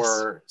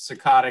or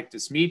saccadic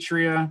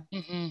dysmetria.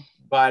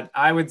 But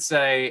I would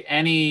say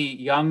any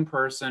young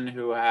person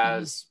who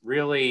has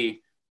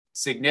really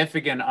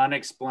significant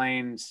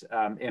unexplained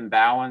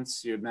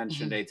imbalance, you had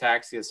mentioned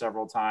ataxia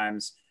several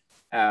times,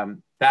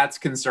 that's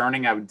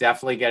concerning. I would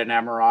definitely get an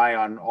MRI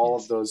on all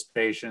of those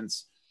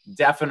patients.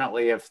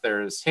 definitely if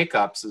there's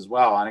hiccups as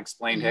well,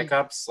 unexplained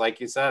hiccups, like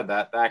you said,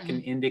 that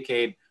can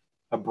indicate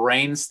a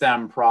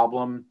brainstem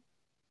problem.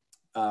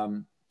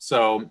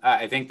 So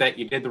I think that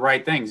you did the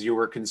right things. You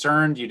were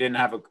concerned. You didn't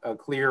have a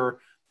clear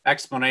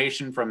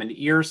explanation from an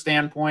ear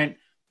standpoint.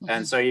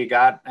 And so you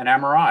got an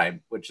MRI,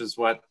 which is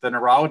what the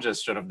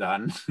neurologist should have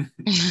done.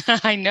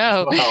 I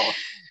know. Well,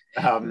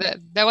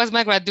 that was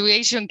my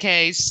graduation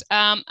case.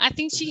 I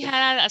think she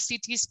had a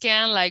CT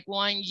scan like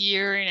 1.5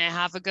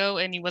 years ago,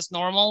 and it was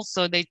normal.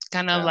 So they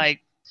kind of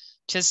like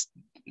just,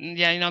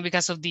 you know,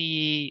 because of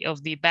the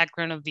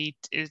background of the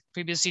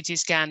previous CT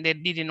scan, they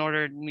didn't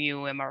order new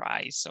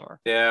MRIs or.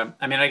 Yeah,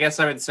 I mean, I guess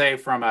I would say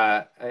from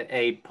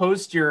a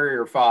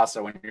posterior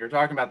fossa, when you're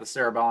talking about the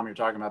cerebellum, you're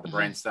talking about the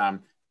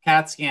brainstem.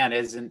 CAT scan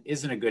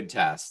isn't a good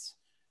test.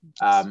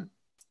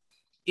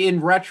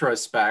 In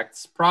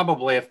retrospect,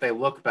 probably if they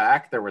look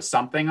back, there was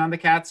something on the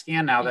CAT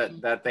scan now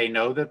that they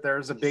know that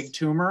there's a big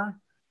tumor.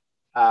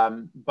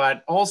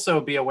 But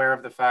also be aware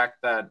of the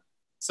fact that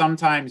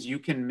sometimes you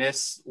can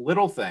miss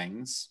little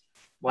things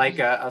like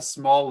a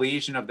small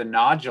lesion of the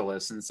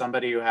nodulus in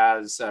somebody who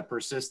has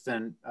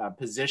persistent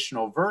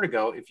positional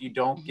vertigo if you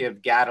don't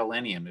give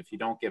gadolinium, if you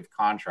don't give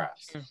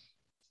contrast.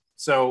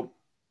 So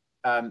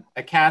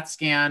a CAT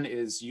scan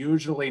is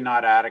usually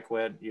not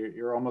adequate.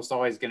 You're almost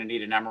always going to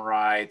need an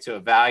MRI to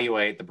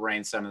evaluate the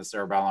brainstem and the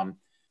cerebellum,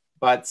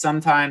 but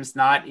sometimes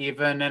not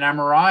even an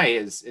MRI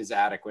is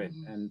adequate.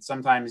 And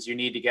sometimes you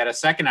need to get a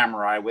second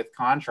MRI with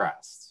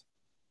contrast.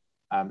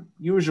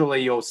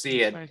 Usually you'll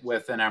see it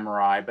with an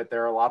MRI, but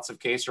there are lots of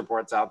case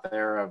reports out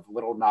there of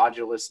little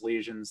nodulus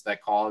lesions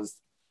that caused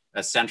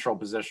a central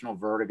positional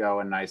vertigo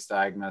and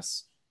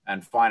nystagmus.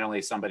 And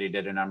finally, somebody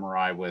did an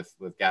MRI with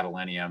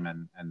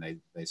gadolinium, and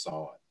they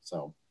saw it.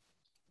 So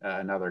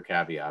another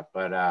caveat.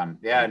 But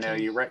yeah, no,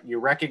 you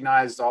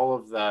recognized all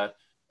of the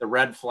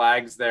red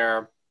flags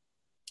there,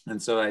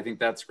 and so I think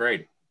that's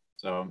great.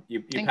 So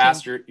you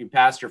passed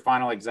your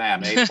final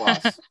exam, A+.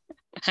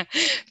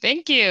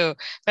 Thank you.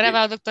 What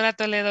about Dr.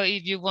 Toledo?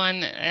 If you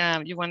want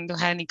to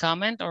have any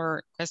comment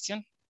or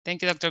question?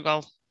 Thank you, Dr.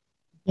 Gold.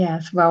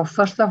 Yes. Well,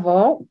 first of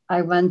all,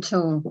 I want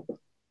to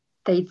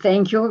say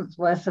thank you. It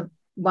was a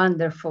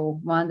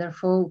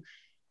wonderful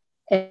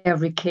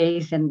every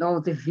case and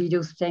all the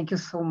videos. Thank you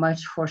so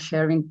much for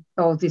sharing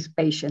all these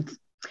patients.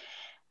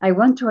 I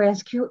want to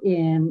ask you,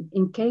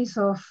 in case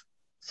of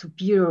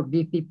superior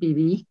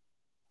BPPV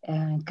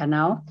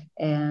canal,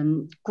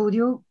 and could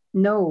you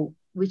know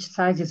which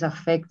side is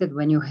affected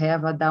when you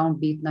have a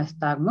downbeat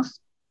nystagmus?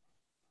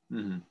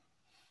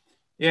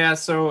 Yeah,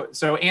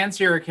 so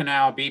anterior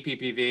canal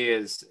BPPV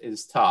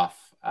is tough,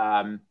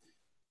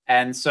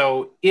 and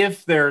so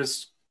if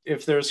there's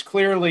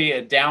clearly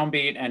a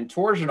downbeat and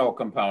torsional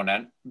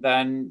component,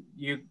 then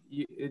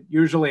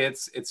usually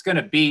it's going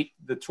to beat,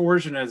 the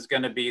torsion is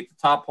going to be, the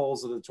top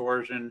poles of the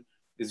torsion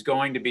is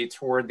going to be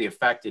toward the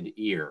affected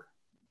ear.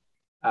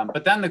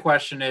 But then the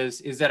question is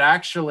it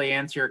actually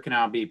anterior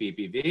canal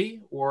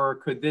BPPV, or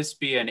could this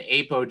be an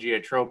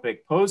apogeotropic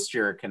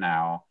posterior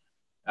canal?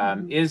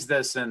 Is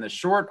this in the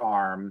short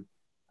arm?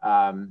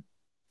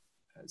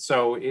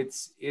 So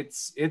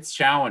it's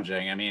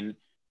challenging. I mean,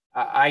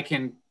 I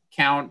can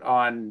count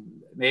on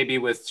maybe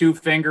with 2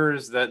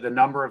 fingers the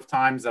number of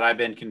times that I've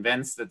been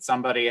convinced that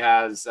somebody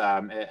has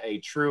a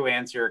true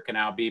anterior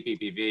canal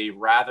BPPV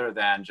rather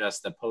than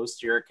just a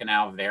posterior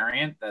canal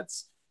variant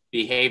that's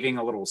behaving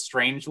a little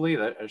strangely,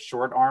 a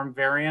short arm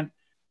variant.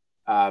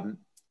 But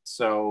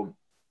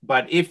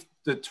if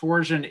the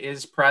torsion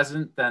is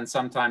present, then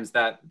sometimes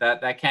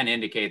that can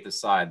indicate the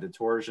side. The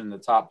torsion, the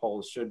top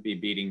pole should be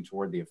beating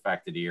toward the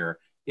affected ear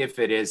if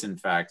it is in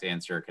fact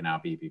anterior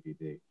canal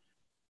BPPV.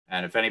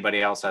 And if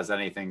anybody else has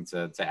anything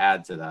to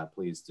add to that,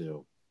 please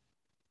do.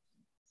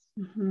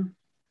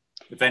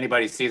 If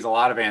anybody sees a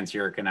lot of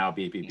anterior canal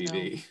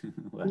BPPV.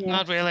 No.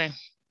 Not really.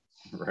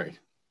 Right.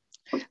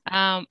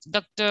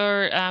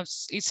 Doctor,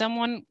 is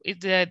someone,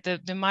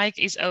 the mic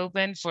is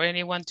open for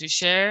anyone to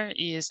share.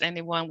 Is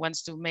anyone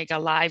wants to make a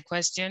live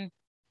question?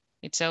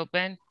 It's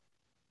open.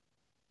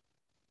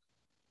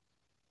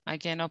 I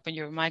can open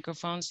your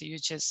microphone, so you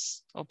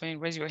just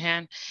raise your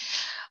hand.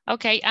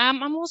 Okay,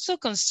 I'm also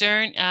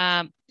concerned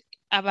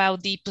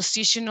about the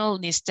positional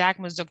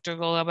nystagmus, Dr.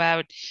 Gold,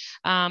 about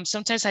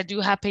sometimes I do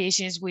have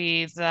patients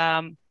with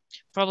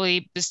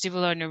probably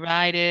vestibular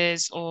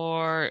neuritis,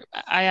 or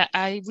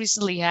I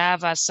recently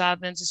have a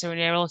sudden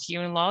sensorineural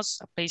hearing loss,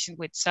 a patient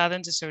with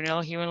sudden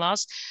sensorineural hearing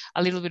loss,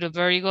 a little bit of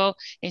vertigo,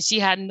 and she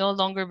had no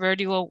longer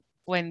vertigo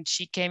when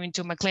she came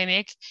into my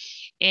clinic.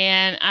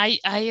 And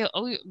I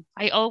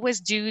always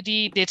do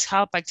the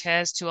Talpac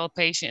test to all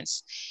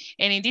patients.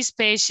 And in this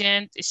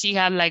patient, she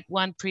had like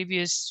one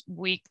previous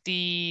week,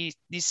 the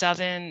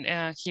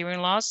sudden hearing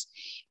loss,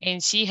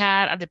 and she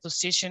had at the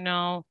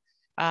positional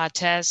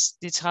test,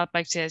 the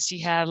Talpac test, she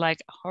had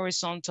like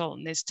horizontal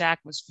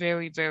nystagmus,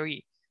 very,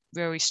 very,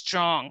 very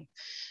strong.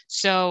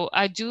 So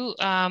I do,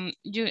 I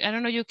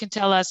don't know, you can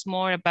tell us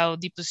more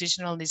about the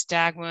positional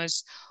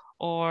nystagmus,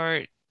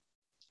 or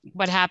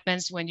what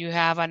happens when you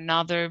have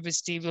another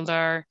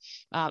vestibular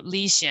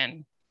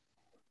lesion,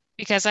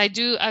 because I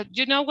do,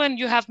 you know, when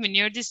you have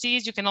Meniere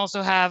disease, you can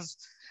also have,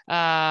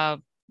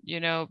 you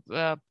know,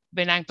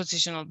 benign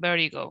positional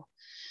vertigo.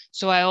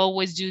 So I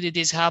always do the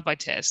Halbach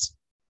test.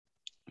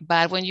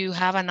 But when you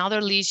have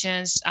another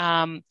lesions,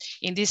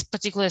 in this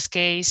particular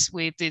case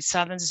with the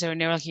sudden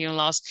cerebral hearing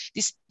loss,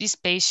 this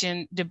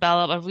patient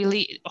developed a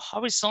really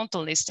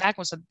horizontal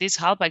nystagmus at this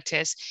Halbach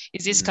test.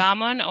 Is this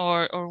common,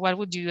 or what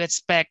would you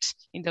expect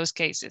in those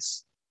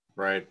cases?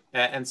 Right.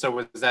 And so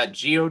was that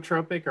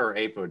geotropic or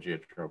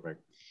apogeotropic?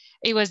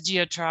 It was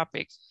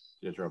geotropic.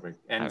 Geotropic.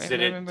 And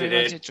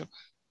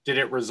did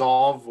it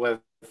resolve with?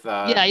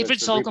 Yeah, it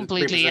resolved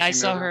completely. I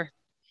saw her.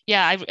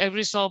 Yeah, I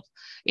resolved.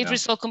 It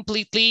resolved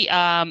completely.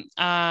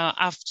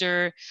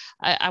 After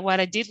what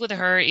I did with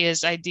her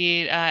is I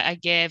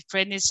gave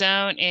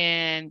prednisone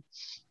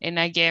and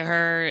I gave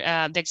her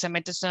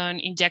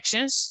dexamethasone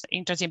injections,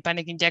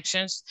 intratympanic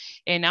injections,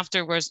 and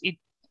afterwards it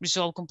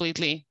resolved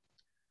completely.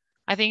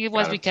 I think it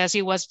was because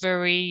it was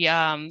very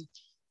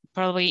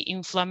probably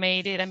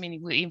inflamed. I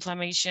mean, with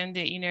inflammation,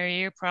 the inner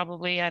ear,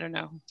 probably. I don't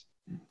know.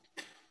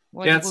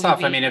 Yeah, it's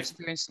tough. I mean, if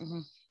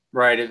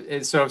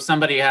right. So if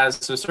somebody has,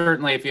 so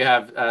certainly if you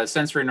have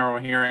sensory neural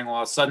hearing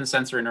loss, sudden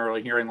sensory neural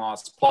hearing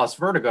loss plus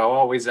vertigo,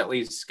 always at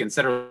least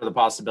consider the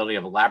possibility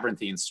of a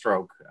labyrinthine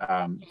stroke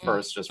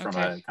first, just from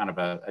a kind of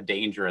a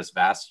dangerous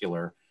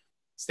vascular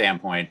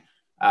standpoint.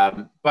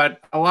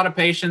 But a lot of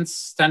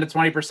patients, 10 to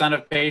 20%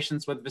 of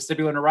patients with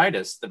vestibular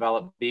neuritis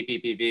develop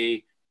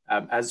BPPV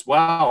as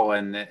well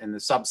in the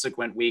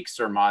subsequent weeks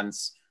or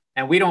months.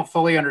 And we don't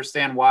fully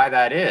understand why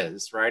that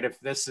is, right? If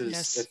this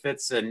is, if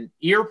it's an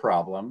ear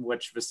problem,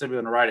 which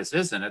vestibular neuritis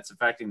isn't, it's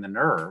affecting the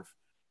nerve.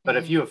 But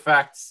if you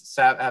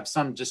have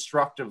some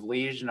destructive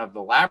lesion of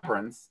the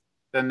labyrinth,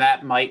 then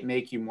that might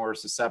make you more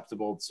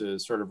susceptible to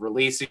sort of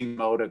releasing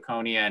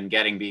otoconia and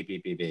getting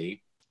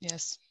BPPV.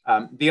 Yes.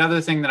 The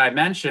other thing that I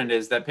mentioned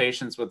is that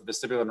patients with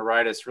vestibular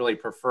neuritis really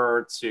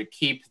prefer to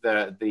keep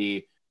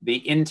the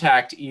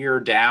intact ear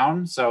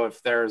down. So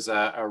if there's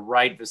a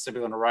right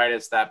vestibular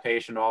neuritis, that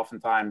patient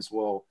oftentimes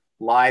will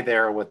lie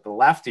there with the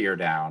left ear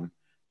down.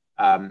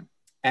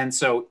 And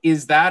so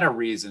is that a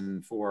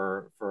reason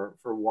for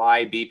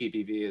why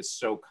BPPV is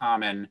so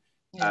common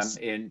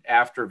in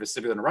after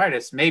vestibular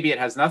neuritis? Maybe it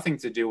has nothing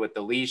to do with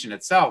the lesion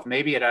itself.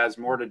 Maybe it has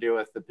more to do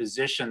with the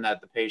position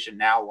that the patient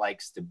now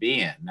likes to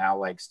be in, now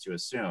likes to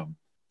assume.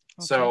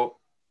 So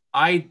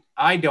I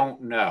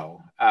don't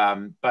know,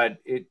 but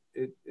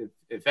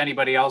if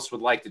anybody else would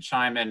like to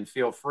chime in,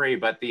 feel free.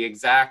 But the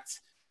exact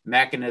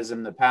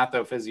mechanism, the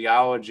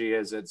pathophysiology,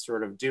 is it's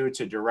sort of due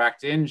to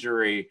direct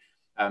injury.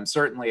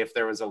 Certainly, if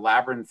there was a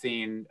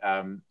labyrinthine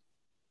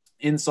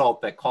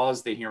insult that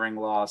caused the hearing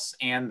loss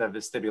and the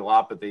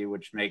vestibulopathy,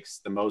 which makes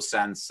the most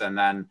sense, and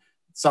then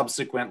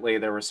subsequently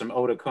there was some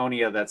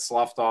otoconia that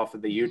sloughed off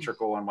of the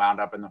utricle and wound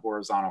up in the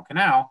horizontal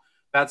canal,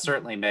 that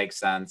certainly makes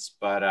sense.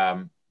 But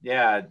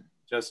yeah,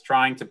 just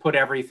trying to put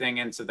everything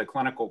into the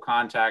clinical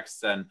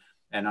context and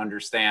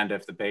understand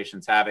if the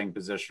patient's having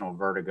positional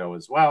vertigo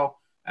as well.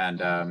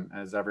 And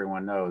as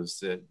everyone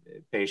knows,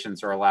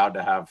 patients are allowed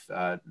to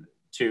have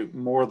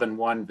more than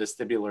one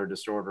vestibular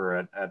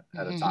disorder at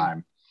a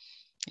time.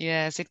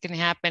 Yes, it can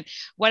happen.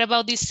 What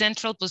about this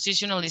central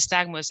positional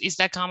nystagmus? Is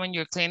that common in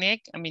your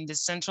clinic? I mean, the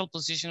central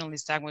positional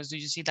nystagmus, do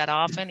you see that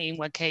often? In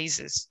what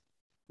cases?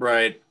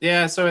 Right.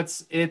 Yeah. So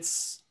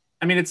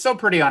I mean, it's still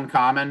pretty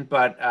uncommon,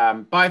 but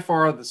by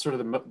far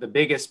the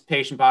biggest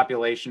patient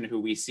population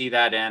who we see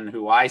that in,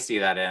 who I see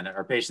that in,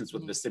 are patients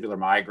with vestibular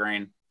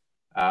migraine,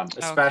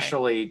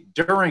 especially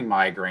during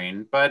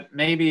migraine, but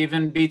maybe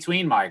even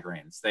between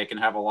migraines. They can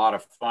have a lot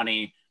of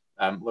funny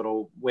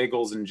little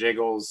wiggles and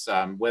jiggles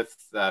with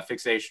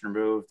fixation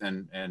removed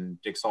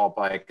and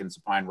Dix-Hallpike and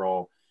supine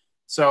roll.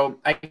 So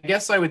I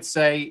guess I would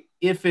say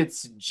if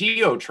it's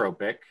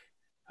geotropic,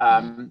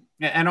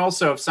 and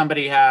also if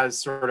somebody has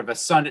sort of a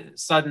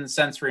sudden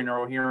sensory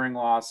neural hearing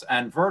loss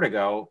and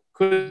vertigo,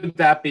 could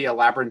that be a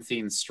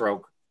labyrinthine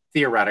stroke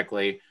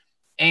theoretically?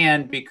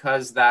 And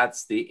because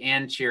that's the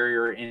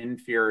anterior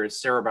inferior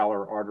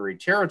cerebellar artery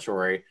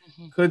territory,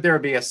 could there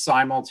be a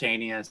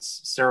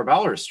simultaneous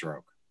cerebellar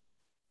stroke?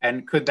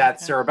 And could that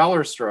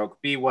cerebellar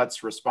stroke be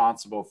what's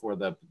responsible for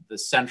the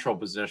central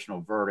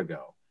positional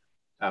vertigo,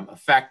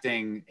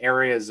 affecting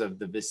areas of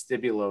the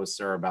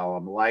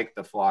vestibulocerebellum, like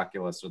the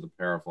flocculus or the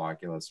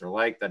paraflocculus, or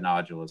like the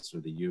nodulus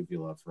or the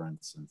uvula, for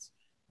instance?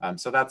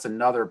 So that's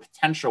another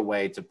potential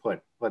way to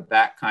put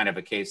that kind of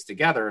a case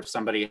together if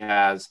somebody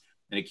has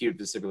an acute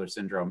vestibular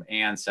syndrome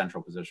and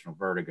central positional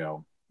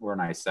vertigo or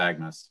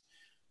nystagmus.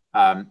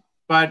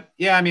 But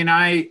yeah, I mean,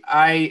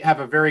 I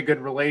have a very good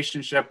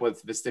relationship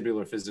with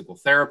vestibular physical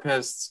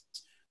therapists,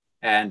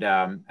 and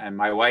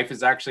my wife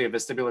is actually a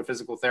vestibular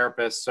physical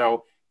therapist.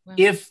 So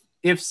if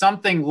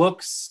something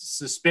looks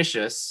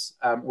suspicious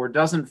or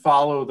doesn't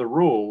follow the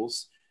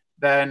rules,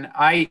 then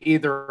I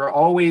either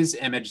always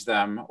image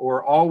them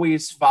or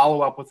always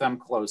follow up with them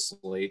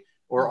closely,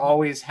 or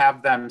always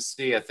have them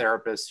see a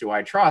therapist who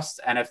I trust.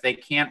 And if they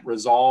can't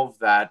resolve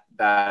that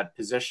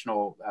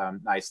positional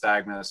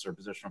nystagmus or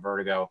positional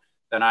vertigo,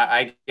 then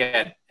I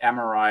get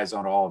MRIs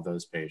on all of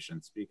those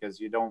patients because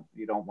you don't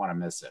want to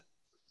miss it.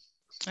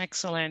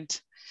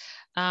 Excellent.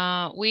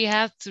 We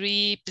have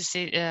three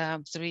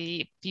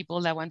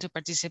people that want to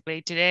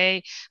participate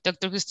today.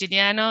 Dr.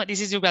 Justiniano,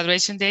 this is your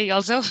graduation day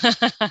also.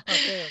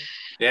 Okay.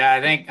 Yeah,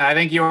 I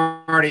think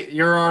you're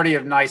already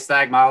a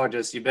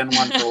nystagmologist. You've been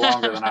one for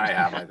longer than I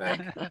have, I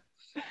think.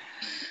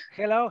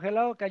 Hello.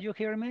 Can you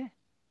hear me?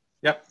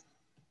 Yep.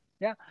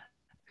 Yeah.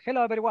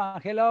 Hello,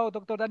 everyone. Hello,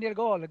 Dr. Daniel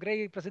Gold.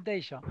 Great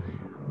presentation.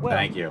 Well,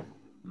 thank you.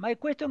 My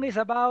question is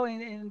about,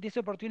 in this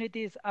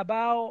opportunity, is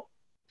about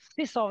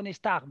season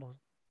nystagmus,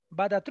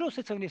 but a true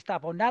season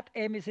nystagmus, not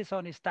any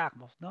season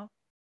nystagmus, no?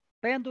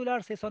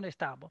 Pendular season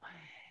nystagmus.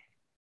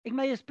 In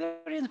my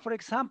experience, for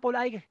example,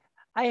 I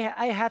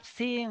have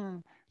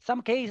seen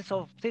some cases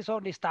of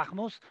season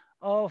nystagmus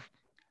of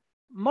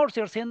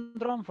Mercier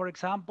syndrome, for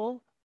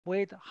example,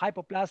 with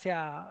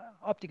hypoplasia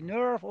optic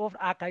nerve or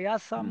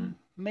achiasm,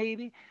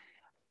 maybe.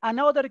 And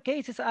other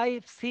cases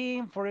I've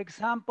seen, for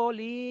example,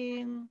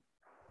 in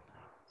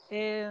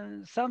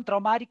some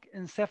traumatic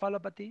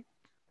encephalopathy,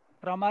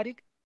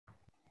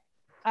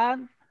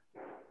 and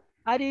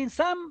in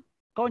some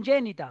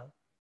congenital.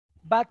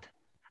 But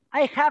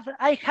I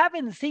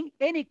haven't seen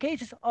any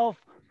cases of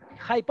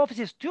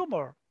hypophysis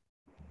tumor.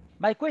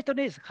 My question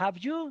is, have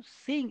you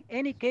seen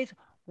any case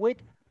with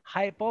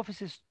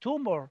hypophysis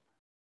tumor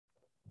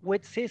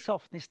with cyst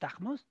of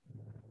nystagmus?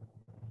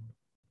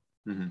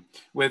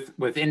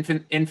 With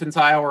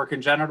infantile or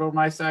congenital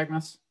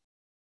nystagmus?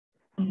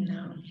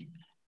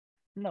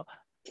 No.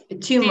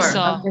 Tumor.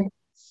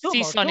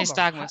 Seesaw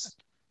nystagmus.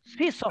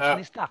 Seesaw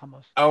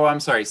nystagmus. Oh,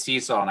 I'm sorry,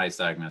 seesaw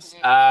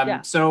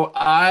nystagmus. So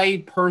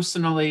I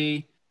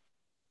personally,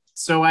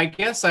 I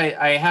guess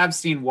I have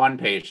seen one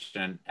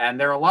patient, and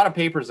there are a lot of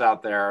papers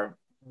out there.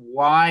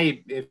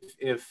 Why,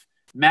 if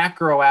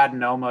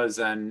macroadenomas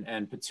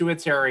and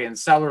pituitary and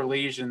cellular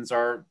lesions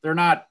they're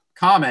not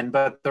common,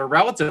 but they're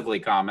relatively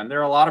common. There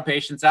are a lot of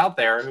patients out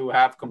there who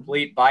have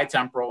complete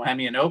bitemporal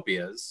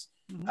hemianopias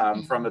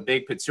from a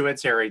big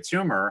pituitary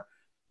tumor.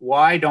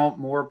 Why don't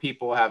more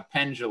people have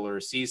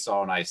pendular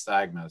seesaw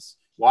nystagmus?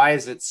 Why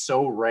is it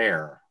so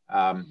rare?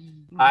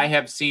 I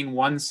have seen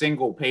one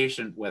single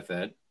patient with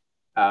it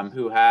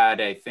who had,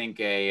 I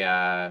think,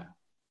 a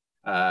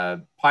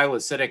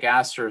pilocytic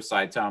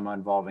astrocytoma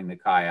involving the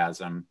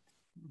chiasm.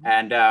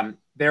 And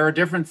there are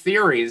different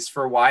theories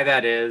for why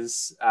that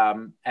is.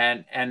 And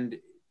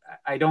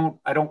I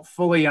don't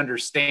fully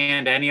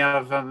understand any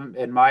of them.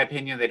 In my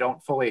opinion, they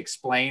don't fully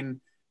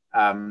explain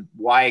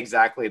why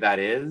exactly that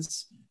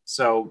is.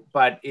 So,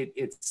 but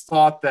it's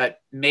thought that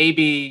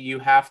maybe you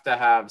have to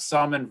have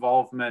some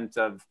involvement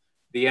of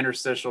the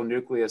interstitial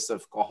nucleus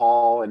of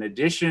Cajal in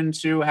addition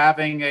to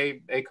having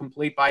a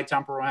complete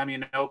bitemporal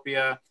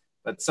hemianopia.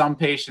 But some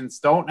patients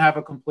don't have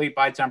a complete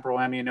bitemporal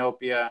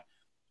hemianopia.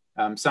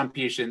 Some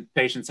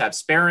patients have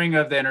sparing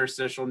of the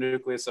interstitial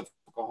nucleus of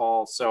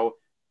Cajal. So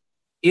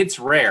it's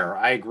rare.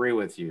 I agree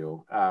with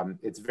you.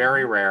 It's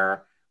very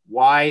rare.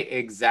 Why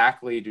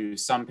exactly do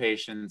some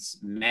patients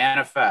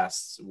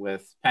manifest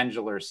with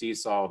pendular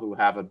seesaw who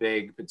have a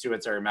big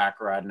pituitary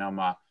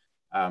macroadenoma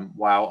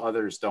while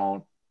others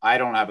don't? I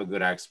don't have a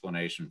good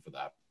explanation for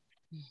that.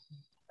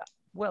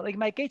 Well, in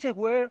my cases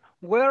were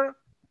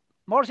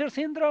Mercier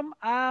syndrome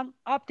and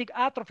optic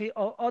atrophy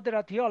or other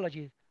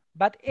etiologies,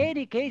 but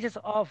any cases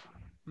of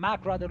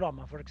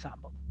macroadenoma, for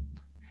example.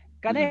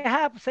 Can I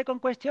have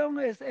second question,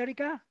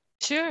 Erica?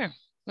 Sure,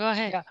 go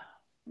ahead.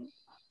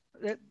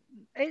 Yeah.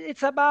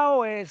 It's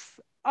about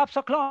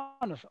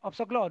opsoclonus.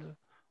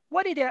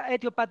 What is the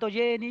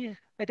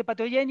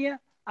etiopatogynia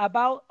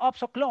about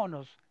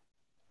opsoclonus?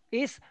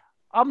 Is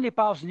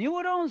omnipause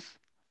neurons,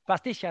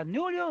 fastigial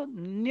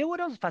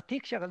neurons,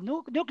 fastigial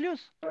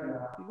nucleus?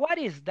 What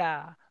is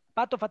the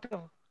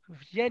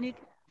pathogenic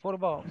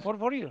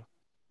for you?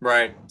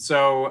 Right.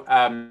 So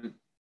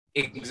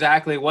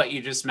exactly what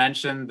you just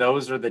mentioned,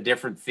 those are the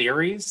different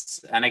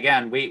theories. And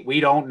again, we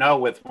don't know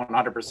with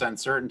 100%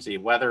 certainty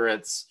whether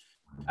it's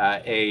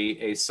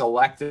a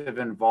selective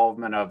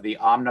involvement of the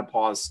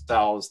omnipause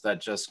cells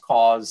that just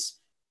cause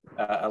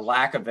a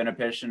lack of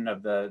inhibition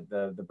of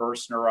the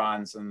burst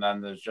neurons, and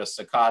then there's just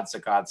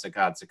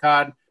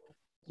saccade.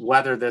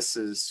 Whether this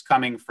is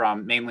coming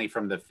from mainly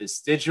from the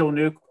fastigial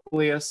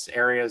nucleus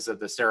areas of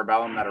the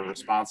cerebellum that are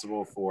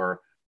responsible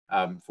for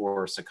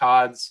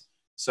saccades.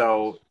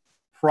 So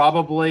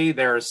probably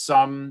there's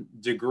some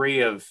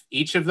degree of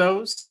each of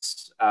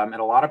those in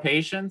a lot of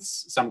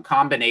patients, some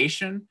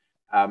combination,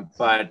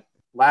 but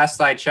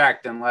last I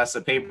checked, unless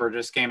a paper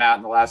just came out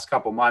in the last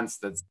couple months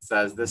that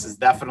says this is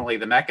definitely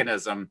the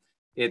mechanism,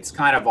 it's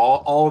kind of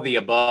all the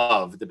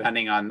above,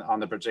 depending on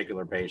the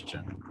particular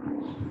patient.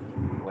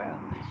 Well,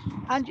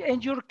 and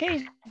in your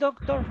case,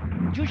 doctor,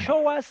 you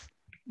show us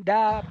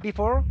that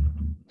before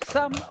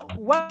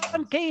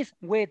one case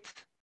with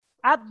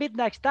admit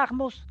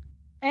nystagmus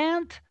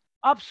and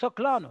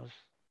opsoclonus.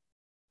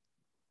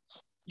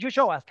 You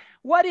show us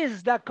what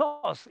is the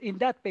cause in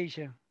that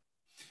patient.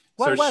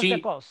 What was the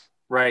cause?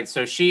 Right.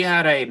 So she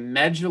had a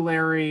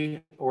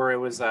medullary, or it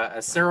was a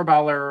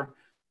cerebellar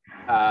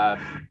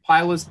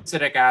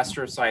pilocytic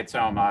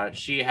astrocytoma.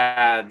 She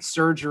had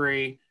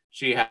surgery,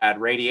 she had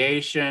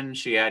radiation,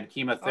 she had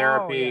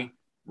chemotherapy. Oh, yeah.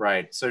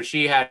 Right. So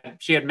she had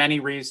many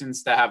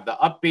reasons to have the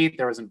upbeat.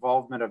 There was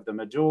involvement of the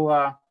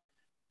medulla,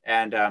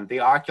 and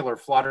the ocular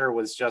flutter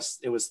was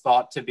it was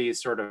thought to be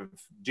sort of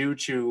due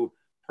to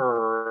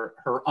her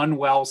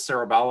unwell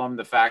cerebellum,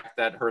 the fact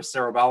that her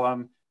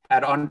cerebellum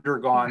had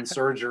undergone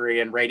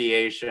surgery and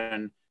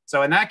radiation.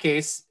 So in that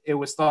case, it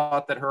was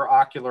thought that her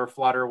ocular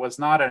flutter was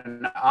not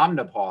an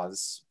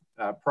omnipause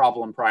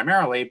problem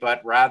primarily,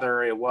 but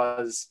rather it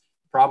was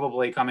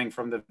probably coming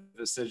from the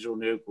vestigial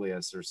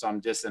nucleus or some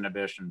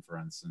disinhibition, for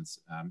instance,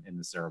 in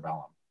the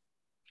cerebellum.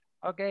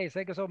 Okay,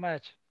 thank you so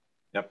much.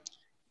 Yep.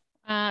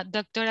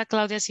 Doctora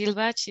Claudia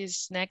Silva,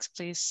 she's next,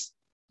 please.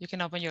 You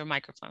can open your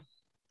microphone.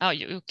 Oh,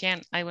 you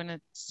can. I want to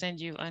send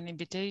you an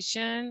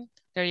invitation.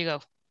 There you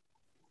go.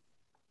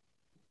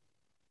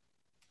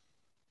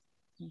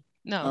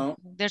 No,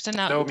 there's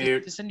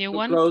a new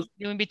one,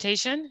 new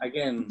invitation.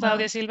 Again.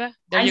 Claudia Silva,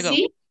 there you go.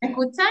 ¿Me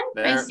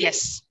escuchan?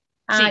 Yes.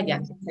 Ya,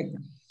 perfecto.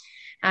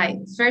 Hi,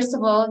 first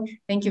of all,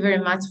 thank you very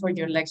much for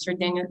your lecture,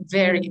 Daniel.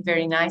 Very,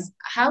 very nice.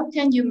 How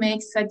can you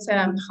make such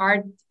a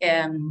hard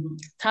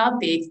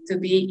topic to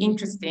be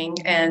interesting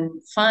and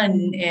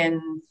fun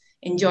and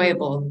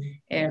enjoyable?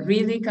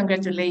 Really,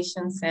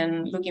 congratulations,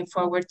 and looking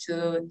forward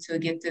to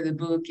get to the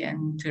book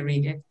and to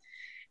read it.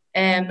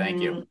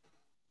 Thank you.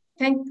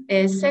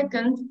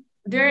 Second,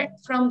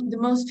 from the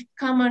most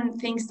common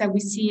things that we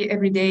see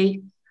every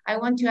day, I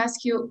want to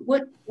ask you,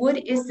 what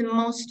is the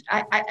most,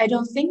 I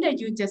don't think that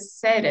you just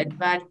said it,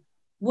 but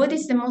what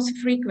is the most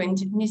frequent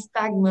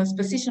nystagmus,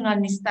 positional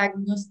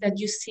nystagmus that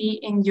you see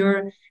in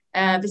your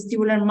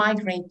vestibular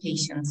migraine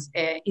patients?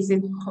 Is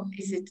it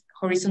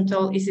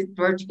horizontal? Is it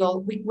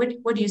vertical?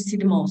 What do you see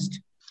the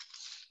most?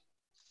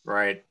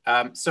 Right.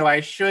 So I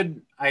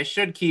should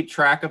keep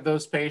track of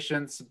those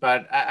patients,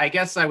 but I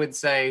guess I would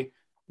say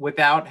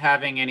without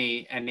having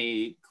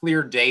any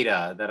clear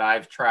data that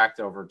I've tracked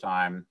over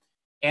time,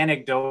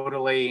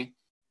 anecdotally,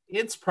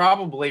 it's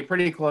probably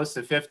pretty close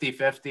to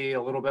 50-50,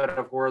 a little bit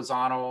of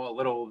horizontal, a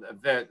little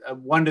bit,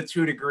 1 to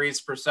 2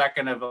 degrees per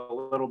second of a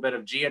little bit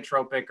of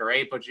geotropic or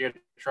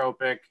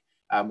apogeotropic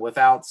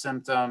without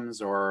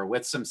symptoms, or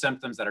with some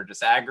symptoms that are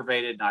just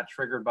aggravated, not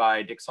triggered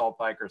by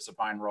Dixall-Pike or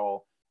supine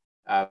roll.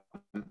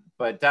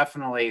 But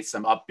definitely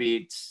some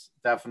upbeat,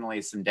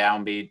 definitely some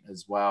downbeat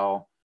as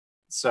well.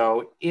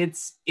 So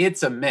it's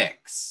a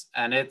mix,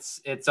 and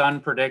it's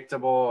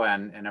unpredictable,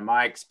 and in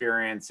my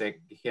experience,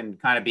 it can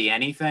kind of be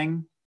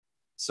anything.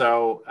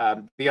 So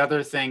the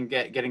other thing,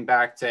 getting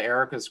back to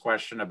Erica's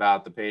question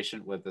about the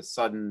patient with a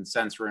sudden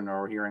sensory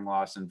or hearing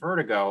loss and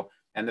vertigo,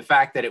 and the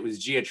fact that it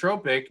was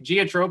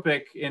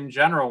geotropic in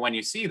general, when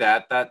you see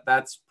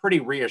that's pretty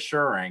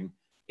reassuring.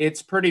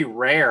 It's pretty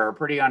rare,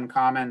 pretty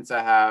uncommon to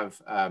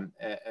have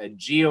a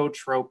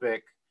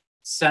geotropic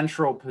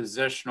central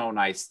positional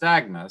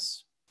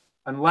nystagmus,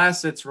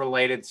 unless it's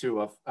related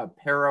to a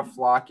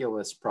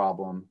paraflocculus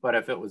problem. But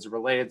if it was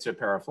related to a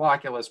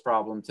paraflocculus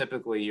problem,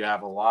 typically you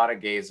have a lot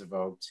of gaze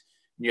evoked.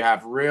 You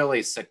have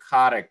really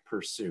saccadic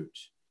pursuit.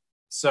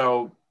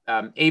 So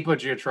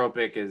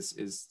apogeotropic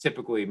is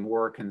typically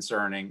more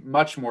concerning,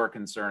 much more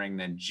concerning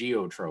than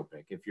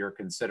geotropic if you're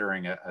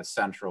considering a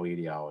central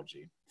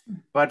etiology.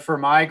 But for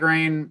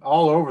migraine,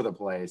 all over the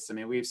place. I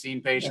mean, we've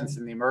seen patients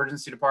in the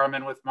emergency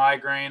department with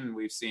migraine.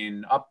 We've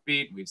seen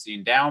upbeat, we've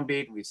seen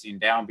downbeat, we've seen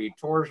downbeat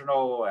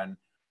torsional,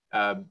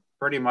 and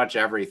pretty much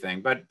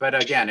everything. But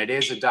again, it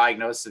is a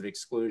diagnosis of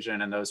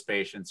exclusion, and those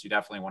patients, you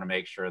definitely want to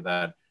make sure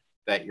that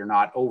you're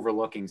not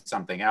overlooking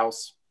something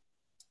else.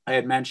 I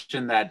had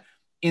mentioned that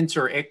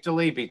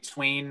interictally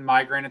between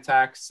migraine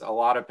attacks, a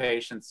lot of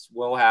patients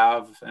will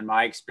have, in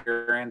my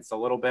experience, a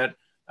little bit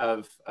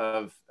of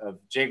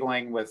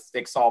jiggling with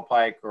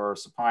Dixall-Pike or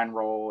supine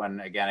roll, and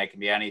again, it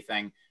can be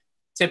anything.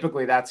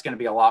 Typically, that's going to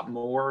be a lot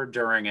more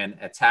during an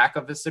attack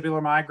of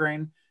vestibular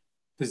migraine.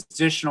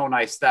 Positional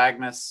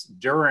nystagmus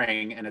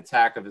during an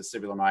attack of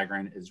vestibular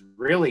migraine is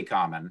really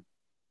common,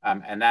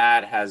 and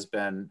that has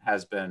been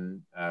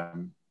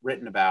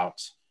written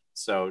about.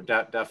 So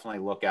definitely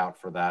look out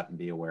for that and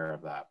be aware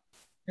of that.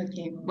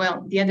 Okay,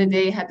 well, the other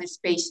day I had this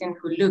patient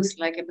who looks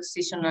like a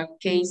positional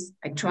case.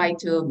 I tried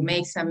to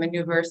make some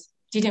maneuvers,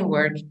 didn't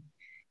work.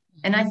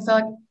 And I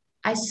thought,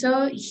 I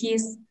saw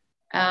his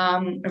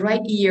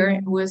right ear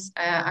was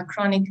a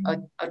chronic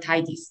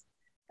otitis.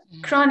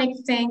 Chronic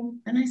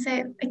thing. And I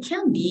said, it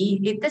can't be.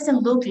 It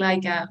doesn't look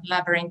like a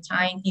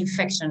labyrinthine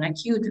infection,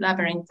 acute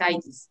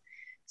labyrinthitis.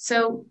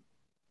 So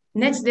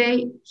next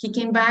day he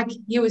came back,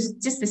 he was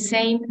just the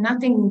same,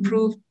 nothing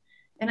improved.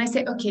 And I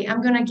said, okay,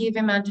 I'm gonna give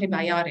him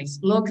antibiotics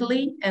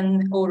locally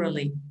and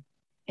orally.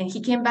 And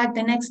he came back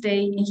the next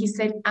day and he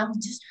said, I'm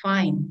just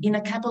fine. In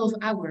a couple of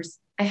hours,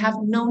 I have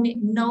no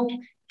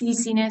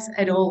dizziness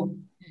at all.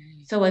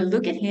 So I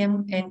look at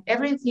him, and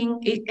everything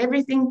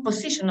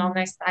positional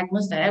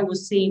nystagmus that I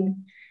was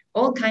seeing,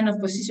 all kind of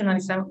positional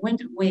nystagmus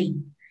went away.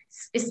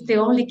 It's the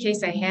only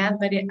case I had,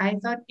 but I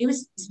thought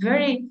it's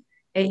very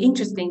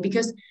interesting,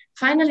 because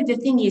finally, the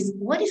thing is,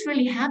 what is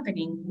really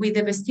happening with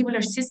the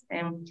vestibular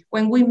system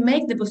when we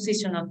make the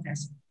positional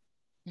test?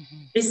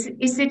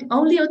 Is it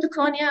only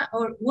otoconia,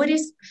 or what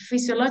is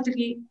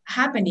physiologically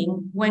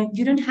happening when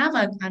you don't have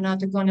an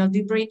otoconial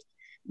deep breath,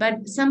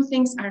 but some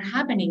things are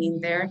happening in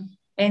there,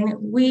 and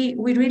we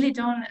really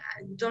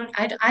I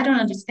don't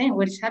understand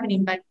what is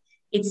happening, but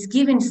it's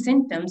giving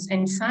symptoms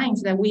and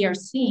signs that we are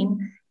seeing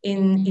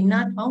in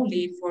not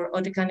only for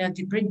otoconial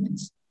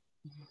debridements.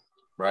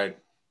 Right.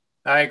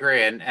 I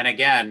agree. And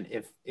again,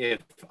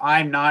 if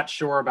I'm not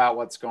sure about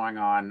what's going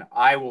on,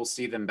 I will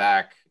see them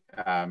back.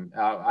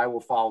 I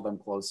will follow them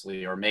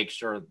closely, or make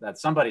sure that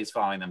somebody's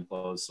following them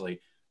closely.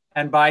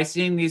 And by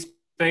seeing these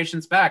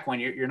patients back, when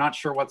you're not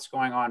sure what's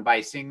going on,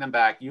 by seeing them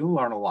back, you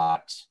learn a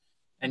lot,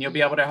 and you'll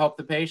be able to help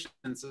the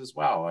patients as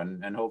well,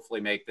 and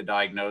hopefully make the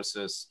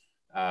diagnosis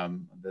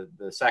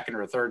the second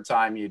or third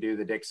time you do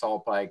the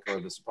Dix-Hallpike or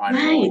the supine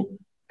roll.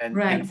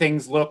 And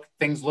things look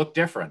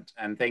different,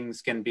 and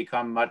things can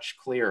become much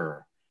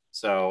clearer.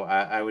 So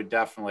I would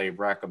definitely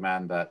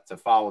recommend that to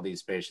follow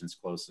these patients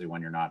closely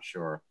when you're not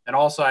sure. And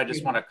also, I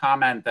just want to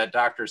comment that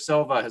Dr.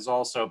 Silva has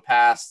also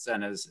passed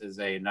and is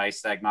a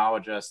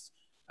nystagmologist.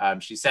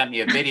 She sent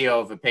me a video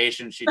of a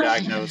patient she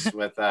diagnosed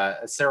with a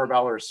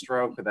cerebellar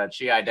stroke that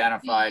she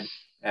identified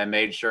and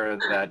made sure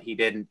that he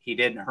didn't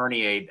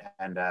herniate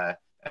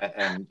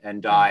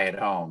and die at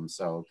home.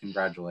 So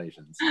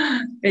congratulations.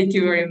 Thank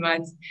you very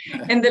much.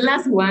 And the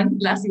last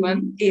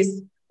one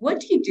is, what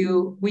do you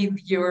do with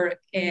your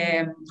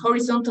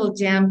horizontal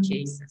jam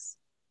cases?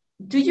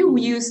 Do you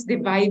use the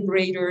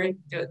vibrator?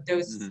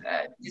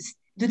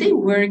 Do they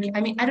work?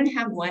 I mean, I don't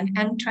have one.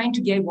 I'm trying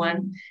to get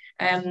one.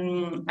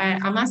 I'm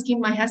asking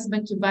my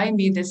husband to buy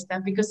me this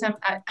stuff because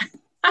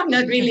I'm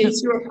not really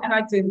sure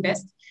how to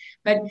invest.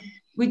 But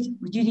would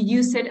you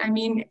use it? I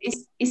mean,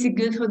 is it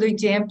good for the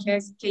jam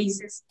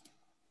cases?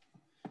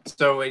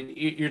 So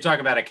you're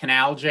talking about a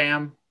canal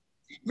jam?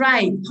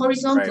 Right,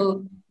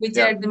 horizontal, which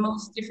are the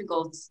most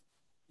difficult.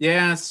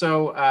 Yeah,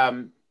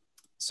 so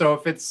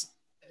if it's,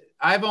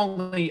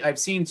 I've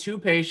seen two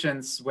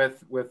patients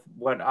with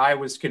what I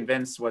was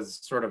convinced was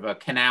sort of a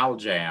canal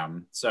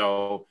jam.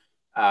 So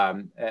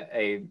an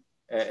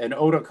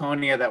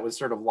otoconia that was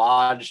sort of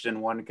lodged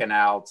in one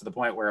canal to the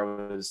point where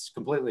it was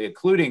completely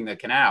occluding the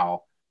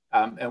canal.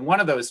 And one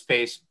of those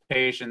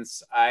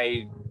patients,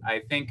 I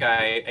think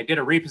I did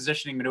a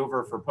repositioning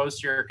maneuver for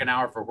posterior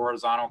canal or for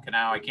horizontal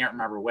canal. I can't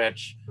remember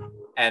which.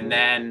 And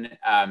then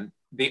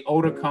the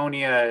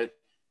otoconia,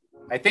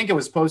 I think it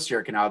was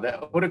posterior canal.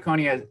 The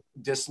otoconia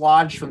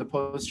dislodged from the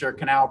posterior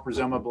canal,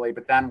 presumably,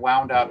 but then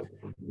wound up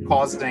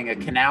causing a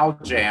canal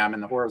jam in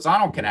the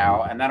horizontal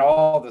canal. And then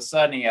all of a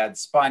sudden he had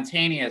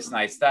spontaneous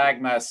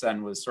nystagmus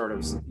and was sort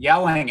of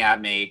yelling at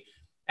me.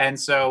 And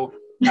so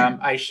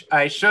I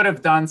should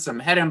have done some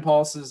head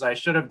impulses. I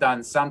should have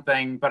done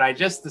something, but I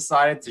just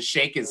decided to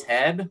shake his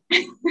head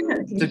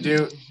to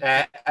do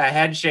a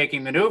head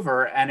shaking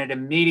maneuver, and it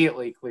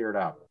immediately cleared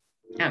up.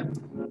 Yeah.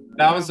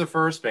 That was the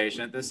first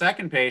patient. The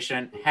second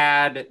patient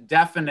had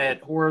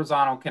definite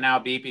horizontal canal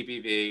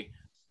BPPV,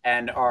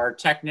 and our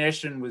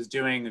technician was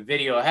doing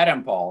video head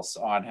impulse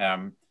on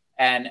him.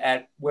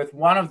 And with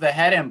one of the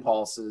head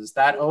impulses,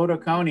 that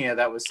otoconia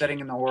that was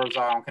sitting in the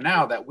horizontal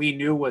canal that we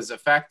knew was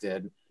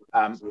affected,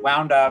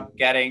 wound up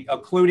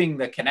occluding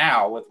the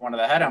canal with one of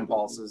the head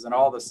impulses, and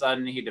all of a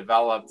sudden he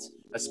developed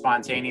a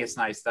spontaneous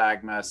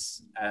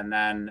nystagmus, and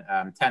then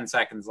 10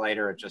 seconds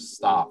later it just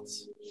stopped.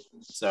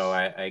 So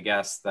I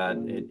guess that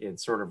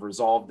it sort of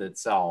resolved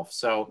itself.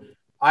 So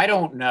I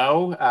don't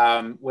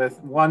know.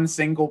 With one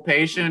single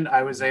patient,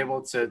 I was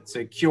able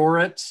to cure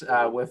it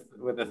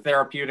with a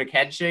therapeutic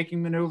head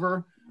shaking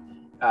maneuver,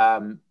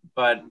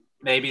 but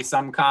maybe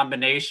some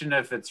combination,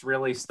 if it's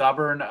really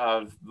stubborn,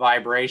 of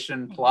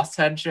vibration plus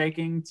head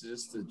shaking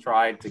just to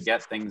try to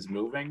get things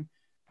moving.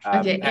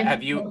 Okay.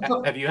 Have you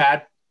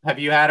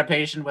had a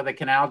patient with a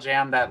canal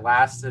jam that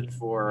lasted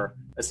for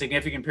a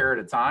significant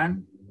period of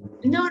time?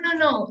 No.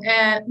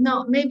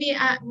 Maybe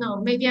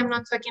I'm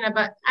not talking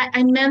about.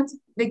 I meant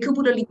the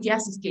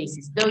cupulolithiasis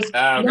cases. Those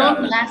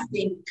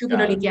long-lasting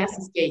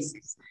cupulolithiasis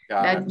cases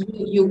that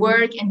you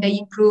work and they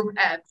improve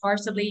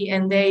partially,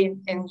 and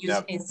you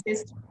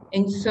insist.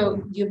 And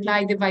so you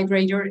apply the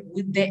vibrator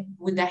with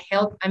the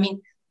help. I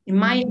mean,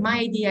 my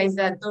idea is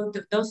that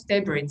those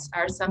debrids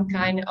are some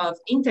kind of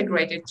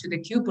integrated to the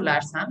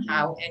cupula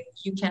somehow, and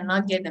you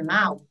cannot get them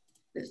out.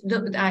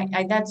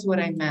 That's what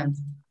I meant.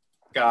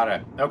 Got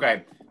it.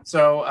 Okay.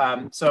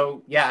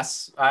 So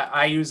yes,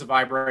 I use a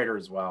vibrator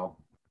as well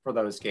for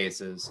those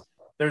cases.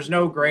 There's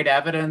no great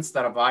evidence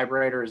that a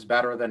vibrator is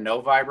better than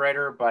no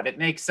vibrator, but it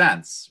makes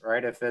sense,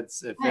 right? If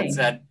it's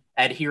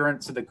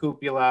adherent to the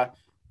cupula,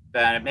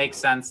 then it makes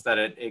sense that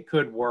it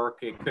could work.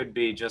 It could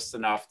be just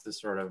enough to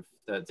sort of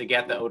to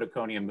get the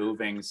otoconia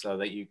moving so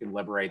that you can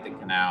liberate the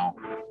canal.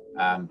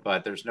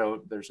 But there's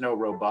no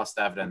robust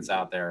evidence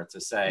out there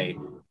to say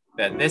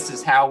that this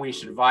is how we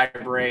should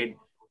vibrate.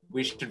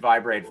 We should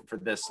vibrate for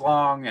this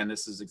long, and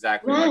this is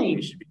exactly what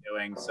we should be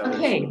doing. So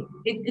okay,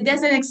 it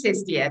doesn't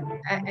exist yet.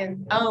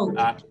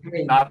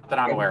 not that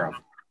I'm aware of.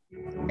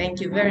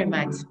 Thank you very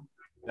much.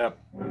 Yep.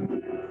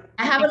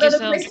 I have Thank a you little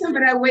so question,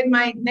 but I wait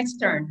my next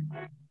turn.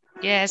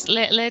 Yes,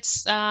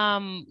 let's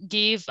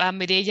give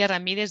Mireya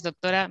Ramirez,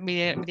 Doctora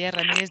Mireya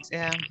Ramirez,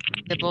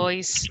 the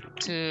voice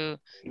to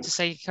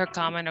say her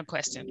comment or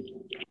question.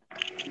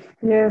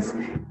 Yes,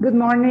 good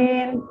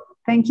morning.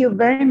 Thank you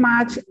very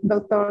much,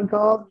 Dr.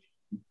 Gold,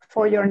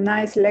 for your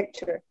nice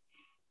lecture.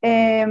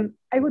 I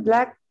would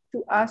like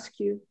to ask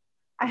you,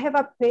 I have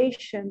a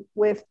patient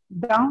with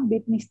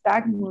downbeat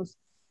nystagmus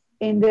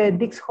in the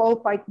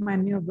Dix-Hallpike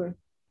maneuver,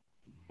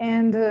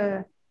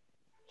 and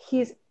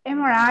his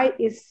MRI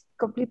is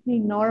completely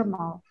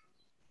normal.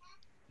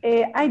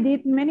 I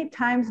did many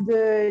times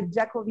the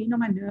Jacobino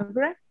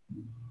maneuver,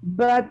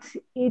 but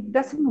it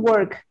doesn't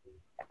work.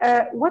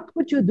 What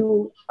would you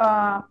do?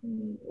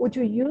 Would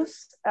you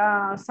use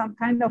some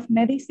kind of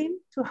medicine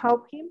to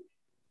help him?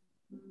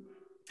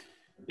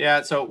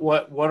 Yeah, so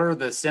what are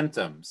the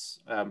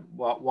symptoms?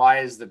 Why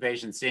is the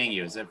patient seeing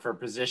you? Is it for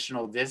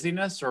positional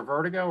dizziness or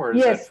vertigo, or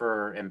is it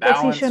for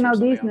imbalance? Positional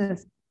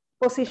dizziness.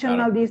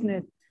 Positional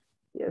dizziness.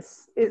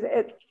 Yes,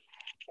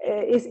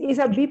 it's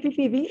a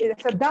BPPV.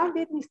 It's a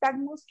downbeat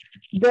nystagmus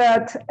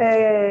that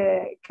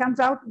comes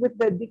out with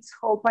the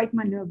Dix-Hallpike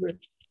maneuver,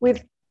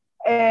 with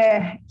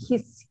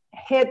his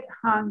head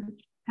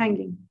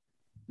hanging.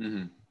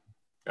 Mm-hmm.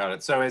 Got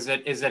it. So is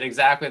it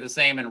exactly the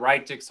same in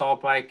right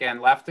Dix-Hallpike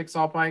and left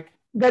Dix-Hallpike?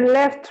 The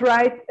left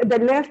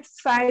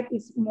side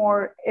is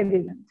more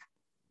evident.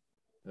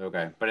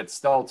 Okay, but it's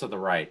still to the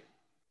right.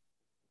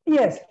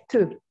 Yes,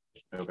 too.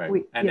 Okay.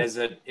 And yes.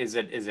 Is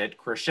it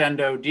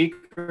crescendo,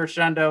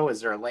 decrescendo?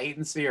 Is there a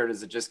latency, or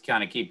does it just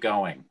kind of keep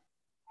going?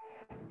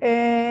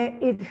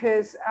 It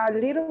has a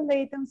little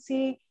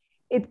latency.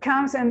 It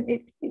comes and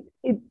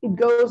it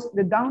goes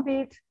the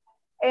downbeat,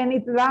 and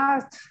it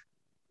lasts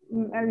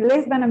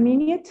less than a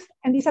minute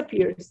and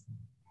disappears.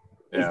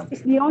 Yeah.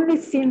 It's the only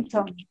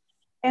symptom.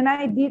 And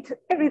I did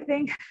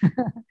everything,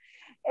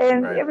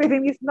 and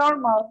everything is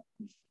normal.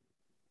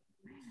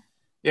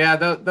 Yeah,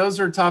 those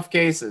are tough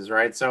cases,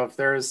 right? So if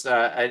there's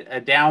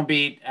a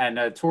downbeat and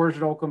a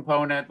torsional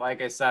component,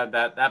 like I said,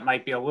 that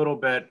might be a little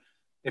bit.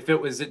 If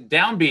it was a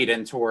downbeat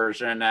in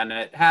torsion and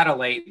it had a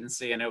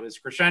latency and it was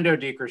crescendo,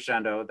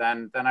 decrescendo,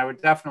 then I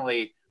would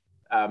definitely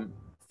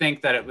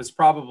think that it was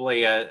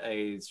probably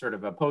a sort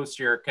of a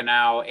posterior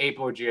canal,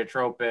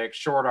 apogeotropic,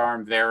 short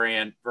arm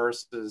variant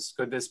versus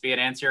could this be an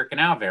anterior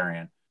canal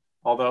variant?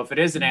 Although if it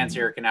is an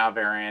anterior canal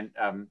variant,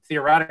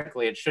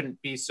 theoretically, it shouldn't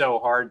be so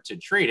hard to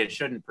treat. It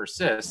shouldn't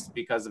persist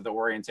because of the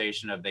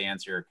orientation of the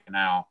anterior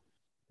canal.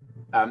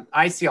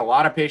 I see a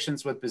lot of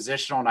patients with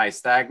positional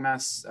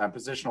nystagmus,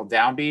 positional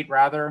downbeat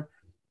rather.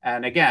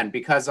 And again,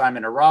 because I'm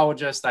a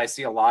neurologist, I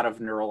see a lot of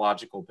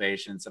neurological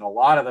patients, and a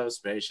lot of those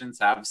patients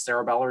have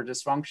cerebellar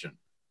dysfunction.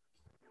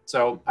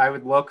 So I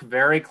would look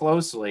very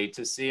closely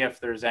to see if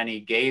there's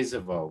any gaze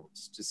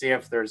evokes, to see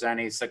if there's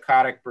any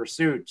saccadic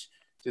pursuit,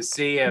 to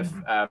see if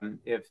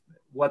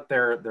what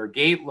their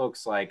gait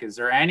looks like. Is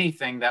there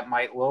anything that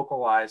might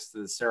localize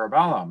to the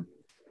cerebellum?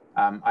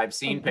 I've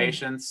seen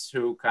patients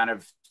who kind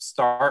of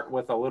start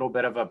with a little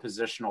bit of a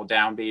positional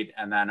downbeat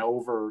and then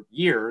over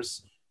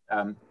years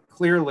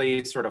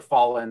clearly sort of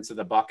fall into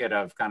the bucket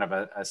of kind of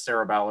a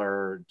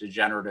cerebellar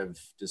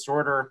degenerative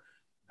disorder.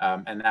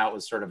 And that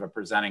was sort of a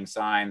presenting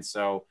sign.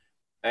 So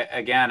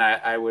again,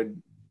 I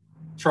would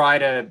try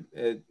to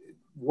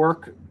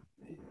work.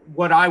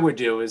 What I would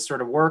do is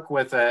sort of work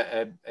with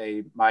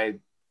my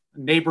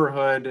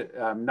neighborhood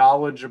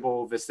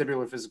knowledgeable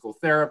vestibular physical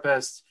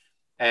therapist,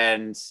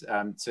 and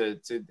to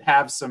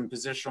have some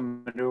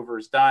positional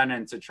maneuvers done,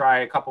 and to try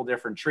a couple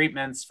different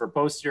treatments for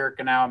posterior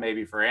canal,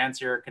 maybe for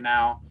anterior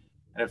canal.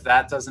 And if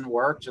that doesn't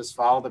work, just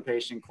follow the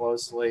patient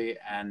closely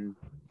and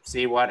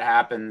see what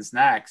happens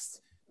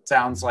next.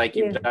 Sounds like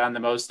you've done the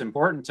most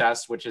important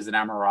test, which is an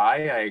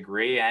MRI. I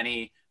agree.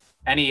 Any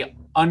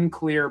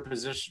unclear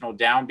positional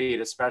downbeat,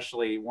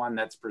 especially one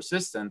that's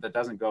persistent, that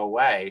doesn't go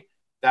away,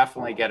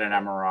 definitely get an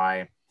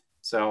MRI.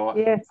 So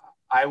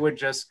I would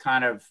just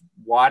kind of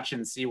watch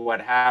and see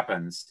what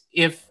happens.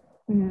 If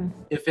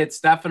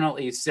it's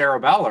definitely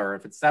cerebellar,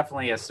 if it's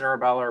definitely a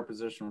cerebellar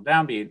positional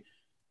downbeat,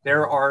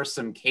 there are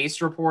some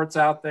case reports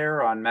out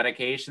there on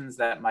medications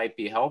that might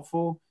be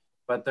helpful,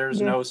 but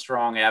there's no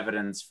strong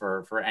evidence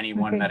for any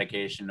one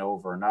medication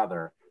over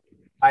another.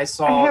 I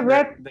saw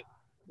the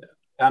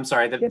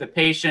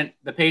patient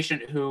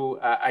who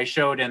I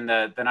showed in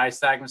the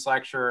Nystagmus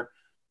lecture,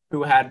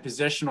 who had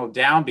positional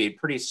downbeat,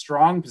 pretty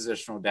strong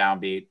positional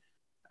downbeat.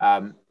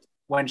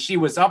 When she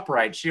was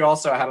upright, she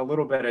also had a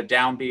little bit of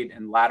downbeat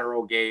and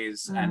lateral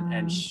gaze,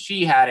 and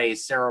she had a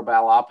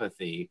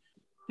cerebellopathy,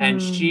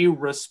 and she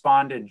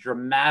responded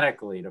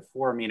dramatically to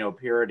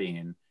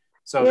 4-aminopyridine.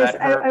 So yes,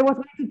 I was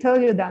going to tell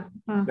you that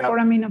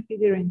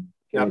 4-aminopyridine.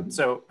 Yep.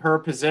 So her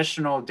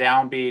positional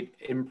downbeat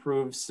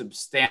improved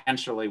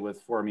substantially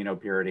with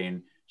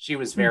 4-aminopyridine. She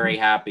was very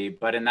happy,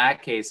 but in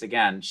that case,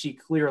 again, she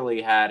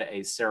clearly had a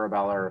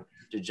cerebellar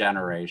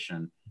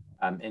degeneration.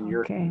 In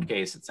your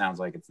case, it sounds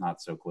like it's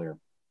not so clear.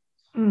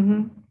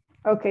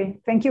 Okay,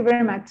 thank you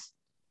very much.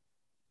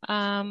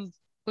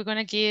 we're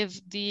going to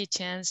give the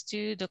chance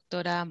to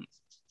Doctora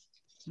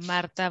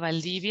Marta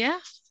Valdivia.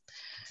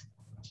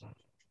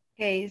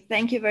 Okay,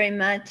 thank you very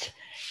much.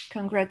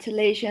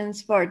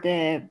 Congratulations for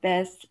the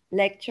best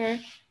lecture,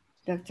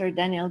 Dr.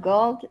 Daniel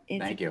Gold.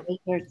 It's Thank a you.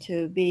 pleasure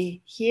to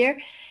be here.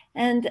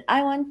 And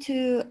I want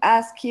to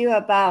ask you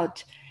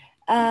about,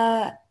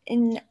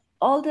 in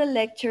all the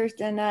lectures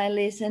that I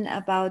listen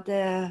about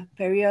the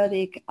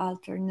periodic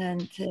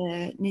alternate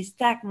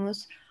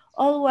nystagmus,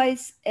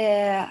 always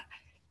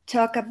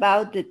talk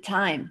about the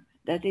time,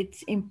 that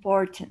it's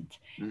important.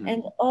 Mhm.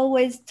 And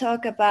always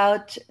talk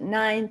about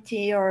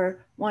 90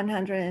 or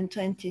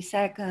 120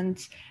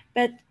 seconds.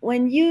 But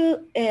when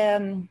you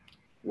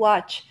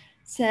watch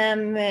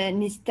some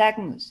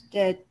nystagmus,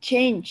 the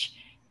change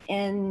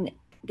and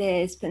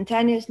the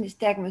spontaneous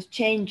nystagmus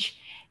change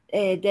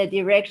the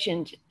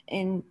direction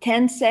in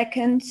 10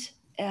 seconds,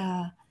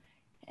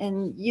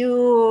 and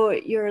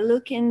you're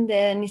looking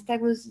the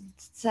nystagmus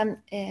some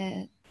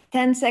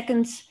 10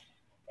 seconds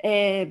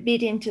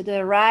beating to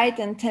the right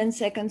and 10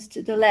 seconds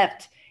to the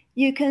left.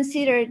 You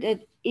consider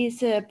that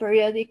is a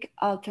periodic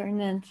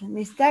alternate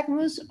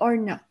nystagmus or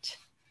not?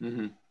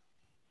 Mm-hmm.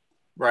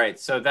 Right.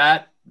 So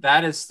that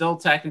is still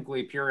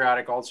technically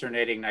periodic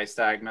alternating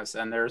nystagmus,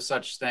 and there's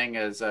such thing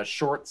as a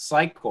short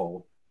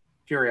cycle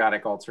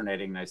periodic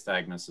alternating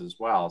nystagmus as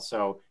well.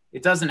 So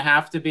it doesn't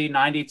have to be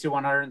 90 to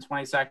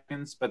 120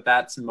 seconds, but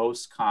that's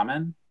most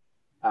common.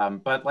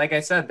 But like I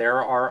said,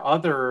 there are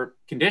other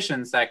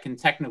conditions that can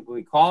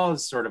technically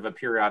cause sort of a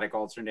periodic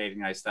alternating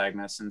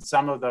nystagmus, and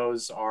some of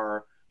those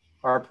are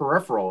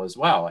peripheral as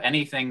well.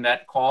 Anything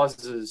that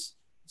causes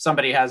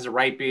somebody has a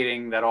right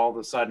beating that all of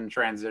a sudden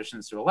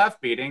transitions to a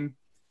left beating,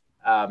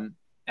 and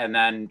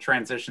then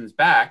transitions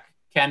back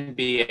can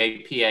be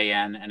a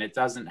PAN, and it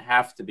doesn't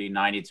have to be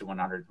 90 to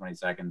 120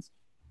 seconds.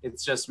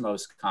 It's just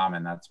most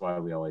common. That's why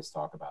we always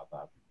talk about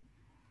that.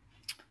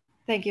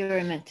 Thank you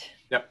very much.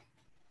 Yep.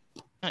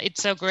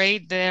 It's so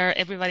great.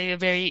 Everybody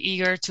very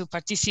eager to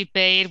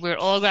participate. We're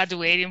all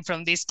graduating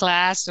from this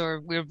class, or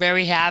we're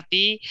very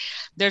happy.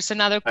 There's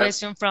another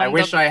question from. I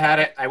wish I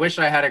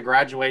had a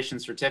graduation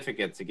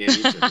certificate to give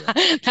each of you.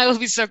 That would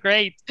be so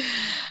great.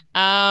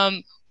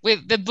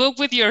 With the book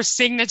with your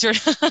signature.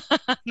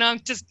 No,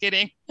 I'm just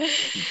kidding.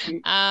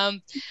 I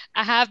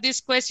have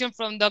this question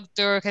from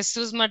Dr.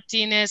 Jesus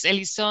Martinez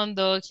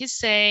Elizondo. He's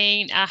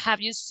saying, have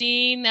you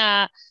seen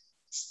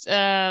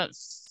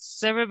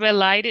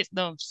cerebralitis,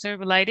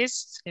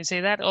 can you say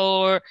that?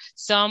 Or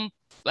some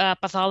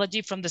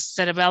pathology from the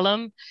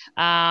cerebellum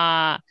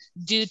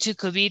due to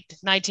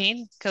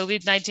COVID-19?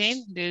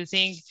 Do you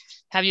think,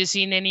 have you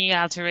seen any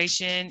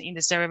alteration in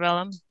the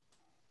cerebellum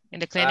in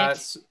the clinic?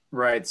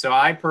 Right. So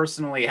I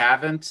personally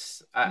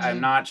haven't. I'm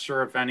not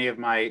sure if any of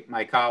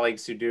my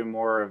colleagues who do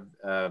more of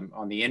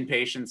on the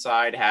inpatient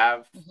side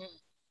have,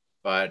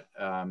 but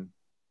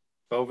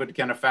COVID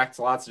can affect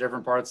lots of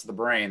different parts of the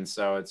brain.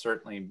 So it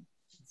certainly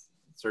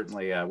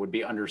would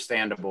be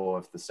understandable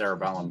if the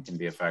cerebellum can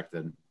be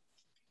affected.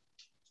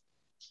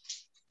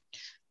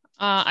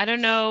 I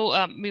don't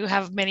know. We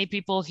have many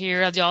people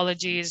here,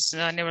 audiologists,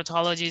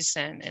 neurologists,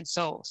 and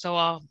so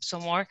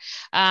more.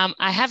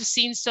 I have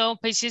seen some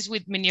patients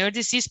with Meniere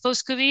disease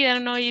post-COVID. I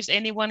don't know if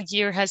anyone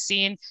here has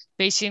seen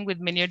patient with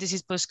Meniere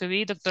disease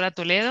post-COVID. Doctora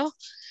Toledo,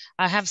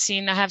 I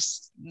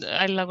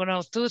don't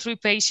know, 2 or 3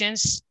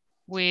 patients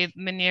with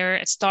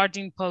Meniere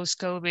starting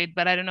post-COVID,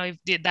 but I don't know if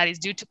that is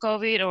due to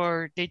COVID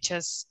or they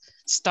just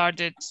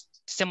started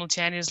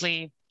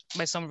simultaneously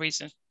by some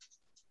reason.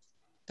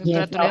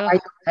 Yes, no, I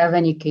don't have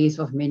any case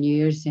of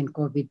Meniere's in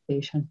COVID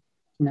patient,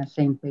 in the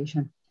same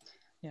patient.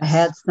 Yes. I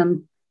had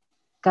some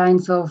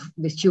kinds of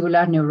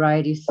vestibular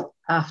neuritis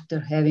after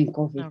having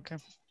COVID. Okay.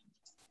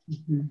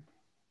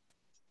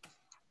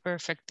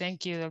 Perfect.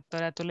 Thank you,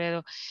 Doctora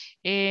Toledo.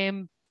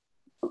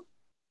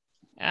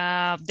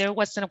 There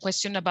was a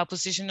question about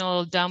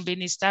positional downbeat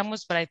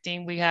nystagmus, but I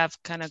think we have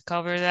kind of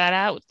covered that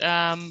out.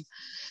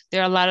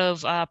 There are a lot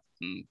of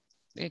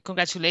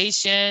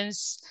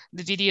congratulations.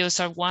 The videos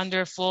are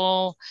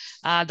wonderful.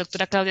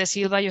 Doctora Claudia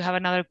Silva, you have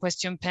another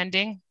question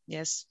pending.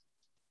 Yes.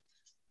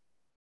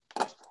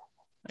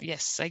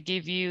 Yes, I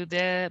give you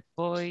the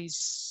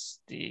voice.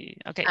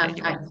 Okay.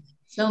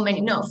 So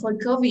many, no, for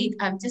COVID,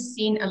 I've just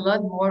seen a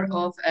lot more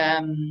of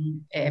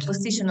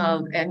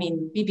positional,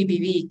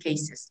 BPPV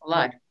cases, a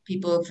lot.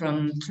 People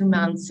from 2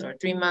 months or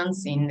 3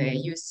 months in the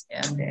use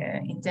and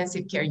the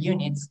intensive care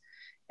units,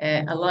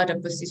 a lot of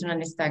positional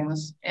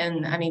nystagmus,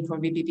 and for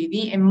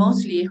BPPV, and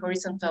mostly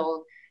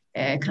horizontal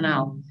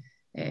canal,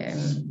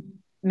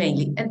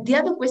 mainly. And the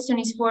other question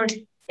is for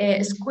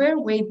square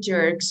wave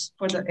jerks.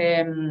 For the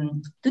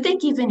do they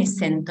give any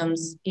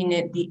symptoms in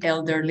the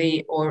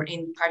elderly or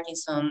in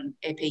Parkinson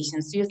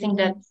patients? Do you think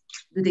that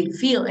do they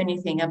feel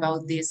anything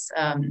about these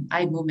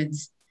eye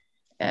movements,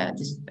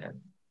 these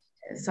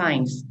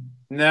signs?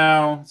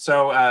 No.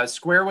 So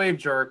square wave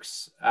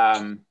jerks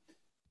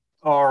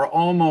are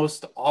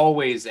almost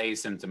always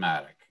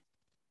asymptomatic.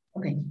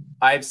 Okay.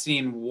 I've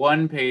seen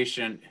one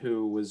patient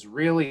who was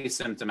really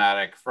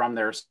symptomatic from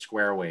their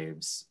square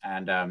waves,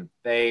 and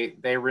they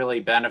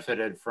really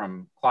benefited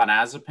from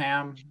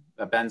clonazepam,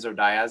 a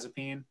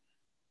benzodiazepine.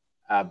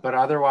 But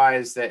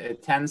otherwise,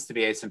 it tends to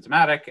be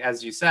asymptomatic.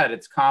 As you said,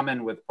 it's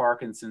common with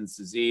Parkinson's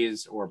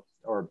disease or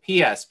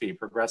PSP,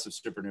 progressive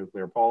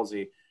supranuclear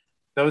palsy.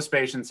 Those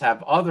patients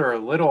have other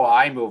little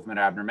eye movement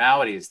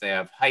abnormalities. They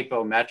have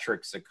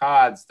hypometric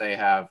saccades. They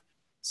have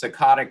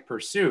saccadic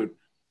pursuit.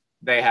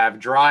 They have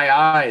dry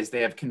eyes.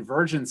 They have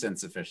convergence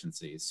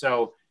insufficiencies.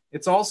 So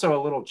it's also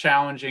a little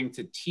challenging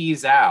to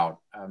tease out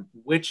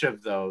which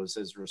of those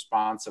is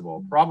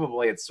responsible.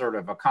 Probably it's sort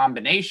of a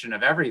combination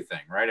of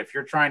everything, right? If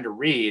you're trying to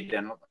read,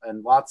 and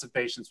lots of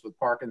patients with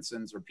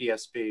Parkinson's or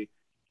PSP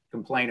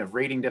complain of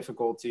reading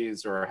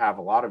difficulties or have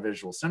a lot of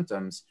visual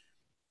symptoms,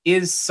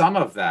 is some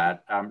of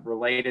that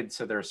related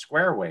to their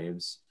square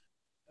waves?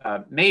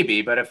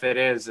 Maybe, but if it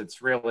is,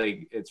 it's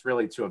really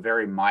to a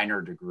very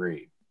minor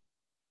degree.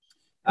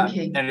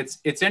 Okay. And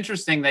it's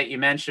interesting that you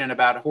mentioned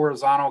about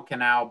horizontal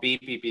canal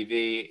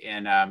BPPV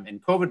in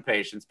COVID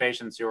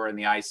patients who are in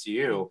the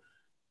ICU.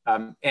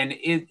 And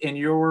in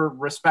your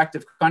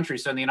respective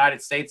countries, so in the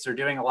United States, they're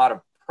doing a lot of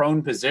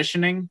prone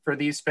positioning for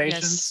these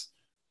patients.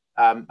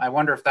 Yes. I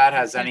wonder if that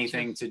has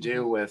anything to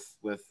do with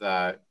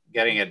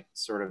getting it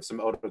sort of some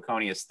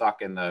otoconia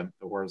stuck in the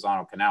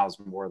horizontal canals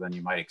more than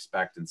you might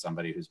expect in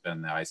somebody who's been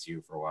in the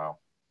ICU for a while.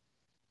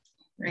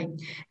 Right.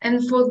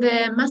 And for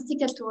the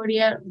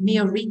masticatory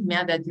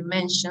neorrhythmia that you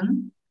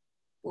mentioned,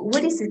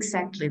 what is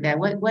exactly that?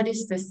 What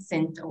is the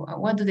symptom?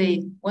 What do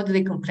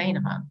they complain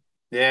about?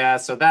 Yeah,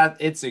 so that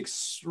it's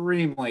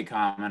extremely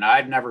common.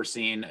 I've never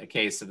seen a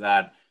case of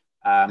that.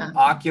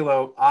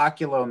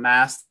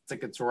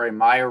 Oculomasticatory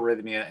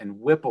myarrhythmia and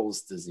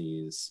Whipple's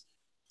disease.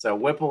 So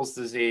Whipple's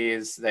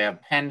disease, they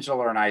have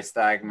pendular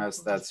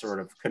nystagmus that's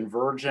sort of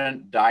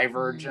convergent,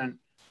 divergent.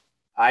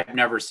 I've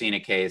never seen a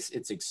case.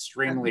 It's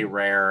extremely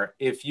rare.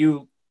 If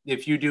you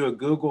do a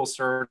Google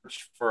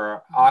search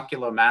for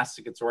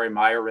oculomasticatory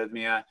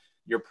myarrhythmia,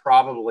 you're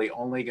probably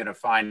only going to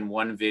find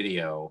one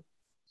video.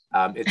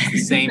 It's the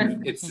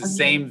same. It's the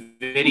same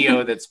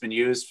video that's been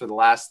used for the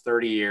last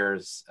 30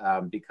 years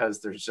because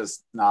there's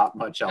just not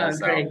much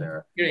else out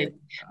there. Great.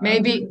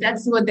 Maybe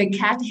that's what the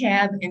cat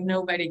had and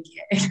nobody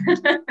cared.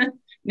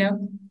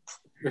 No.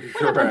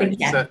 Correct.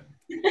 So,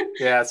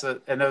 yeah. So,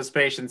 and those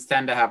patients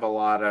tend to have a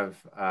lot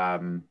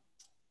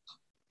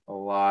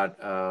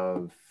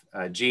of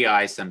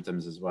GI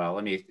symptoms as well.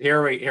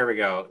 Here we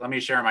go. Let me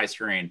share my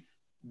screen.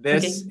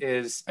 This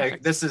is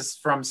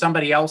from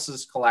somebody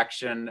else's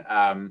collection.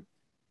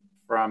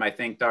 From I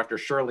think Dr.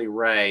 Shirley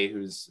Ray,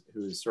 who's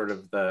sort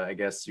of the, I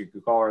guess you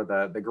could call her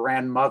the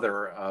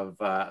grandmother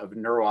of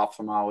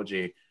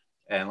neuro-ophthalmology.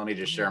 And let me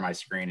just share my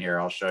screen here.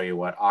 I'll show you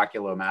what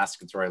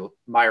oculomasticatory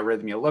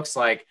myarrhythmia looks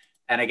like.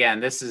 And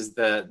again, this is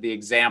the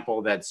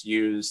example that's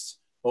used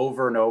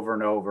over and over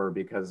and over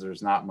because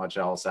there's not much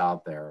else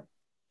out there.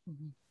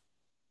 Mm-hmm.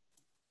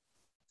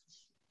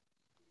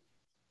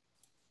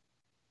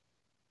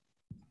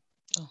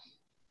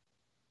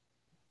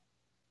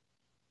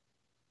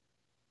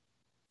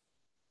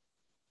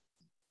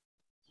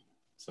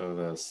 So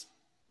this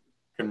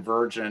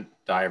convergent,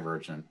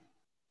 divergent.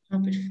 Oh,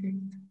 perfect.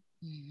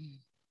 Mm-hmm.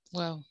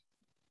 Wow.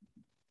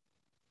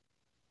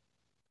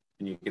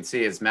 And you can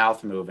see his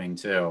mouth moving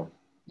too.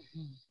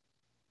 Mm-hmm.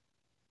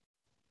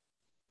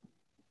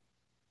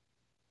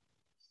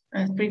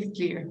 That's pretty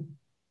clear.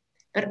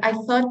 But I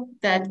thought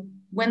that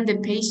when the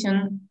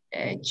patient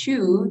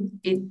chewed,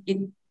 it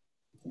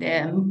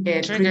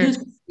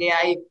produces the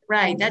eye.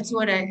 Right, that's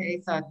what I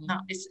thought.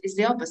 No, it's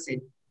the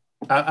opposite.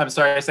 I'm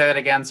sorry, say that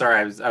again.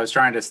 Sorry, I was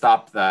trying to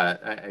stop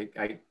that.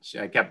 I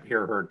kept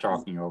hearing her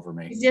talking over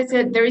me. It's just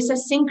that there is a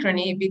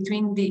synchrony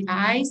between the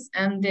eyes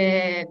and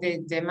the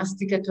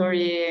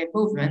masticatory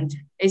movement.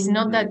 It's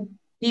not that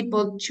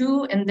people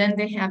chew and then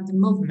they have the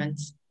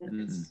movements.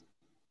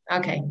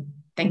 Okay,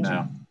 thank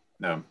you.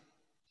 No,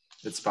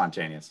 it's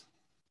spontaneous.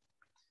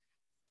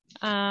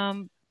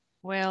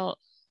 Well,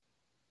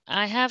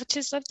 I have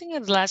just something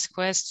as the last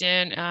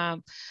question.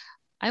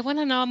 I want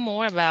to know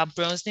more about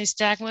Brown's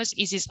nystagmus.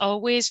 Is it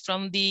always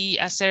from the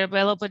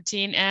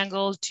cerebellopatine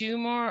angle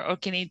tumor, or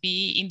can it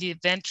be in the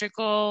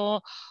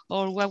ventricle,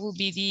 or what would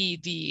be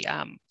the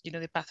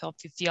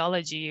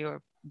pathophysiology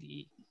or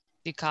the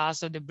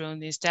cause of the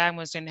Brown's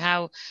nystagmus, and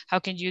how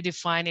can you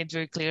define it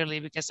very clearly?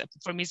 Because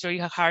for me, it's very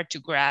hard to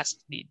grasp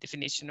the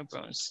definition of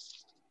Brown's.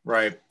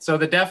 Right. So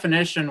the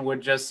definition would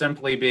just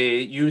simply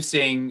be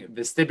using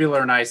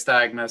vestibular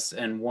nystagmus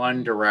in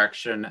one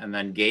direction and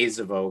then gaze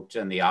evoked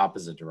in the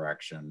opposite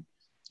direction.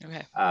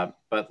 Okay.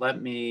 But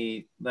let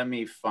me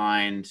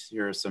find,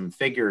 here are some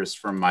figures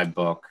from my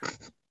book.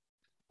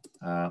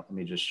 Let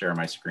me just share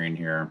my screen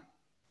here.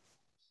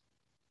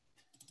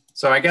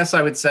 So I guess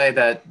I would say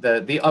that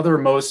the other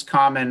most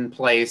common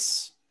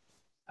place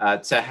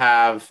to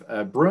have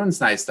Brunn's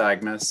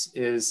nystagmus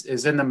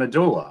is in the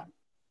medulla.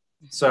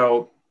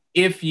 So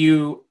if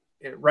the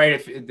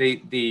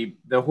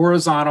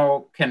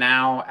horizontal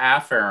canal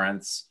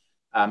afferents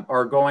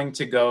are going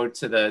to go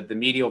to the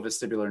medial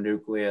vestibular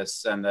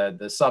nucleus and the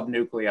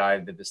subnuclei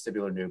of the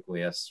vestibular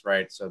nucleus,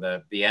 right? So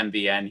the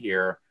MVN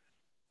here.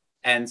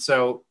 And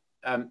so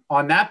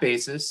on that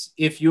basis,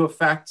 if you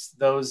affect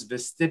those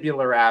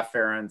vestibular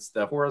afferents,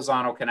 the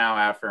horizontal canal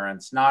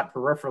afferents, not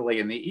peripherally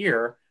in the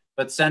ear,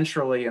 but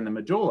centrally in the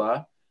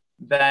medulla,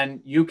 then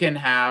you can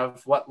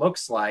have what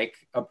looks like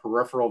a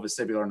peripheral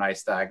vestibular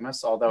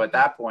nystagmus, although at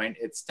that point,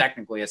 it's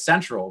technically a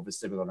central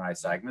vestibular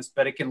nystagmus,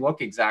 but it can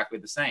look exactly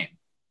the same.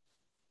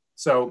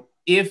 So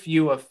if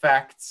you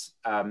affect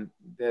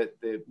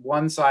the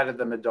one side of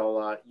the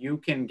medulla, you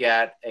can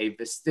get a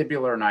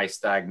vestibular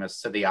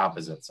nystagmus to the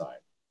opposite side,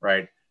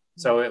 right?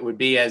 So it would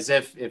be as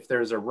if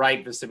there's a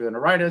right vestibular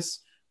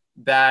neuritis,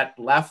 that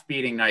left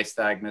beating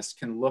nystagmus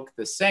can look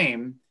the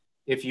same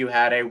if you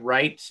had a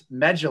right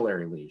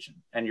medullary lesion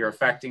and you're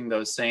affecting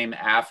those same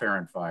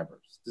afferent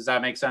fibers. Does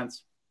that make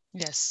sense?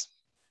 Yes.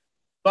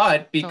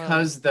 But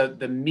because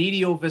the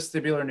medial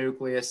vestibular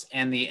nucleus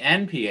and the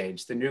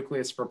NPH, the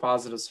nucleus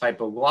prepositus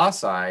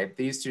hypoglossi,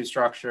 these two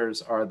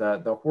structures are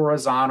the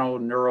horizontal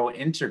neural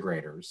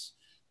integrators,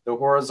 the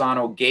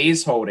horizontal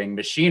gaze holding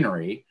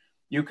machinery,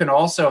 you can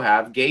also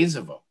have gaze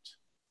evoked.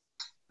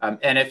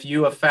 And if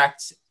you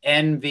affect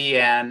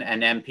NVN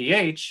and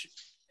NPH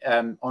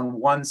on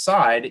one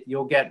side,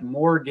 you'll get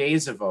more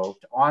gaze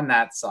evoked on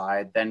that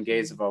side than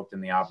gaze evoked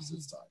in the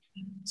opposite side.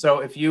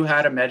 So if you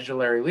had a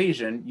medullary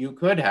lesion, you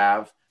could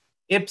have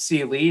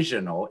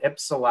ipsilesional,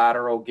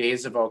 ipsilateral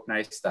gaze evoked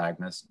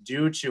nystagmus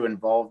due to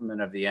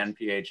involvement of the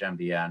NPH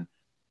MVN.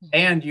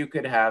 And you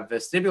could have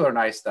vestibular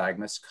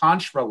nystagmus,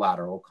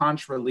 contralateral,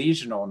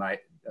 contralesional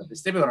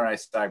vestibular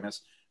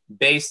nystagmus,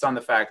 based on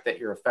the fact that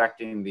you're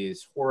affecting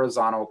these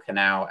horizontal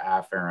canal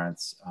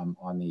afferents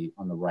on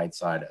the right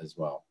side as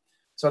well.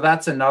 So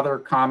that's another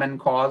common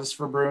cause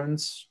for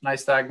Bruhn's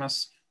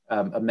nystagmus,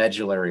 a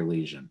medullary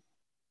lesion.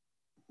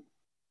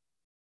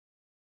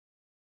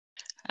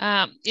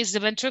 Is the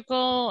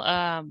ventricle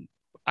a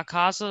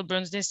cause of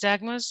Bruhn's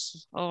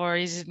nystagmus, or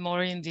is it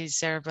more in the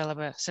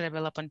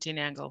cerebellopontine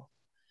angle?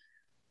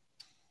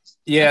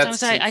 Yeah,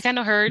 sometimes I kind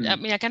of heard, I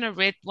mean, I kind of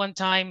read one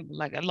time,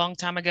 like a long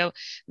time ago,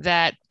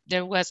 that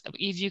there was,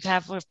 if you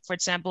have, for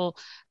example,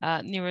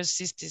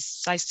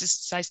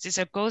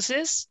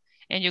 neurocysticercosis,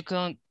 and you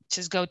can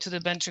just go to the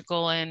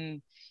ventricle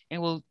and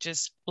will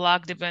just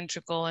block the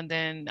ventricle and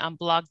then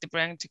unblock the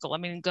ventricle. I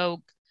mean,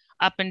 go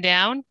up and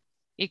down,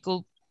 it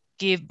could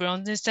give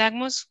Bruhn's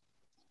nystagmus.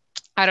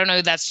 I don't know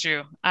if that's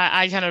true.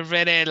 I kind of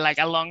read it like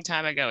a long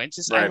time ago. And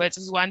just I was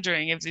just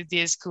wondering if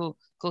this could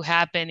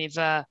happen, if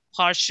a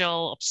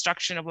partial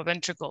obstruction of a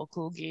ventricle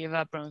could give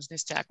a Bruhn's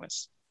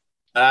nystagmus.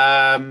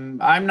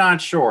 I'm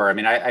not sure. I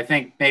mean, I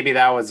think maybe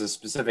that was a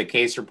specific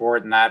case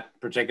report, and that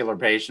particular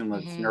patient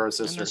with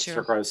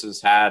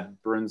neurocysticercosis had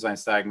Bruhn's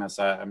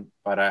nystagmus,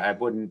 but I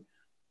wouldn't,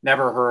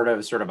 never heard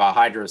of sort of a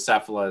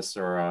hydrocephalus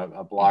or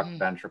a blocked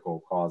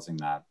ventricle causing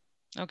that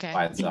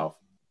by itself.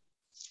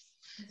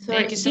 So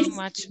thank you so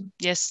much.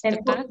 Yes,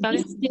 Doctora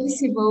Claudia? This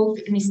case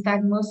evoked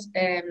nystagmus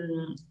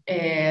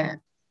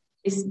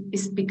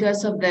is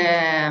because of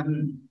the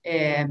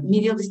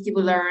medial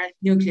vestibular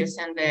nucleus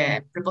and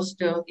the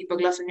preposito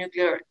hypoglossal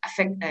nucleus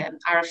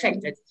are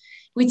affected,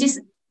 which is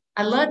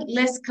a lot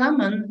less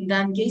common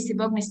than gaze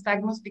evoked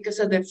nystagmus because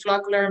of the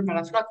floccular and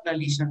parafloccular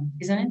lesion,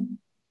 isn't it?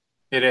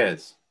 It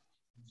is.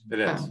 It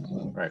is.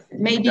 Right.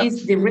 Maybe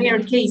it's the rare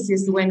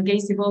cases when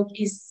gaze evoked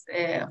is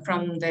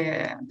from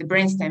the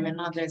brainstem and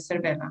not the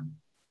cerebellum.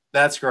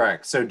 That's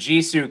correct. So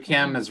Jisoo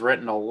Kim has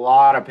written a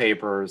lot of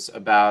papers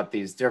about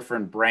these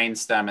different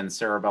brainstem and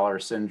cerebellar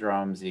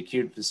syndromes, the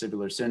acute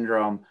vestibular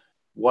syndrome.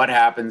 What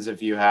happens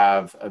if you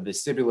have a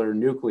vestibular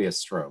nucleus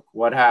stroke?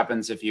 What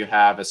happens if you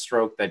have a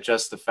stroke that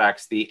just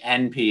affects the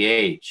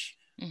NPH?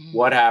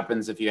 What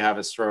happens if you have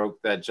a stroke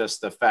that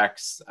just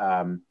affects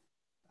the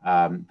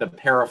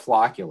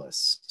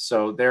paraflocculus?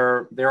 So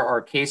there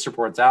are case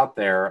reports out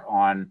there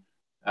on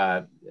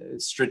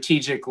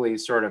strategically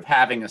sort of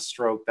having a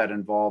stroke that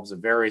involves a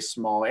very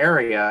small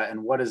area,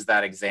 and what does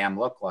that exam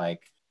look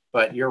like?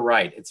 But you're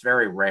right, it's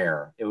very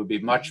rare. It would be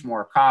much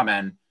more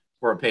common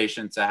for a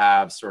patient to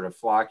have sort of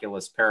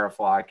flocculus,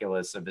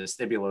 paraflocculus, a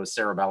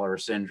vestibulocerebellar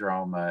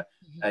syndrome, a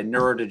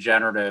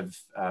neurodegenerative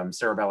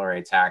cerebellar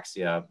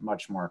ataxia,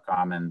 much more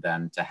common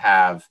than to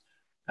have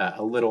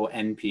a little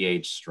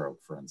NPH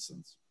stroke, for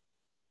instance.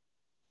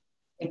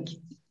 Thank you.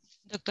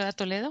 Doctora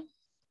Toledo?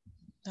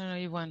 I don't know,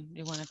 you want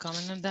to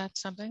comment on that,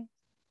 something?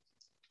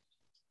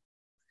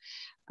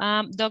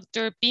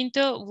 Dr.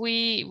 Pinto,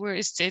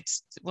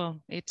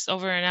 it's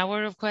over an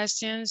hour of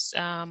questions.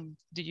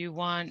 Do you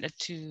want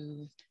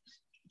to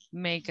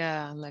make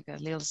a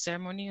little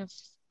ceremony of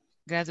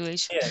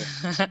graduation?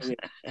 Yeah.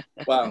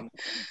 Well,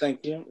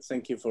 thank you.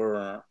 Thank you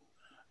for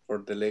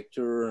the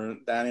lecture,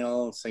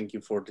 Daniel. Thank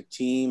you for the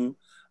team,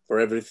 for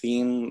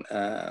everything.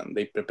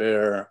 They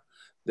prepare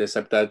the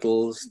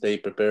subtitles, they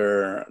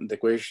prepare the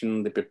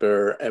question, they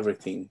prepare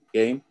everything,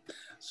 okay?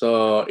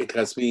 So it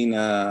has been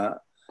a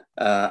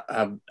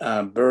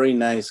very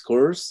nice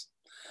course.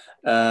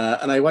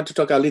 And I want to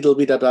talk a little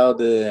bit about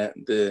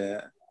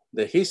the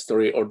the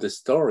history or the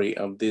story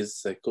of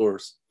this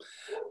course.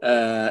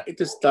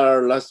 It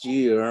started last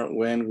year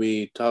when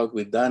we talked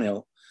with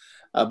Daniel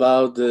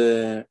about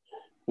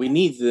we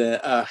need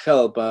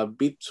help, a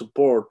bit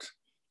support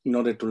in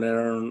order to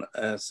learn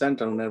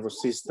central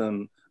nervous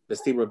system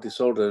vestibular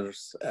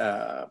disorders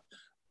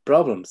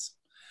problems.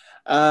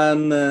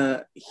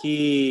 And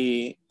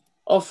he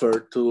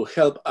offered to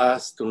help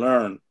us to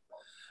learn.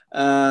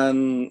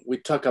 And we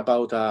talk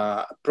about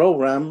a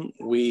program,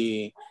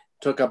 we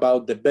talk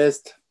about the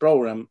best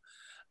program,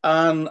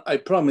 and I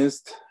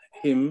promised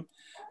him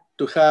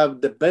to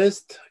have the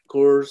best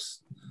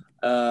course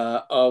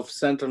of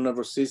central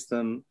nervous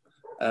system.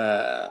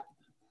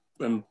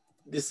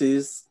 This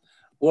is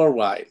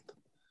worldwide.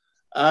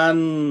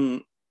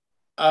 And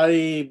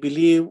I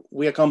believe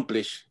we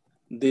accomplished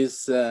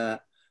this,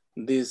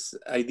 this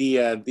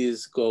idea,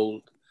 this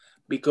goal,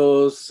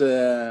 because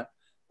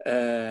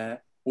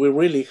we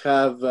really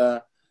have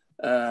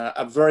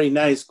a very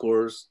nice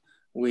course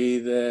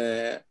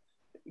with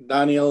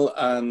Daniel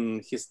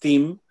and his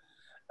team,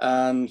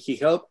 and he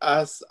helped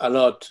us a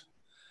lot.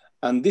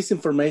 And this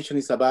information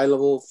is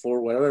available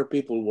for wherever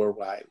people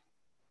worldwide.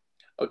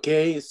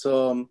 Okay,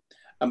 so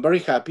I'm very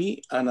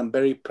happy and I'm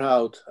very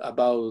proud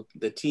about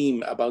the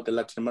team, about the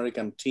Latin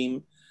American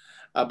team,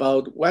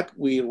 about what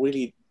we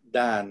really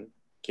done.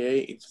 Okay,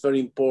 it's very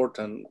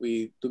important.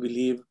 We do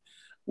believe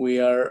we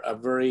are a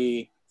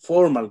very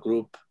formal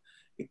group.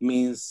 It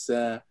means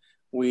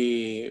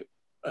we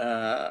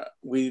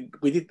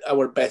did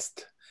our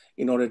best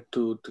in order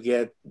to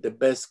get the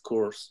best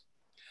course.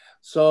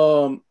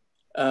 So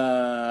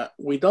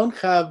we don't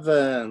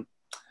have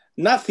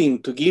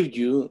nothing to give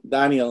you,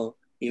 Daniel,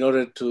 in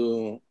order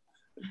to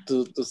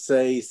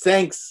say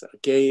thanks.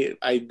 Okay,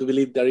 I do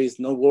believe there is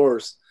no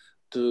words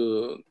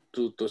to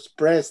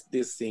express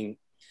this thing,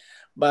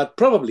 but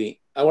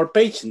probably our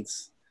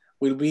patients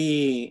will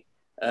be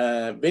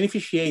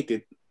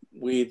beneficiated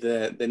with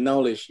the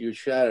knowledge you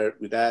share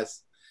with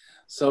us.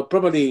 So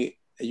probably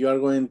you are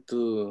going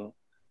to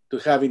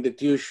have in the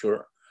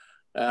future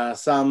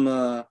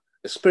some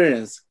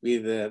experience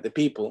with the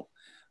people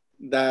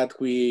that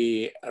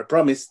we are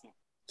promised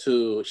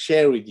to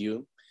share with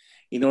you,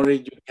 in order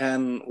you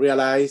can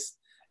realize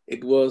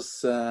it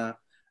was an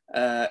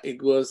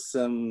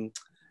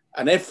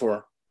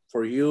effort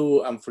for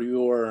you and for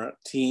your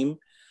team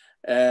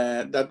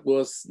that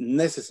was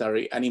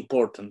necessary and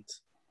important.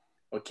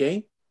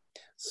 Okay,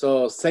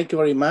 so thank you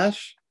very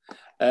much.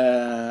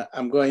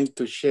 I'm going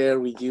to share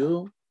with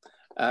you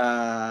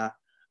a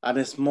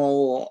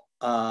small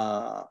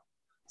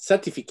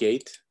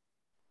certificate.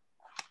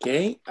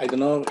 Okay, I don't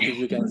know if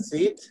you can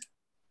see it.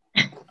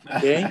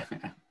 Okay.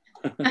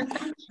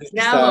 This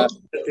is a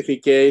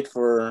certificate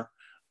for,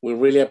 we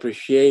really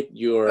appreciate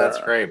your. That's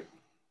great.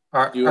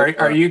 Are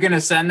you going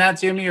to send that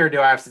to me, or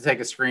do I have to take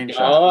a screenshot?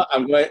 No,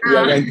 we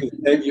are going to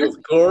send you,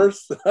 of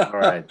course. All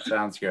right,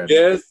 sounds good.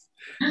 Yes.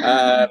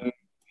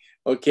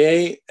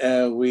 Okay,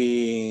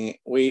 we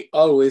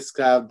always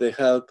have the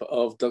help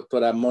of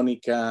Dr.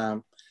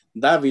 Monica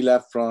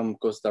Davila from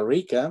Costa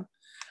Rica.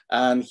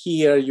 And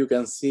here you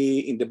can see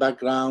in the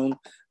background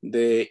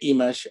the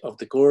image of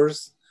the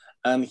course.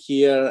 And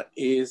here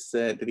is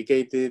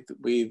dedicated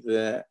with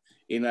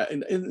in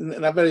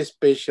a very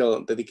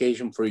special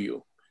dedication for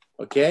you.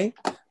 Okay,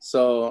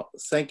 so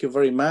thank you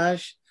very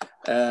much.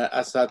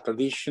 As a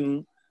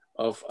tradition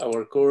of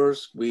our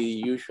course, we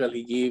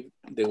usually give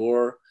the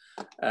word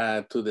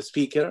to the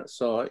speaker.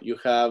 So you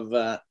have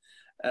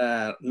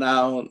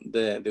now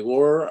the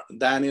word,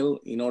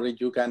 Daniel, in order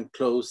you can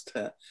close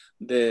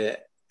this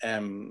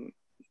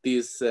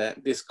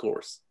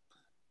course.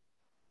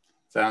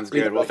 Sounds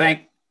good. Well,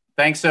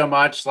 thanks so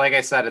much. Like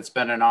I said, it's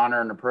been an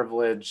honor and a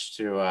privilege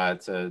to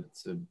attend,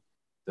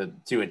 to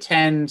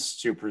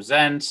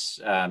present,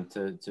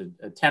 to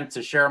attempt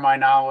to share my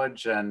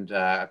knowledge and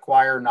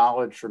acquire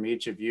knowledge from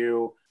each of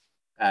you.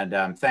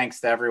 And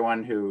thanks to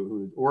everyone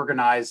who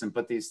organized and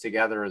put these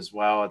together as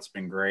well. It's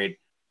been great.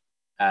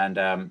 And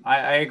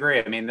I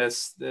agree. I mean,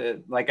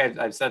 like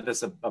I've said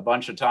this a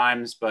bunch of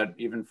times, but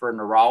even for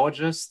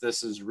neurologists,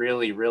 this is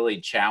really,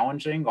 really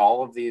challenging.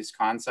 All of these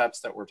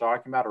concepts that we're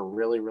talking about are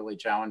really, really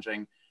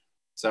challenging.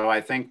 So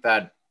I think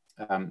that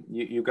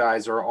you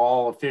guys are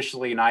all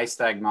officially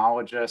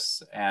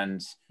nystagmologists,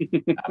 and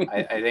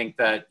I think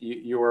that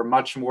you are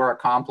much more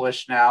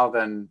accomplished now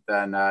than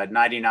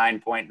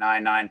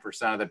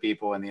 99.99% of the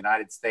people in the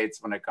United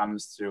States when it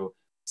comes to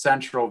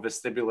central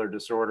vestibular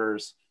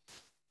disorders.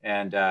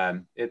 And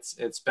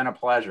it's been a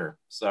pleasure.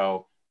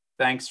 So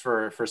thanks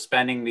for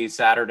spending these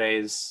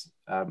Saturdays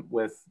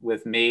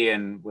with me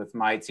and with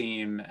my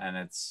team. And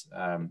it's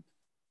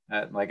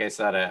like I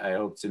said, I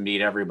hope to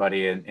meet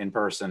everybody in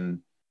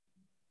person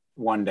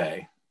one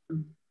day.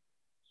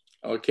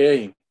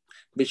 Okay,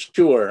 be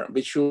sure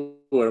we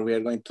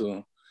are going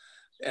to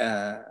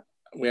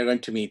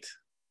meet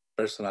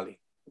personally.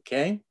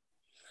 Okay.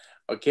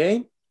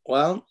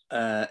 Well,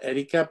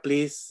 Erica,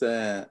 please.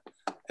 I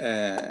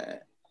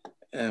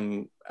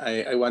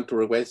want to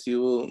request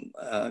you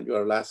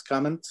your last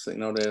comments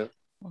in order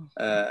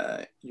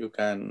you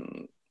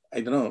can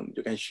I don't know,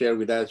 you can share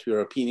with us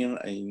your opinion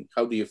and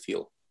how do you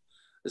feel?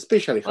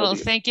 Especially how Well, do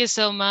you feel? thank you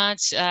so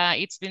much.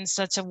 It's been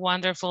such a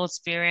wonderful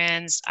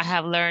experience. I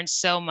have learned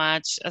so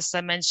much. As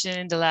I mentioned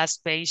in the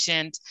last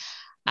patient,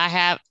 I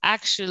have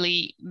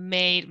actually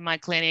made my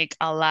clinic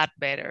a lot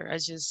better.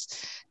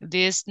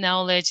 This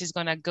knowledge is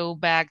gonna go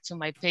back to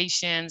my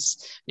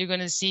patients. You're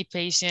gonna see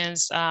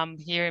patients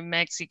here in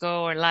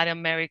Mexico or Latin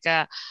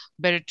America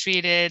better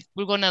treated.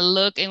 We're gonna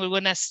look and we're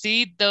gonna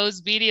see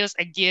those videos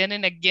again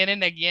and again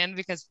and again,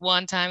 because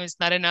one time is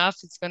not enough.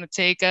 It's gonna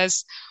take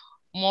us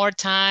more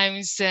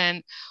times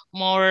and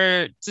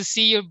more to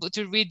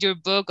to read your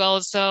book,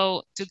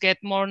 also to get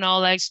more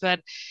knowledge.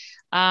 But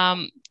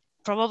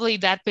probably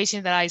that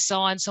patient that I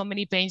saw and so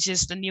many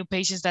patients, the new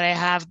patients that I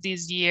have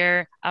this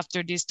year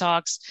after these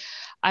talks,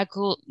 I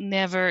could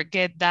never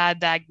get that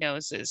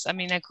diagnosis. I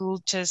mean, I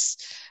could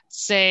just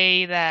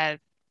say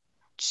that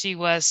she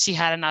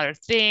had another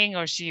thing,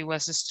 or she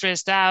was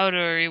stressed out,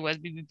 or it was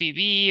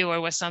BBB, or it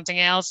was something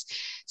else.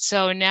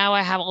 So now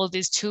I have all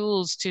these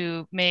tools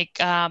to make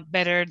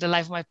better the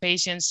life of my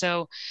patients.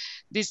 So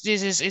this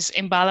is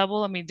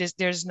invaluable. I mean,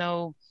 there's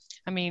no,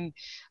 I mean,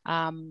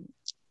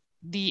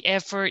 the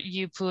effort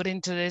you put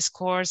into this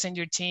course and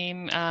your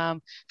team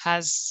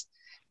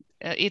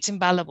it's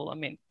invaluable. I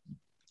mean,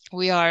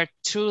 we are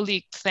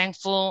truly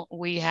thankful.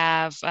 We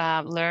have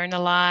learned a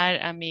lot.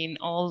 I mean,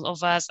 all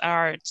of us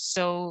are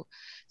so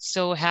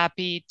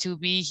happy to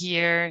be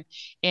here,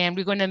 and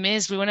we're gonna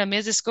miss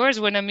this course.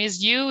 We're gonna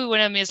miss you. We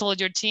wanna miss all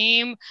your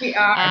team. We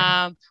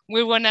are.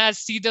 We wanna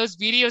see those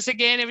videos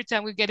again every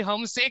time we get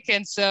homesick.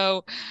 And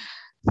so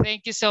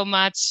thank you so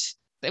much.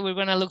 We're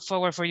gonna look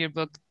forward for your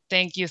book.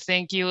 Thank you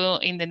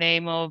in the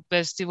name of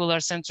Vestibular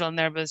Central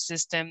Nervous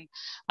System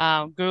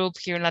group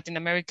here in Latin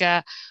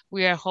America.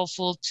 We are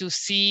hopeful to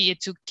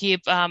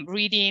keep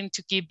reading,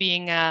 to keep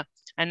being an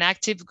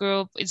active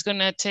group. It's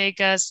gonna take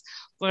us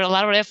for a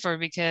lot of effort,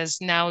 because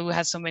now we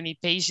have so many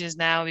patients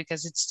now,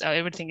 because it's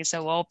everything is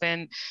so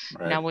open.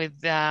 Right. Now with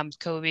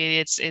COVID,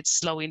 it's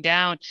slowing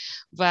down,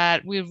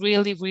 but we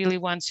really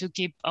want to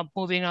keep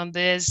moving on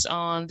this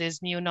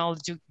new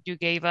knowledge you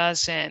gave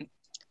us. And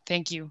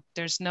thank you.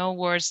 There's no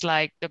words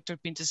like Dr.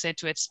 Pinto said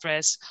to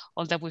express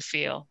all that we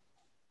feel.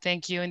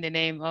 Thank you in the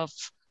name of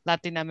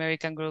Latin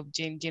American group,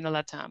 Gino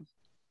Latam.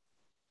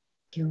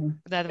 Thank you.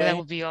 That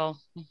would be all.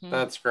 Mm-hmm.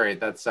 That's great.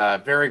 That's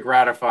very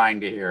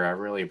gratifying to hear. I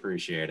really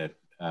appreciate it.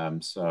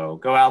 So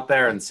go out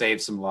there and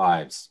save some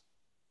lives.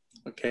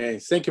 Okay.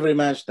 Thank you very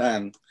much,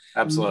 Dan.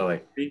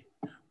 Absolutely.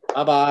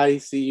 Bye-bye.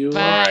 See you.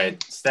 Bye. All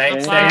right. Stay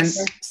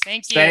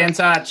in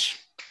touch.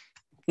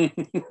 All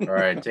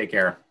right. Take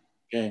care.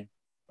 Okay.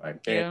 Bye.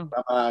 Okay.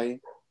 Bye-bye.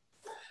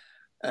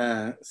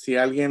 Si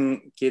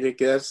alguien quiere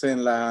quedarse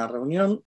en la reunión,